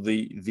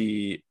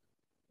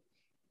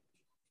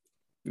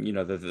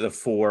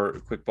 4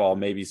 Quick Ball,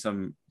 maybe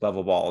some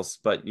level balls,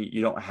 but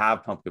you don't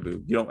have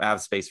Pumpkaboo. You don't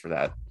have space for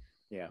that.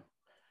 Yeah.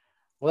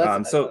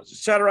 Well, so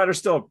Shadow Rider's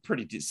still a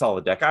pretty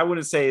solid deck. I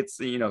wouldn't say it's,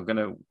 going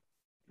to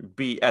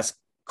be S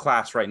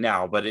class right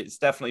now, but it's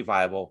definitely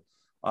viable,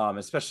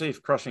 especially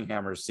if Crushing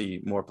Hammers see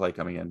more play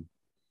coming in.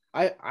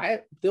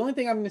 The only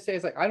thing I'm going to say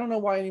is, like, I don't know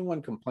why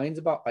anyone complains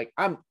about, like,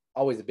 I'm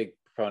always a big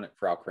proponent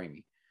for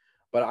Alcremie,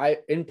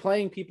 but in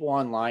playing people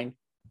online,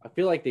 I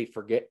feel like they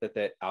forget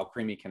that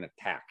Alcremie can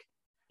attack.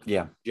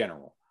 Yeah. In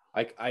general.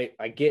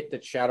 I get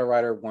that Shadow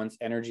Rider wants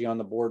energy on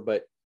the board,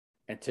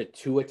 and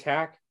to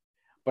attack,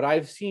 but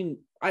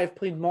I've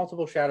played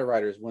multiple Shadow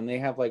Riders when they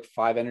have like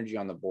 5 energy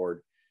on the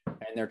board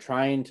and they're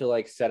trying to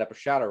like set up a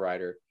Shadow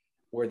Rider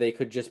where they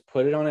could just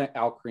put it on an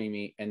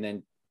Alcremie and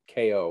then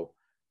KO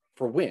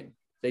for win.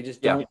 They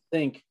just don't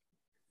think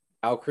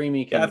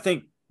Alcremie can. Yeah, I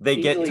think they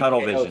get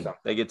tunnel vision. Something.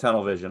 They get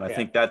tunnel vision. I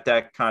think that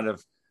deck kind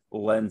of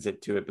lends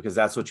it to it, because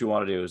that's what you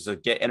want to do, is to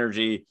get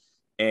energy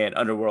and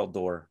Underworld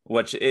Door,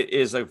 which it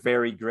is a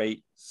very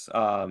great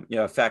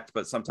effect,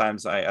 but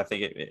sometimes I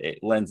think it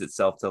lends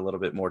itself to a little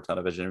bit more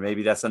tunnel vision. And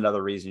maybe that's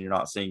another reason you're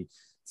not seeing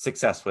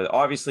success with it.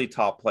 Obviously,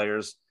 top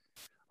players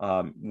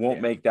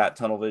won't make that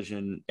tunnel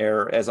vision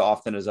error as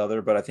often as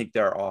other, but I think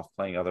they're off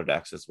playing other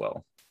decks as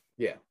well.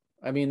 Yeah.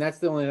 I mean, that's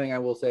the only thing I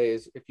will say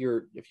is if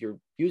you're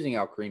using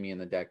Alcremie in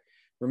the deck,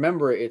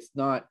 remember it's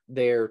not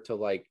there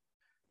to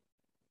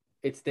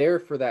it's there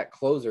for that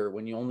closer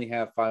when you only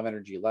have 5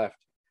 energy left.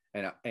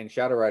 And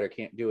Shadow Rider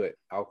can't do it.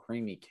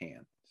 Alcremie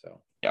can.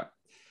 So yeah.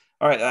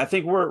 All right. I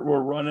think we're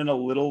running a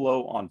little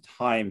low on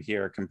time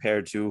here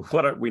compared to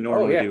what we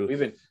normally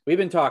do. We've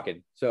been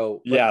talking.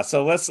 So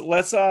So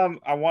let's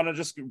I want to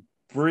just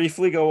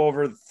briefly go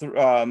over 3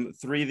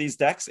 of these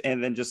decks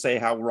and then just say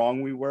how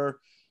wrong we were.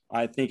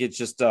 I think it's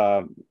just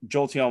Jolteon,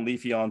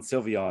 Leafeon,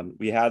 Sylveon.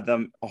 We had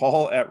them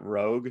all at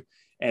Rogue,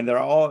 and they're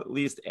all at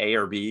least A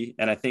or B.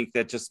 And I think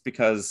that just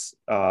because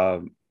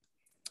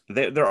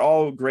they're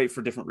all great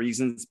for different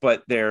reasons,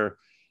 but their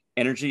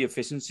energy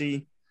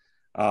efficiency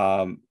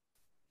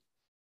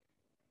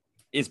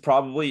is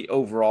probably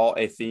overall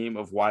a theme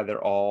of why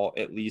they're all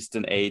at least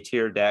an A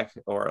tier deck,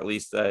 or at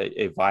least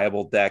a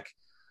viable deck.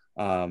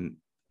 And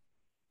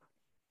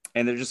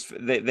they're just,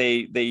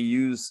 they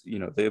use,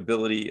 the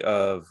ability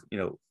of,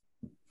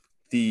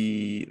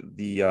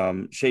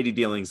 the shady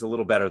dealings a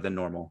little better than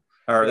normal,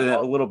 or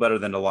a little better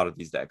than a lot of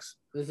these decks.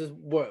 This is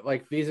what,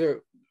 these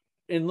are,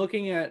 in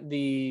looking at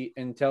the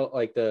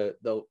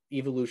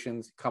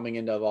evolutions coming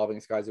into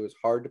Evolving Skies, it was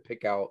hard to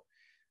pick out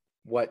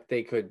what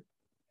they could,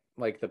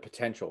 the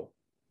potential.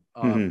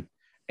 And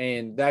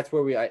that's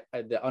where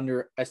the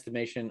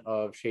underestimation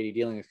of shady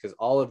dealings, because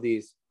all of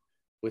these,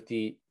 with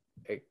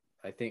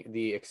I think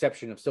the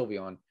exception of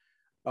Sylveon,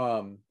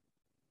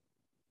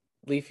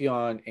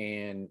 Leafeon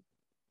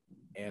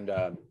and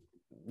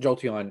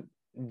Jolteon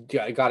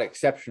got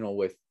exceptional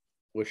with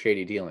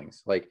shady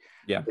dealings.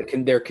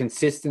 Their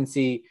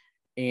consistency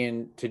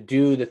and to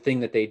do the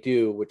thing that they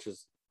do, which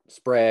is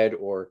spread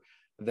or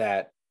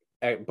that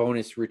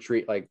bonus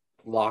retreat,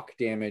 lock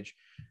damage.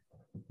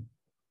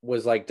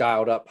 was like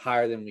dialed up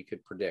higher than we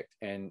could predict,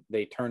 and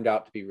they turned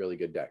out to be really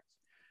good decks.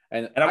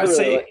 And I would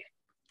say,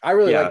 I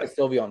really like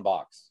the Sylveon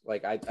box.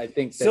 Like I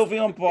think that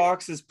Sylveon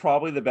box is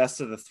probably the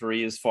best of the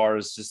three as far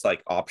as just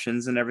like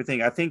options and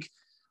everything. I think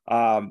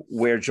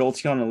where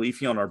Jolteon and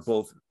Leafeon are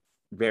both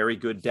very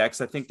good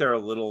decks, I think they're a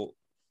little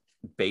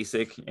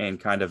basic and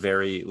kind of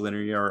very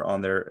linear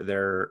on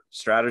their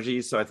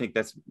strategies. So I think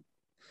that's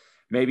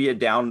maybe a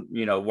down,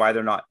 why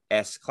they're not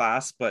S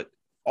class, but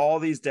all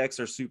these decks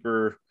are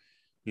super,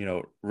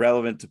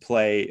 relevant to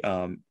play.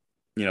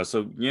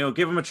 So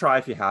give them a try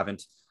if you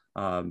haven't.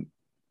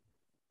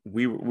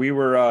 We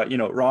were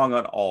wrong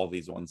on all of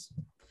these ones.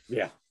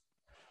 Yeah.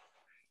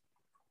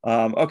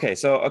 Okay,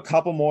 so a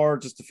couple more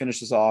just to finish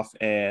this off,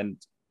 and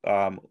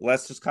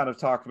let's just kind of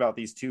talk about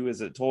these two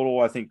as a total.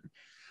 I think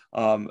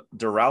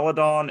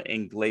Duraludon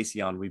and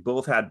Glaceon, we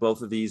both had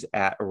both of these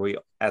we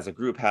as a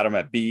group had them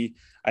at B.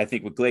 I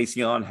think with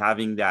Glaceon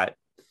having that,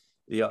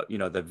 the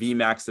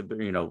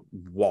VMAX,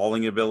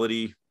 walling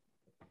ability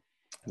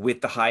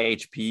with the high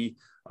HP,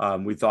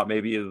 we thought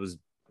maybe it was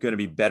going to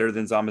be better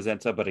than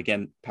Zamazenta, but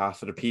again,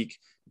 path at a peak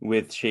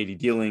with shady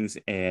dealings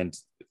and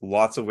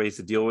lots of ways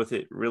to deal with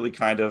it, really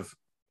kind of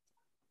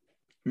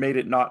made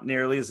it not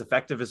nearly as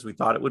effective as we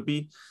thought it would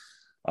be.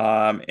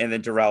 And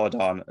then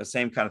Duraludon, the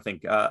same kind of thing,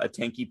 a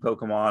tanky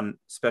Pokemon,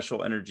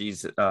 special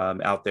energies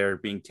out there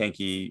being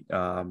tanky,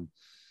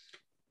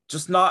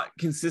 just not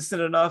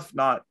consistent enough,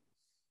 not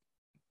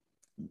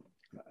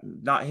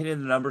hitting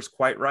the numbers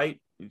quite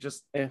right. It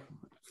just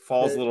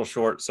falls a little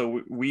short.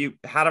 So we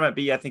had them at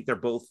B. I think they're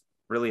both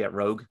really at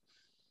Rogue.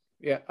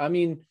 Yeah, I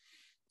mean,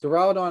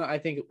 Duraludon, I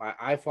think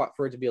I fought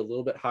for it to be a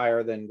little bit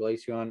higher than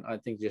Glaceon. I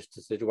think just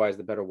decidueye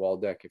the better wall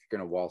deck if you're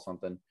going to wall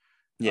something.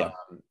 Yeah.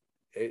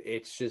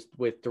 It's just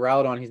with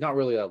Duraludon, he's not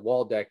really a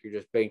wall deck. You're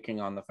just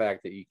banking on the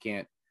fact that you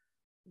can't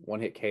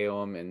one-hit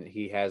KO him, and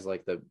he has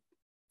like the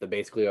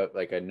basically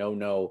like a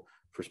no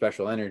for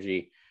special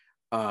energy.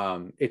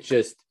 It's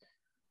just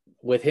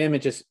with him,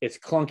 it's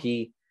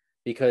clunky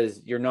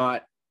because you're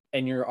not,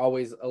 and you're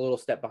always a little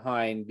step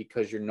behind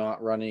because you're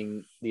not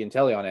running the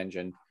Inteleon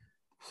engine.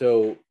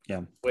 So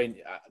yeah, when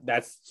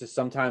that's just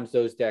sometimes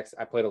those decks,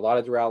 I played a lot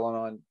of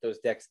Duraludon, those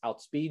decks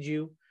outspeed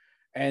you,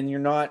 and you're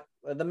not,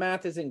 the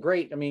math isn't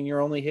great. I mean,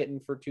 you're only hitting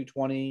for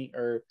 220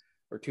 or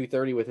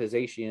 230 with his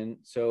Zacian.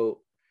 So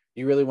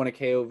you really want to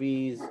KO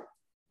Vs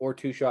or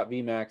two-shot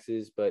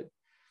VMAXs, but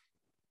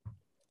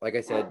like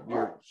I said,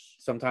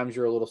 sometimes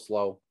you're a little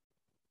slow.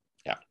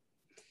 Yeah.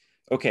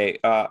 Okay,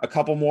 a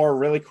couple more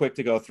really quick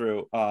to go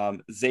through.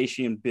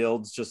 Zacian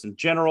builds just in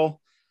general.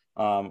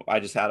 I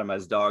just had them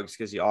as dogs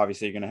because you're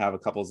going to have a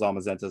couple of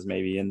Zamazentas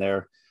maybe in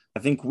there. I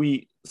think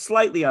we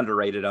slightly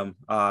underrated them.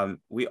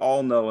 We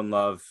all know and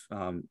love,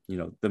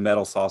 the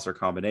Metal Saucer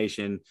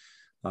combination,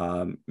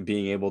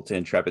 being able to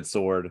Intrepid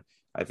Sword.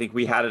 I think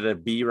we had it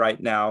at B right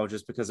now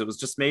just because it was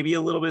just maybe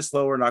a little bit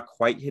slower, not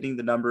quite hitting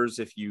the numbers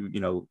if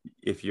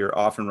you're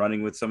off and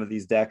running with some of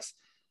these decks.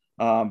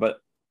 But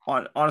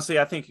honestly,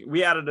 I think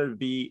we added it a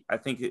B. I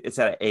think it's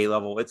at an A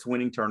level. It's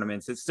winning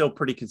tournaments. It's still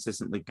pretty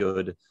consistently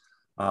good.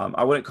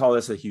 I wouldn't call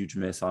this a huge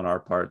miss on our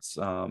parts.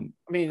 I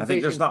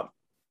think there's not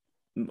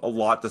a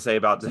lot to say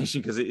about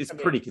Zacian because it's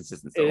pretty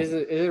consistent. It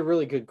is a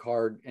really good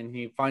card, and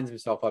he finds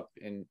himself up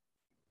in,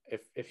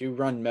 if you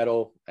run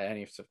metal at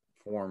any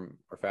form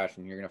or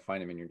fashion, you're going to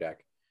find him in your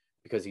deck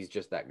because he's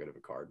just that good of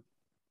a card.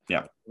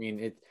 Yeah. I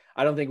mean,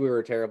 I don't think we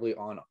were terribly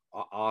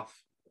off.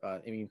 I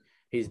mean,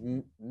 he's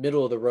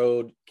middle of the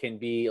road, can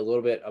be a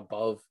little bit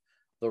above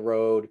the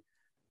road,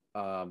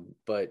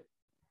 but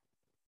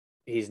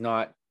he's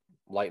not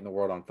lighting the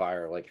world on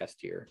fire like S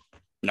tier.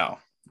 No.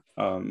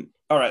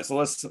 All right, so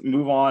let's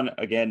move on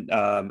again.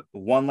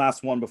 One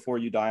last one before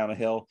you die on a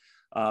hill.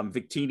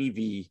 Victini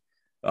V.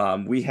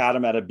 We had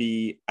him at a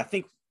B. I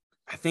think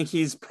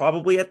he's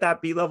probably at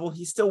that B level.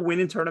 He's still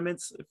winning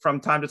tournaments from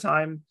time to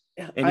time.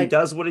 And he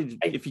does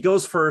if he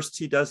goes first,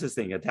 he does his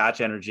thing.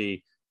 Attach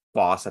energy,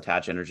 boss,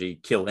 attach energy,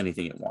 kill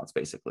anything it wants,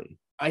 basically.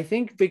 I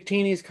think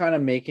Victini's kind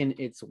of making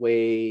its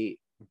way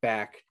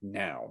back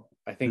now.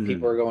 I think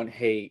people are going,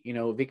 hey,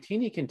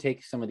 Victini can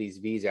take some of these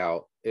Vs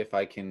out if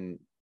I can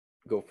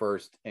go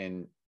first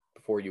and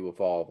before you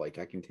evolve, like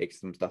I can take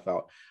some stuff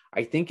out.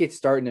 I think it's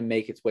starting to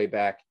make its way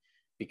back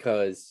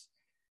because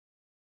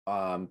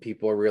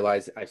people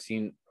realize I've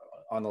seen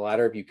on the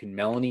ladder if you can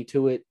Melanie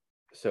to it.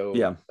 So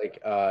yeah,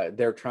 like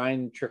they're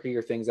trying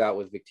trickier things out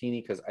with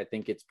Victini because I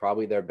think it's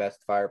probably their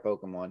best fire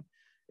Pokemon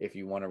if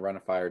you want to run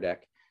a fire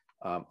deck.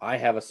 I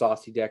have a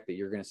saucy deck that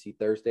you're going to see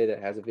Thursday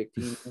that has a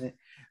Victini in it.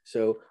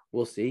 So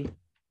we'll see.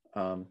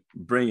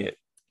 Bring it.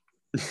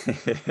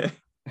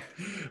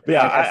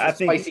 Yeah, I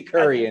think spicy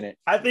curry in it.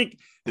 I think,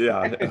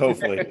 yeah,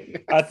 hopefully.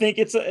 I think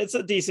it's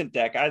a decent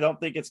deck. I don't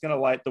think it's going to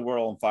light the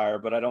world on fire,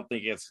 but I don't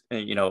think it's,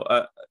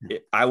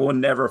 I will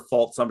never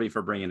fault somebody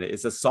for bringing it.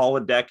 It's a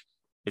solid deck.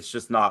 It's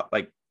just not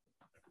like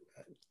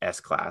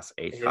S class,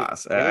 A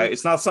class.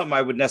 It's not something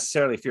I would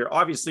necessarily fear.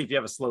 Obviously, if you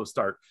have a slow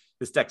start,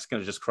 this deck's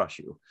going to just crush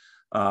you.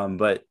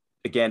 But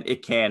again,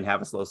 it can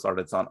have a slow start.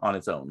 It's on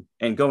its own.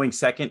 And going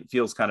second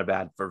feels kind of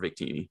bad for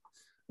Victini.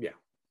 Yeah.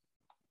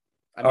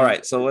 I All mean,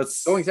 right, so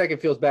let's. going second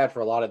feels bad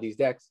for a lot of these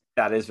decks,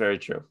 That is very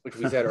true. which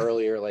we said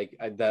earlier. Like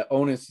the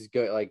onus is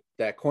good. Like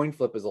that coin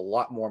flip is a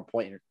lot more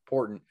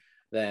important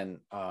than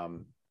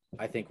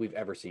I think we've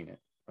ever seen it.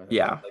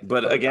 Yeah, Like,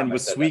 but again,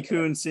 with said that.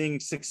 Suicune seeing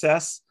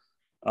success,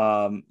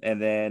 and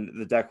then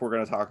the deck we're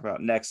going to talk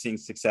about next seeing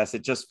success,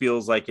 it just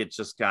feels like it's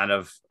just kind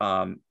of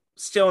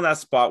still in that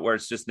spot where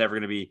it's just never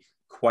going to be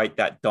quite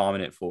that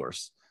dominant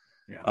force.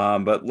 Yeah.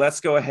 But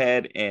let's go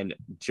ahead and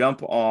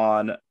jump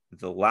on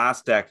the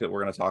last deck that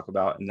we're going to talk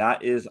about, and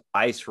that is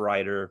Ice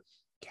Rider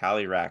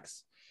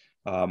Calyrex.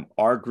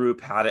 Our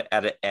group had it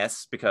at an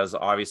S because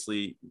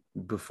obviously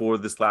before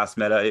this last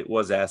meta, it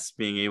was S,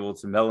 being able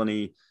to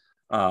Melanie,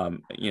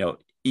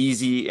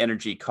 easy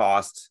energy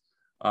cost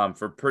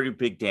for pretty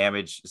big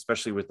damage,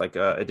 especially with like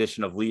a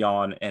addition of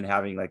Leon and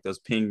having like those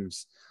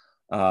pings.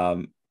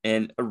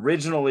 And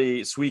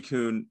originally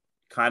Suicune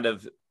kind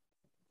of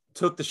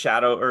took the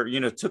shadow or,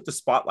 took the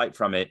spotlight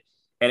from it,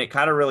 and it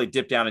kind of really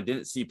dipped down and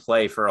didn't see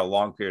play for a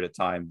long period of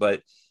time,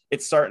 but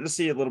it's starting to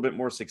see a little bit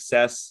more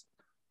success,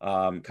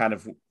 kind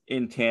of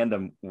in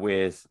tandem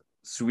with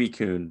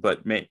Suicune,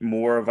 but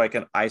more of like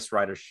an Ice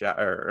Rider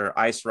or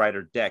Ice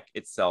Rider deck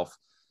itself.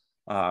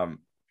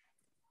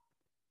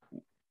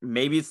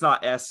 Maybe it's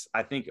not S.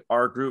 I think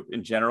our group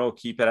in general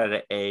keep it at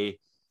an A.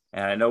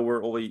 And I know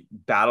we're only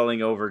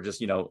battling over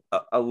just,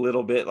 a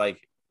little bit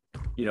like,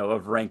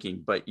 of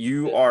ranking, but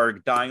you are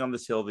dying on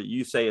this hill that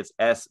you say it's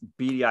S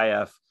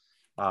BDIF.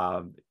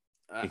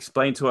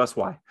 Explain to us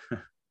why.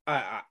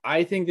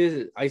 I think this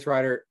is Ice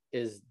Rider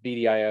is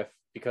BDIF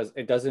because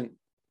it doesn't.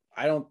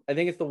 I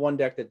think it's the one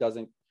deck that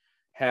doesn't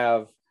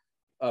have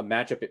a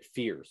matchup it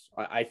fears.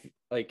 I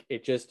like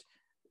it. Just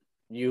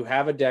you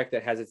have a deck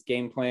that has its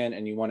game plan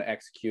and you want to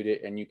execute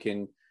it, and you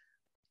can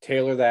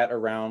tailor that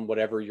around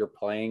whatever you're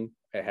playing.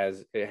 It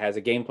has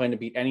a game plan to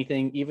beat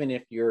anything, even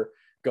if you're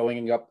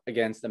going up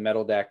against a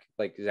metal deck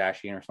like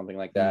Zacian or something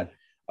like that.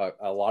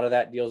 A lot of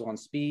that deals on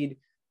speed,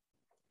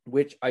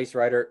 which Ice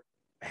Rider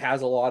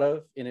has a lot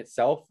of in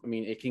itself. I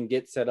mean, it can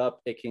get set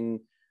up. It can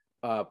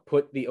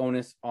put the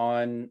onus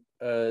on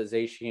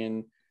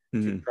Zacian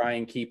to try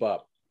and keep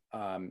up,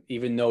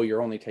 even though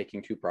you're only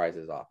taking 2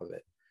 prizes off of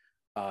it.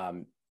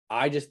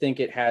 I just think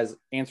it has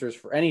answers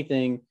for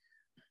anything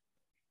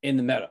in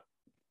the meta.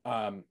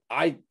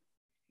 I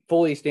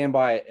fully stand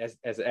by it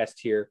as an S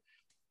tier.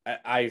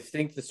 I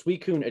think the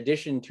Suicune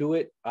addition to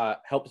it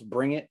helps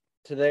bring it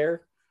to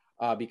there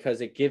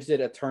because it gives it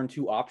a turn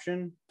 2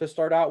 option to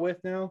start out with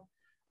now.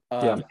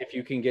 If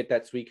you can get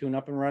that Suicune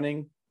up and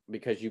running,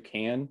 because you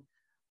can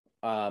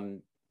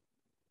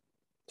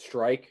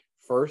strike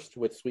first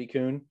with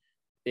Suicune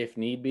if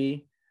need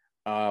be,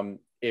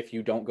 if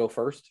you don't go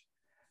first.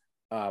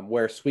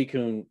 Where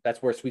Suicune,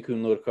 that's where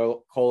Suicune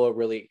Ludicolo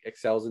really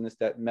excels in this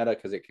meta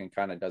because it can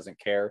kind of doesn't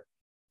care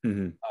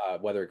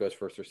whether it goes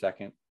first or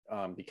second.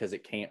 Because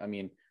it can't, I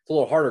mean, it's a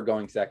little harder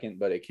going second,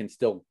 but it can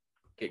still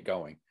get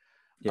going.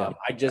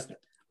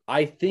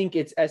 I think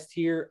it's S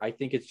tier. I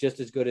think it's just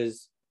as good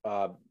as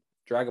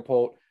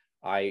Dragapult.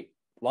 I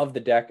love the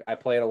deck. I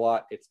play it a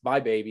lot. It's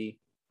my baby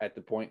at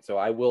the point, so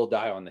I will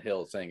die on the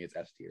hill saying it's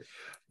S tier.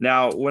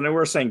 Now, when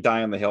we're saying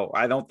die on the hill,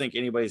 I don't think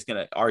anybody's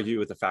going to argue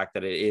with the fact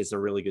that it is a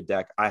really good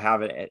deck. I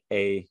have it at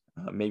A,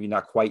 maybe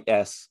not quite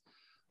S,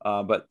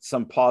 but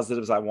some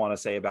positives I want to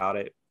say about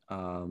it.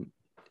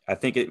 I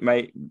think it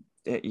might,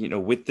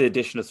 with the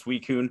addition of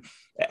Suicune,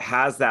 it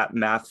has that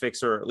math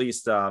fixer, or at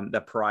least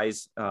the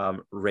prize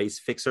race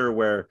fixer,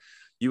 where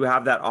you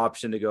have that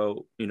option to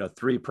go,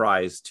 3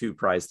 prize, 2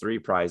 prize, 3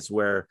 prize,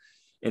 where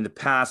in the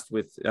past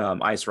with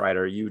Ice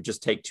Rider, you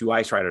just take 2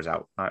 Ice Riders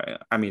out.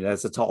 I mean,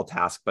 that's a tall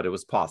task, but it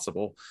was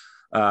possible.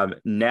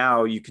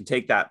 Now you can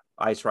take that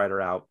Ice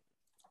Rider out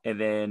and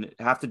then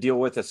have to deal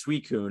with a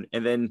Suicune.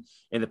 And then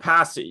in the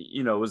past,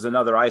 it was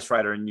another Ice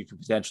Rider and you could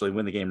potentially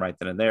win the game right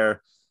then and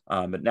there.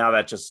 But now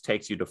that just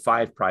takes you to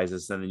 5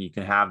 prizes, and then you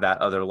can have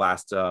that other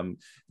last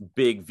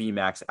big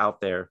VMAX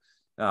out there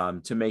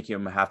to make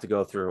him have to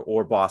go through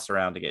or boss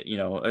around to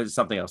get,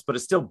 something else. But it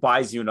still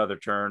buys you another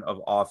turn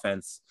of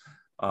offense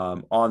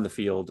on the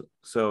field.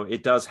 So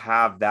it does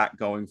have that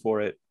going for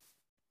it.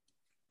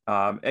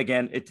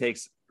 Again, it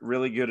takes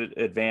really good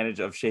advantage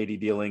of shady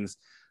dealings.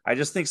 I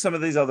just think some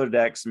of these other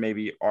decks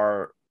maybe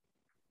are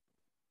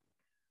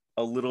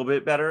a little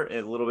bit better,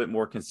 a little bit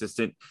more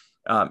consistent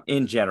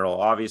in general.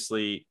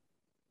 Obviously,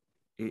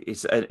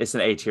 it's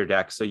an A tier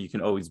deck, so you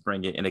can always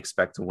bring it and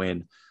expect to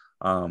win.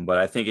 But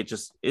I think it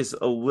just is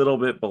a little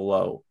bit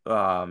below,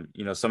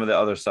 some of the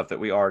other stuff that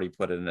we already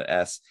put in an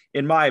S,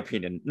 in my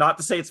opinion. Not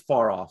to say it's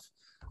far off,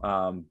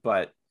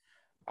 but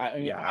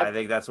I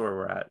think that's where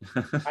we're at.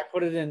 I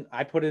put it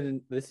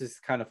in. This is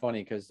kind of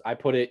funny because I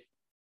put it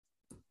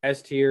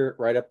S tier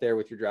right up there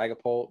with your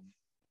Dragapult.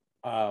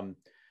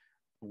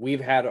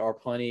 We've had our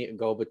plenty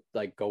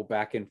go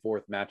back and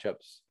forth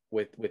matchups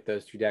with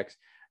those 2 decks.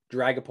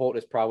 Dragapult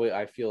is probably,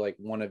 I feel like,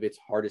 one of its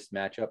hardest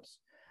matchups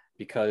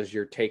because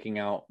you're taking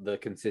out the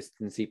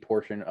consistency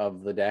portion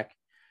of the deck.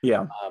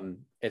 Yeah.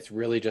 It's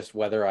really just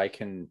whether I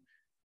can.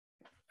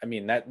 I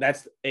mean,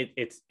 that's it.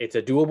 It's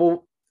a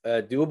doable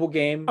a doable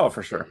game. Oh,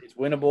 for sure. It's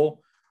winnable.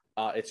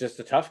 It's just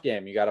a tough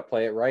game. You got to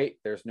play it right.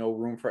 There's no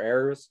room for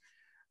errors.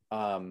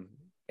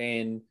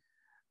 And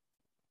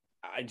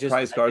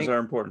prize cards are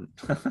important.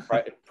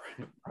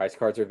 Prize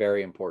cards are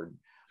very important.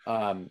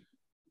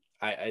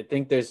 I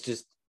think there's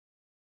just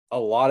a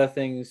lot of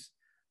things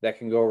that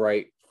can go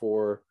right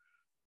for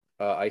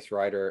Ice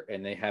Rider,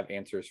 and they have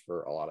answers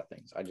for a lot of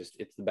things.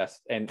 It's the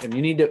best. And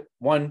you need to,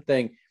 one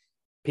thing,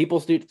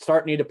 people need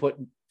to put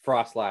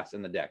Frostlass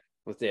in the deck.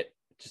 That's it.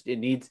 It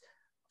needs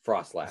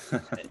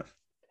Frostlass.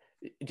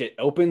 It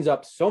opens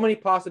up so many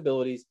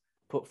possibilities.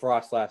 Put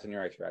Frostlass in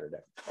your Ice Rider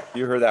deck.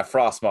 You heard that,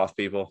 Frostmoth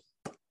people.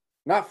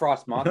 Not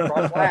Frostmoth,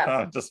 Frostlass.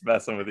 I'm just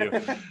messing with you.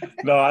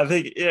 No, I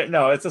think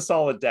it's a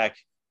solid deck.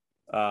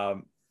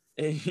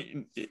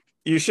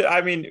 You should. I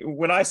mean,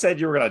 when I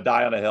said you were going to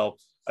die on a hill,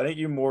 I think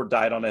you more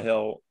died on a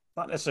hill.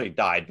 Not necessarily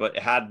died, but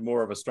had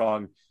more of a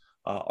strong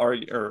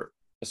or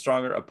a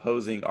stronger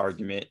opposing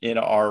argument in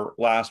our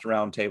last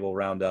roundtable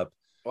roundup.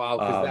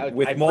 Wow,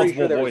 with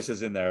multiple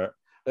voices in there.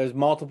 There's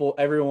multiple.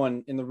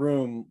 Everyone in the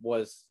room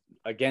was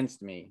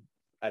against me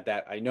at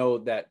that. I know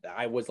that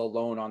I was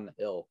alone on the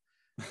hill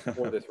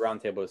for this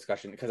roundtable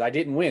discussion because I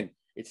didn't win.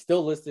 It's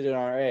still listed in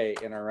our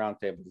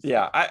roundtable.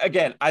 Yeah,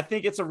 I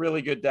think it's a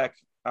really good deck.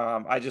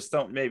 I just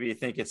don't maybe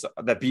think it's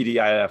the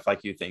BDIF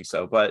like you think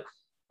so. But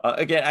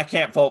again, I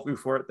can't fault you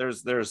for it.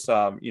 There's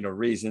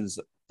reasons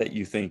that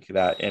you think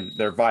that, and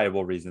they're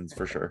viable reasons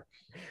for sure.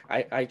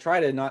 I try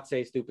to not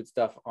say stupid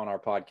stuff on our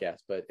podcast,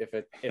 but if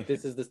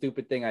this is the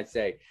stupid thing I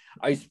say,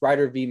 Ice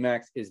Rider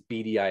VMAX is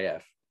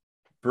BDIF.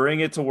 Bring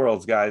it to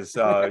Worlds, guys.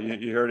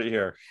 You heard it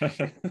here.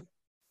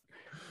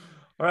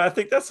 All right, I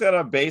think that's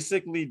gonna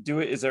basically do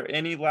it. Is there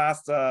any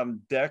last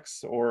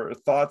decks or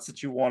thoughts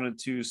that you wanted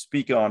to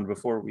speak on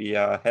before we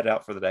head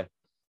out for the day?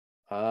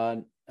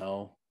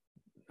 No.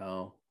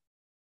 All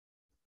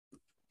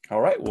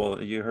right,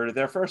 well, you heard it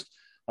there first.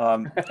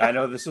 I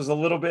know this was a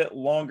little bit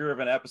longer of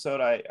an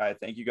episode. I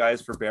thank you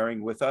guys for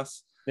bearing with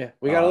us. Yeah,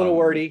 we got a little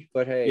wordy,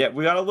 but hey. Yeah,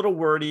 we got a little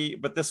wordy,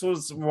 but this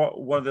was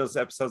one of those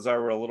episodes I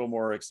were a little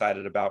more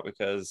excited about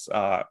because,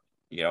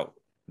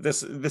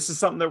 this is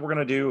something that we're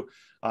going to do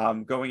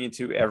going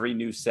into every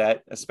new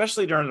set,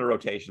 especially during the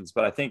rotations.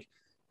 But I think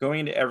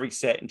going into every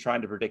set and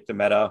trying to predict the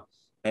meta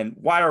and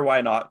why or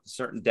why not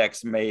certain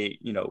decks may,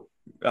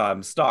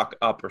 stock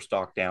up or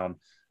stock down.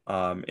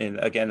 And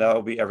again,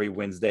 that'll be every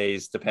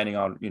Wednesdays, depending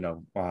on,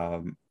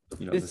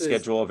 the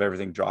schedule of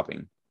everything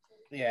dropping.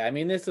 Yeah, I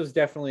mean, this was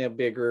definitely a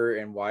bigger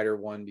and wider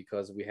one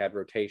because we had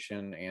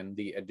rotation and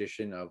the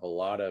addition of a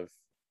lot of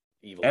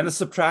evil. And the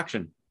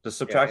subtraction. The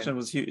subtraction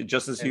was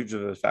just as huge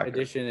of a factor.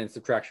 Addition and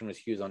subtraction was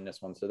huge on this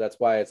one. So that's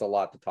why it's a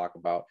lot to talk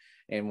about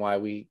and why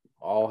we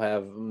all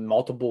have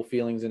multiple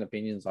feelings and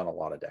opinions on a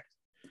lot of decks.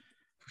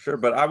 Sure,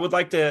 but I would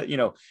like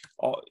to,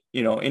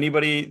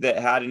 anybody that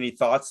had any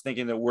thoughts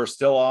thinking that we're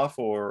still off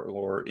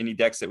or any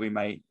decks that we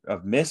might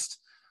have missed,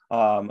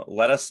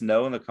 let us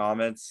know in the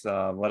comments.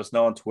 Let us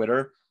know on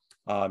Twitter.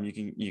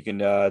 You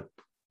can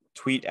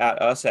tweet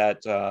at us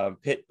at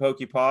Pit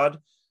Pokepod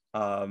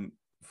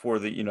for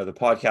the the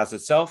podcast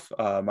itself.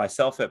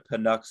 Myself at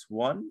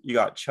Panux1. You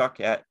got Chuck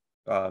at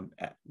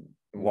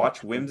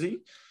Watch Whimsy.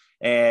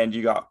 And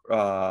you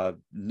got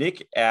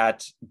Nick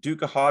at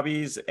Duca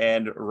Hobbies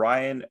and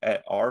Ryan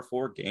at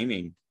R4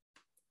 Gaming.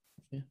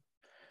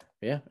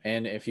 Yeah.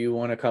 And if you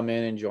want to come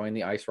in and join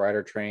the Ice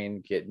Rider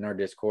train, get in our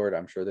Discord.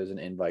 I'm sure there's an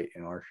invite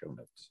in our show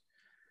notes.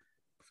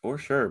 For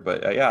sure.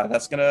 But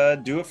that's going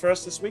to do it for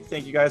us this week.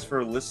 Thank you guys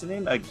for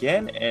listening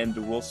again. And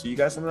we'll see you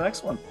guys on the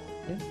next one.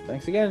 Yeah,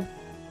 thanks again.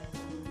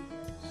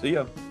 See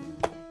ya.